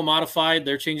in pro modified.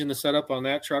 They're changing the setup on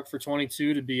that truck for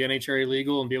 22 to be NHRA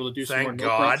legal and be able to do some more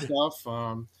no-crap stuff.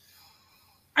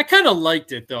 I kind of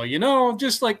liked it though,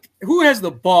 just like who has the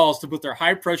balls to put their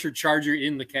high pressure Charger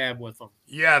in the cab with them?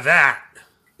 Yeah, that.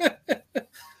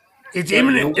 It's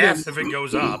imminent death if it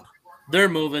goes up. They're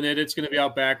moving it. It's going to be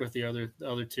out back with the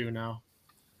other two now.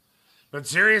 But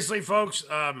seriously, folks,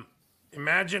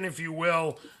 imagine, if you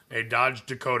will, a Dodge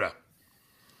Dakota,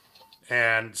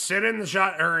 and sit in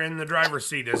the driver's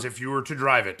seat as if you were to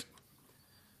drive it.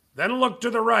 Then look to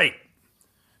the right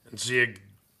and see a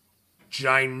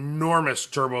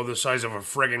ginormous turbo the size of a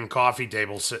friggin' coffee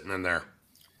table sitting in there.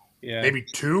 Yeah, maybe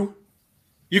two.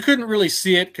 You couldn't really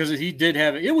see it because he did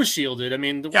have it. It was shielded. I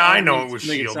mean, I know it was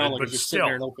shielded, but still,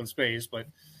 in open space. But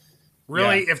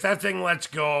really, if that thing lets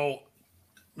go,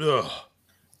 ugh.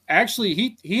 Actually,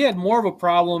 he had more of a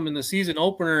problem in the season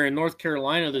opener in North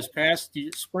Carolina this past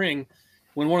spring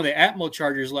when one of the Atmo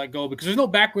Chargers let go because there's no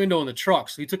back window in the truck,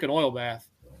 so he took an oil bath.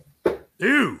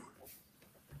 Ew.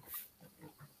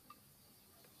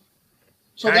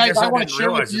 So guys, I want to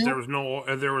share with you. There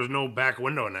was no back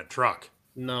window in that truck.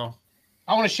 No.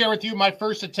 I want to share with you my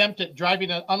first attempt at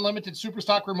driving an unlimited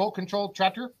Superstock remote control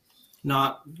tractor.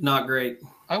 Not great.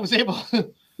 I was able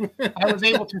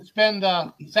to spend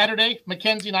Saturday.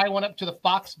 Mackenzie and I went up to the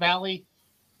Fox Valley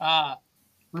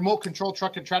remote control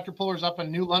truck and tractor pullers up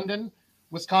in New London,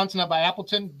 Wisconsin, up by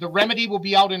Appleton. The Remedy will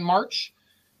be out in March,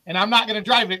 and I'm not going to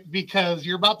drive it because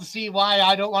you're about to see why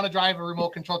I don't want to drive a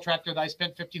remote control tractor that I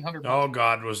spent $1,500. Oh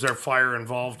God, was there fire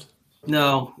involved?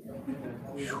 No.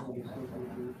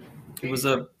 It was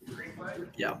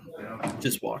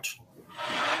just watch.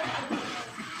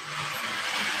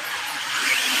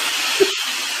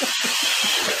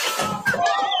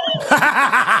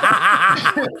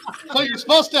 So you're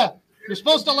supposed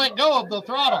to let go of the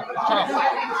throttle.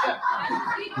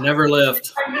 Never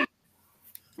lift.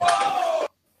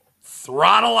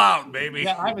 Throttle out, baby.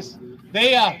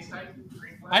 Yeah,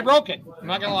 I broke it. I'm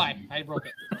not gonna lie, I broke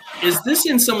it. Is this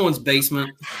in someone's basement?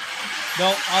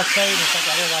 No, I'll tell you in a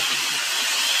second. I watch this.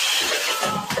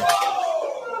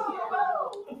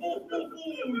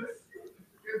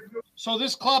 So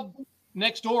this club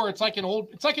next door, it's like an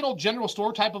old general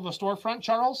store type of a storefront,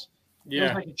 Charles. Yeah. It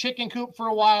was like a chicken coop for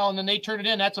a while, and then they turned it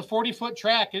in. That's a 40-foot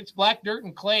track. It's black dirt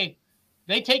and clay.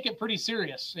 They take it pretty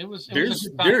serious. There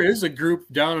is a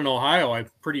group down in Ohio, I'm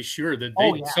pretty sure that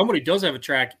somebody does have a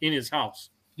track in his house.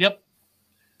 Yep.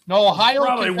 No, Ohio.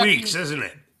 Probably Kentucky, Weeks, isn't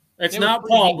it? It's not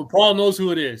Paul, but Paul knows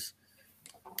who it is.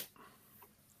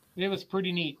 It was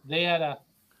pretty neat. They had a.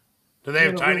 Do they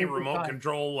have tiny remote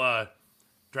control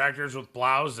tractors with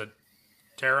plows that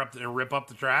tear up and rip up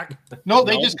the track? No,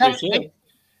 they just kind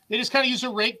of use a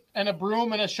rake and a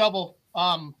broom and a shovel,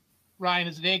 Ryan,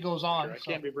 as the day goes on. I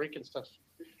can't be breaking stuff.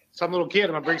 Some little kid,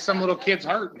 I'm gonna break some little kid's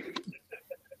heart.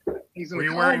 Were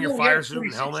you wearing your fire suit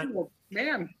and helmet?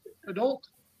 Man, adult.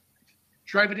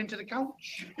 Drive it into the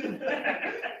couch.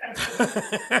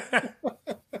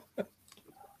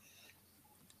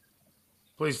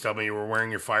 Please tell me you were wearing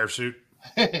your fire suit.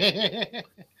 It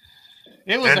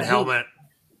was and helmet,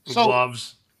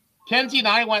 gloves. Kenzie and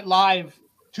I went live.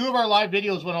 2 of our live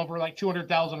videos went over like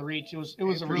 200,000 reach. It was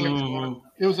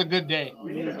a good day.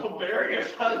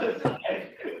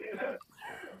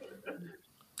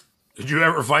 Did you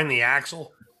ever find the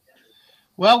axle?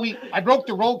 Well, I broke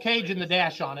the roll cage and the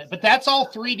dash on it, but that's all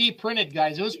 3D printed,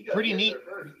 guys. It was pretty neat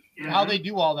how they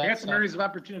do all that. That's some areas of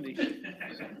opportunity.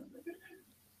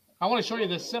 I want to show you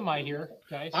this semi here,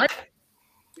 guys.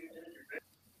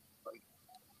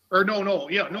 No.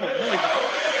 Yeah, no.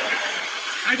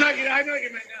 I thought you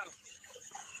meant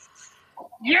now.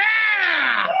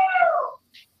 Yeah.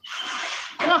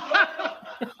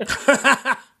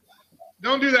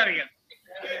 Don't do that again.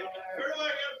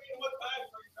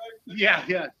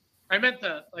 Yeah. I meant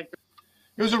it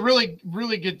was a really,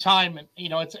 really good time, and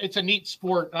it's a neat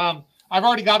sport. I've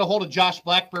already got a hold of Josh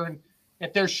Blackburn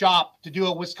at their shop to do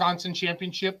a Wisconsin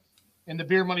championship, and the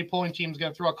beer money pulling team is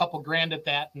going to throw a couple grand at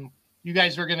that, and you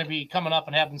guys are going to be coming up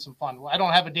and having some fun. I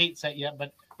don't have a date set yet,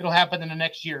 but it'll happen in the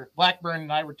next year. Blackburn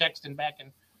and I were texting back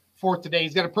and forth today.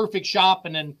 He's got a perfect shop,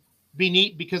 and then be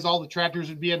neat because all the tractors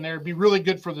would be in there. It'd be really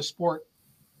good for the sport.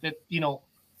 It's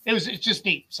just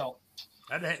neat. So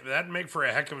that'd make for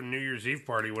a heck of a New Year's Eve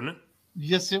party, wouldn't it?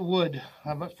 Yes, it would.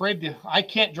 I'm afraid I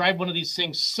can't drive one of these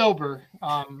things sober.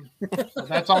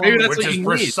 That's all. Which is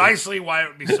precisely why it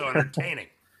would be so entertaining.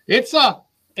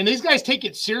 And these guys take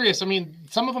it serious. I mean,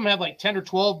 some of them have like 10 or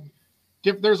 12.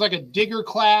 There's like a digger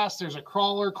class. There's a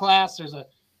crawler class. There's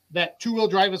that two-wheel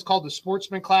drive is called the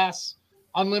sportsman class,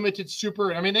 unlimited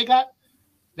super. I mean, they got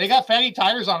fatty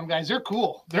tires on them, guys. They're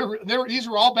cool. These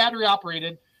are all battery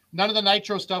operated. None of the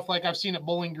nitro stuff like I've seen at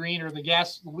Bowling Green or the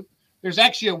gas. There's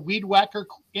actually a Weed Whacker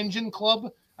engine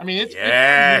club. I mean,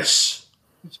 it's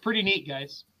pretty neat,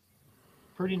 guys.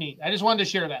 Pretty neat. I just wanted to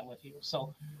share that with you.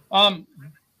 So,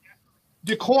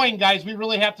 DeCoin, guys, we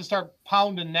really have to start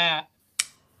pounding that.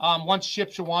 Once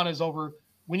Shipshewana is over,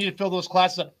 we need to fill those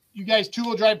classes up. You guys,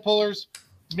 two-wheel drive pullers,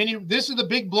 mini. This is the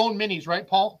big blown minis, right,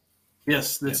 Paul?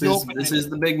 Yes, this is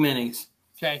the big minis.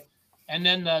 Okay, and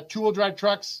then the two-wheel drive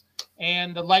trucks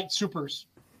and the light supers.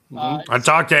 I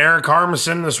talked to Eric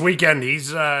Harmison this weekend.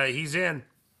 He's in.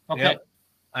 Okay. Yep.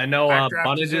 I know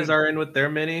Bondages are in with their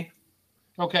mini.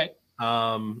 Okay.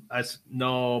 I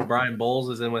know Brian Bowles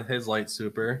is in with his light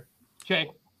super. Okay.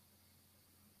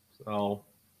 So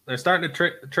they're starting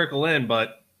to trickle in,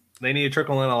 but they need to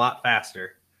trickle in a lot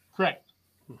faster. Correct.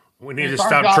 We need to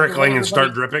stop trickling and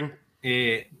start dripping.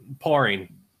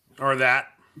 Pouring. Or that.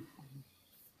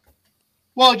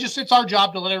 Well, it's our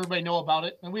job to let everybody know about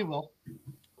it, and we will.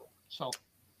 So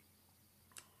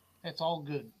it's all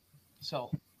good. So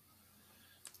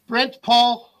Brent,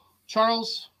 Paul,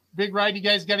 Charles, Big Ride, you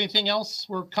guys got anything else?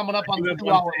 We're coming up on the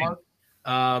 2-hour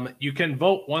mark. You can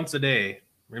vote once a day.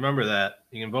 Remember that.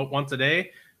 You can vote once a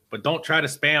day, but don't try to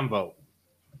spam vote.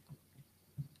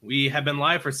 We have been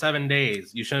live for 7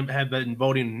 days. You shouldn't have been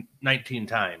voting 19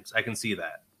 times. I can see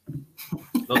that.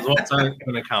 Those votes aren't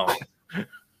going to count.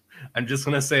 I'm just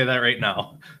going to say that right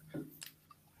now.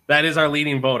 That is our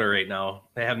leading voter right now.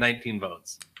 They have 19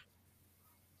 votes.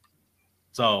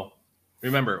 So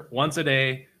remember, once a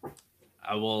day,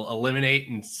 I will eliminate.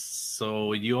 And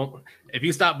so if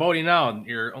you stop voting now,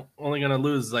 you're only going to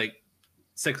lose like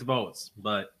 6 votes.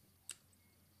 But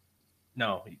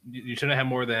no, you shouldn't have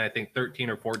more than, I think, 13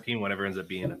 or 14, whatever ends up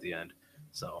being at the end.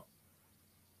 So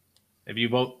if you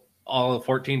vote all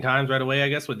 14 times right away, I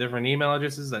guess, with different email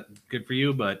addresses, that's good for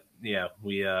you. But yeah,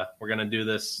 we're going to do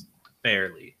this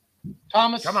fairly.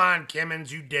 Thomas, come on,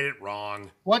 Kimmins, you did it wrong.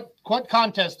 What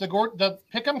contest? The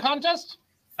Pick'em contest?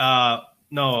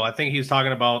 No, I think he's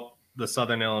talking about the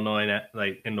Southern Illinois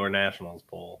indoor nationals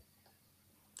poll.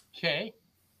 Okay.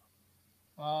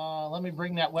 Let me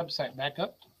bring that website back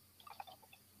up.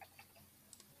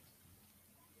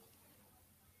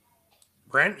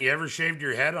 Brent, you ever shaved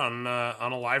your head on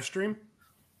a live stream?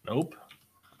 Nope.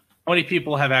 How many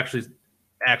people have actually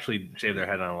shaved their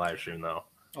head on a live stream though?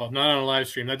 Oh, not on a live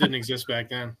stream. That didn't exist back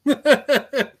then.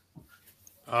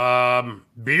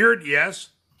 Beard,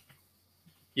 yes.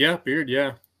 Yeah, beard,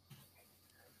 yeah.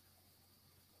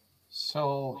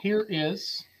 So here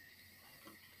is,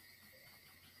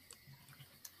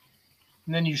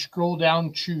 and then you scroll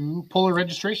down to puller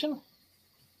registration.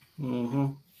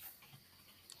 Mm-hmm.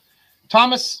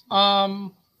 Thomas,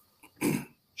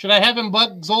 should I have him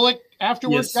bug Zolik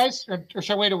afterwards, Yes. guys, or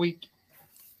should I wait a week?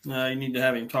 You need to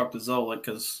have him talk to Zolik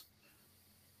because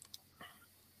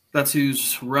that's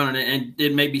who's running it, and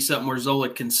it may be something where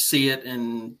Zolik can see it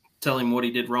and tell him what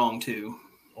he did wrong too.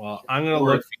 Well, I'm going to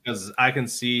look because I can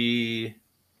see,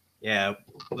 the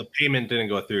payment didn't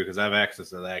go through because I have access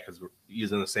to that because we're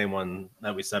using the same one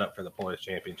that we set up for the Polish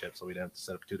Championship, so we didn't have to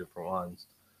set up 2 different ones.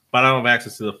 But I don't have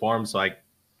access to the form, so I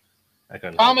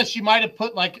couldn't. Thomas, you might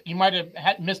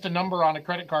have missed a number on a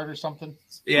credit card or something.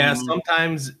 Yeah,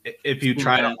 sometimes if you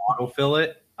try to autofill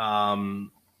it,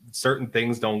 certain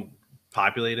things don't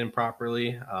populate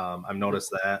improperly. I've noticed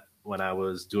that when I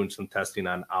was doing some testing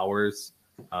on hours.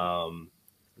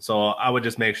 So I would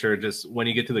just make sure, just when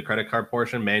you get to the credit card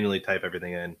portion, manually type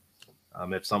everything in.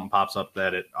 If something pops up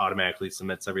that it automatically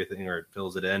submits everything or it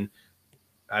fills it in,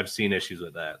 I've seen issues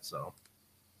with that. So.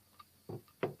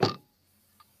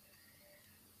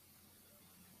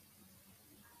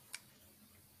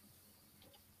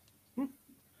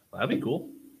 That'd be cool.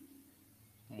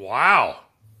 Wow.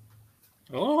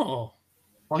 Oh.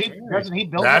 Well, he doesn't he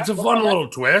build. That's a fun little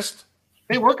twist.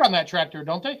 They work on that tractor,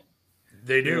 don't they?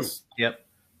 They do. Yes. Yep.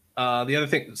 The other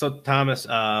thing, so Thomas,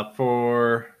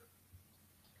 for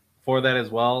that as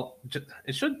well,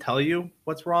 it should tell you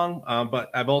what's wrong. But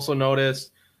I've also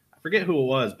noticed, I forget who it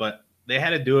was, but they had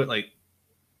to do it like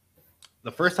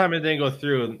the first time it didn't go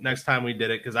through. Next time we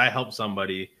did it, because I helped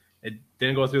somebody, it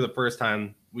didn't go through the first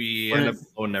time. We ended up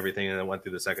loading everything, and it went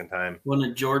through the second time.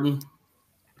 Wasn't it Jordan?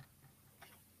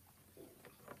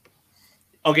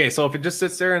 Okay, so if it just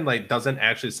sits there and like doesn't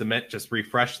actually submit, just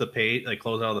refresh the page, like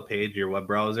close out of the page, your web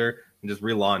browser, and just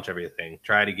relaunch everything.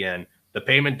 Try it again. The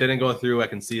payment didn't go through. I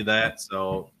can see that,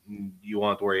 so you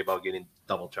won't have to worry about getting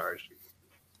double charged.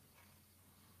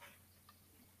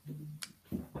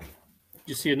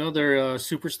 You see another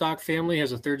super stock family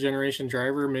has a third generation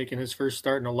driver making his first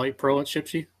start in a light pro at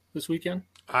Shipsy this weekend.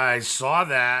 I saw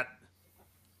that.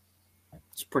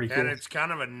 It's pretty cool. And it's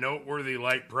kind of a noteworthy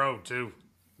light pro too.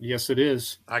 Yes, it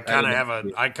is. I kind of have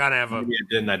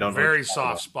a very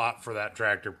soft spot for that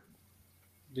tractor.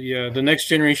 The next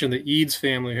generation of the Eads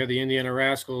family had the Indiana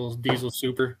Rascals diesel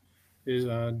super. His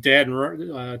Tad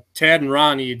and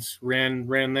Ron Eads ran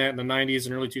that in the 90s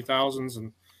and early 2000s,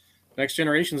 and next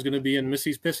generation is going to be in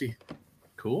Missy's Pissy.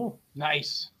 Cool.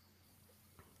 Nice.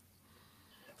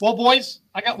 Well, boys,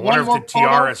 I got one more. I wonder if the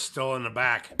tiara is still in the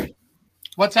back.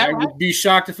 What's that? I would be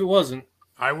shocked if it wasn't.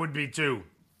 I would be too.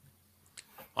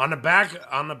 On the back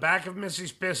of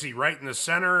Missy's Pissy, right in the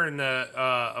center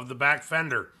of the back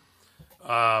fender,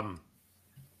 there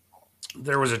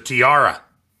was a tiara.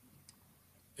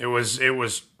 It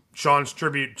was Sean's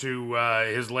tribute to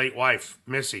his late wife,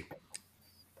 Missy.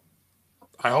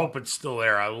 I hope it's still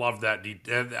there. I love that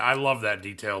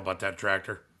detail about that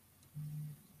tractor.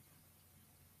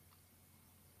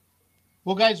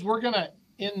 Well, guys, we're gonna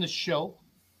end the show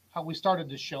how we started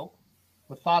the show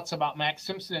with thoughts about Max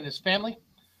Simpson and his family.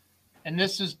 And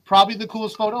this is probably the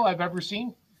coolest photo I've ever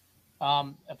seen.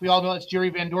 If we all know, it's Jerry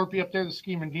Van Dorpy up there, the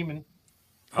Scheming Demon.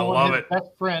 I love it. Best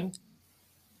friend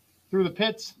through the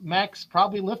pits. Max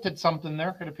probably lifted something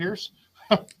there, it appears.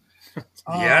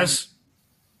 Yes.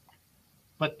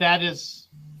 But that is,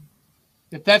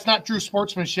 if that's not true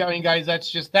sportsmanship, I mean, guys,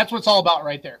 that's what it's all about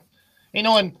right there. You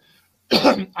know, and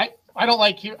I don't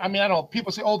like here. I mean, I don't know.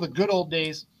 People say, oh, the good old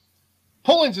days.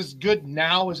 Pulling's as good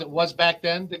now as it was back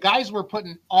then. The guys were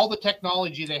putting all the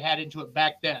technology they had into it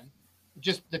back then.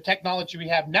 Just the technology we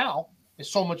have now is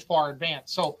so much far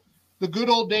advanced. So the good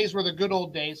old days were the good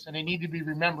old days, and they need to be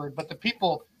remembered. But the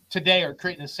people today are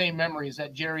creating the same memories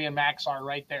that Jerry and Max are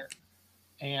right there.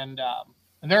 And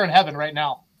they're in heaven right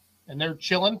now. And they're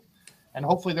chilling. And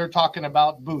hopefully they're talking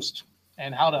about Boost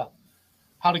and how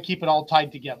to keep it all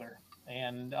tied together.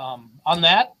 And on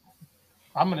that,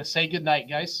 I'm going to say good night,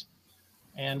 guys.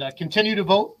 And continue to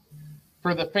vote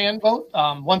for the fan vote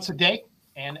once a day.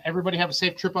 And everybody have a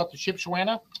safe trip out to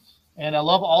Shipshewana. And I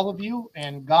love all of you.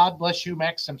 And God bless you,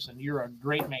 Max Simpson. You're a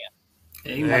great man.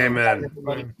 Amen.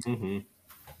 Mm-hmm.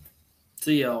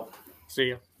 See y'all.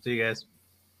 See ya. See you guys.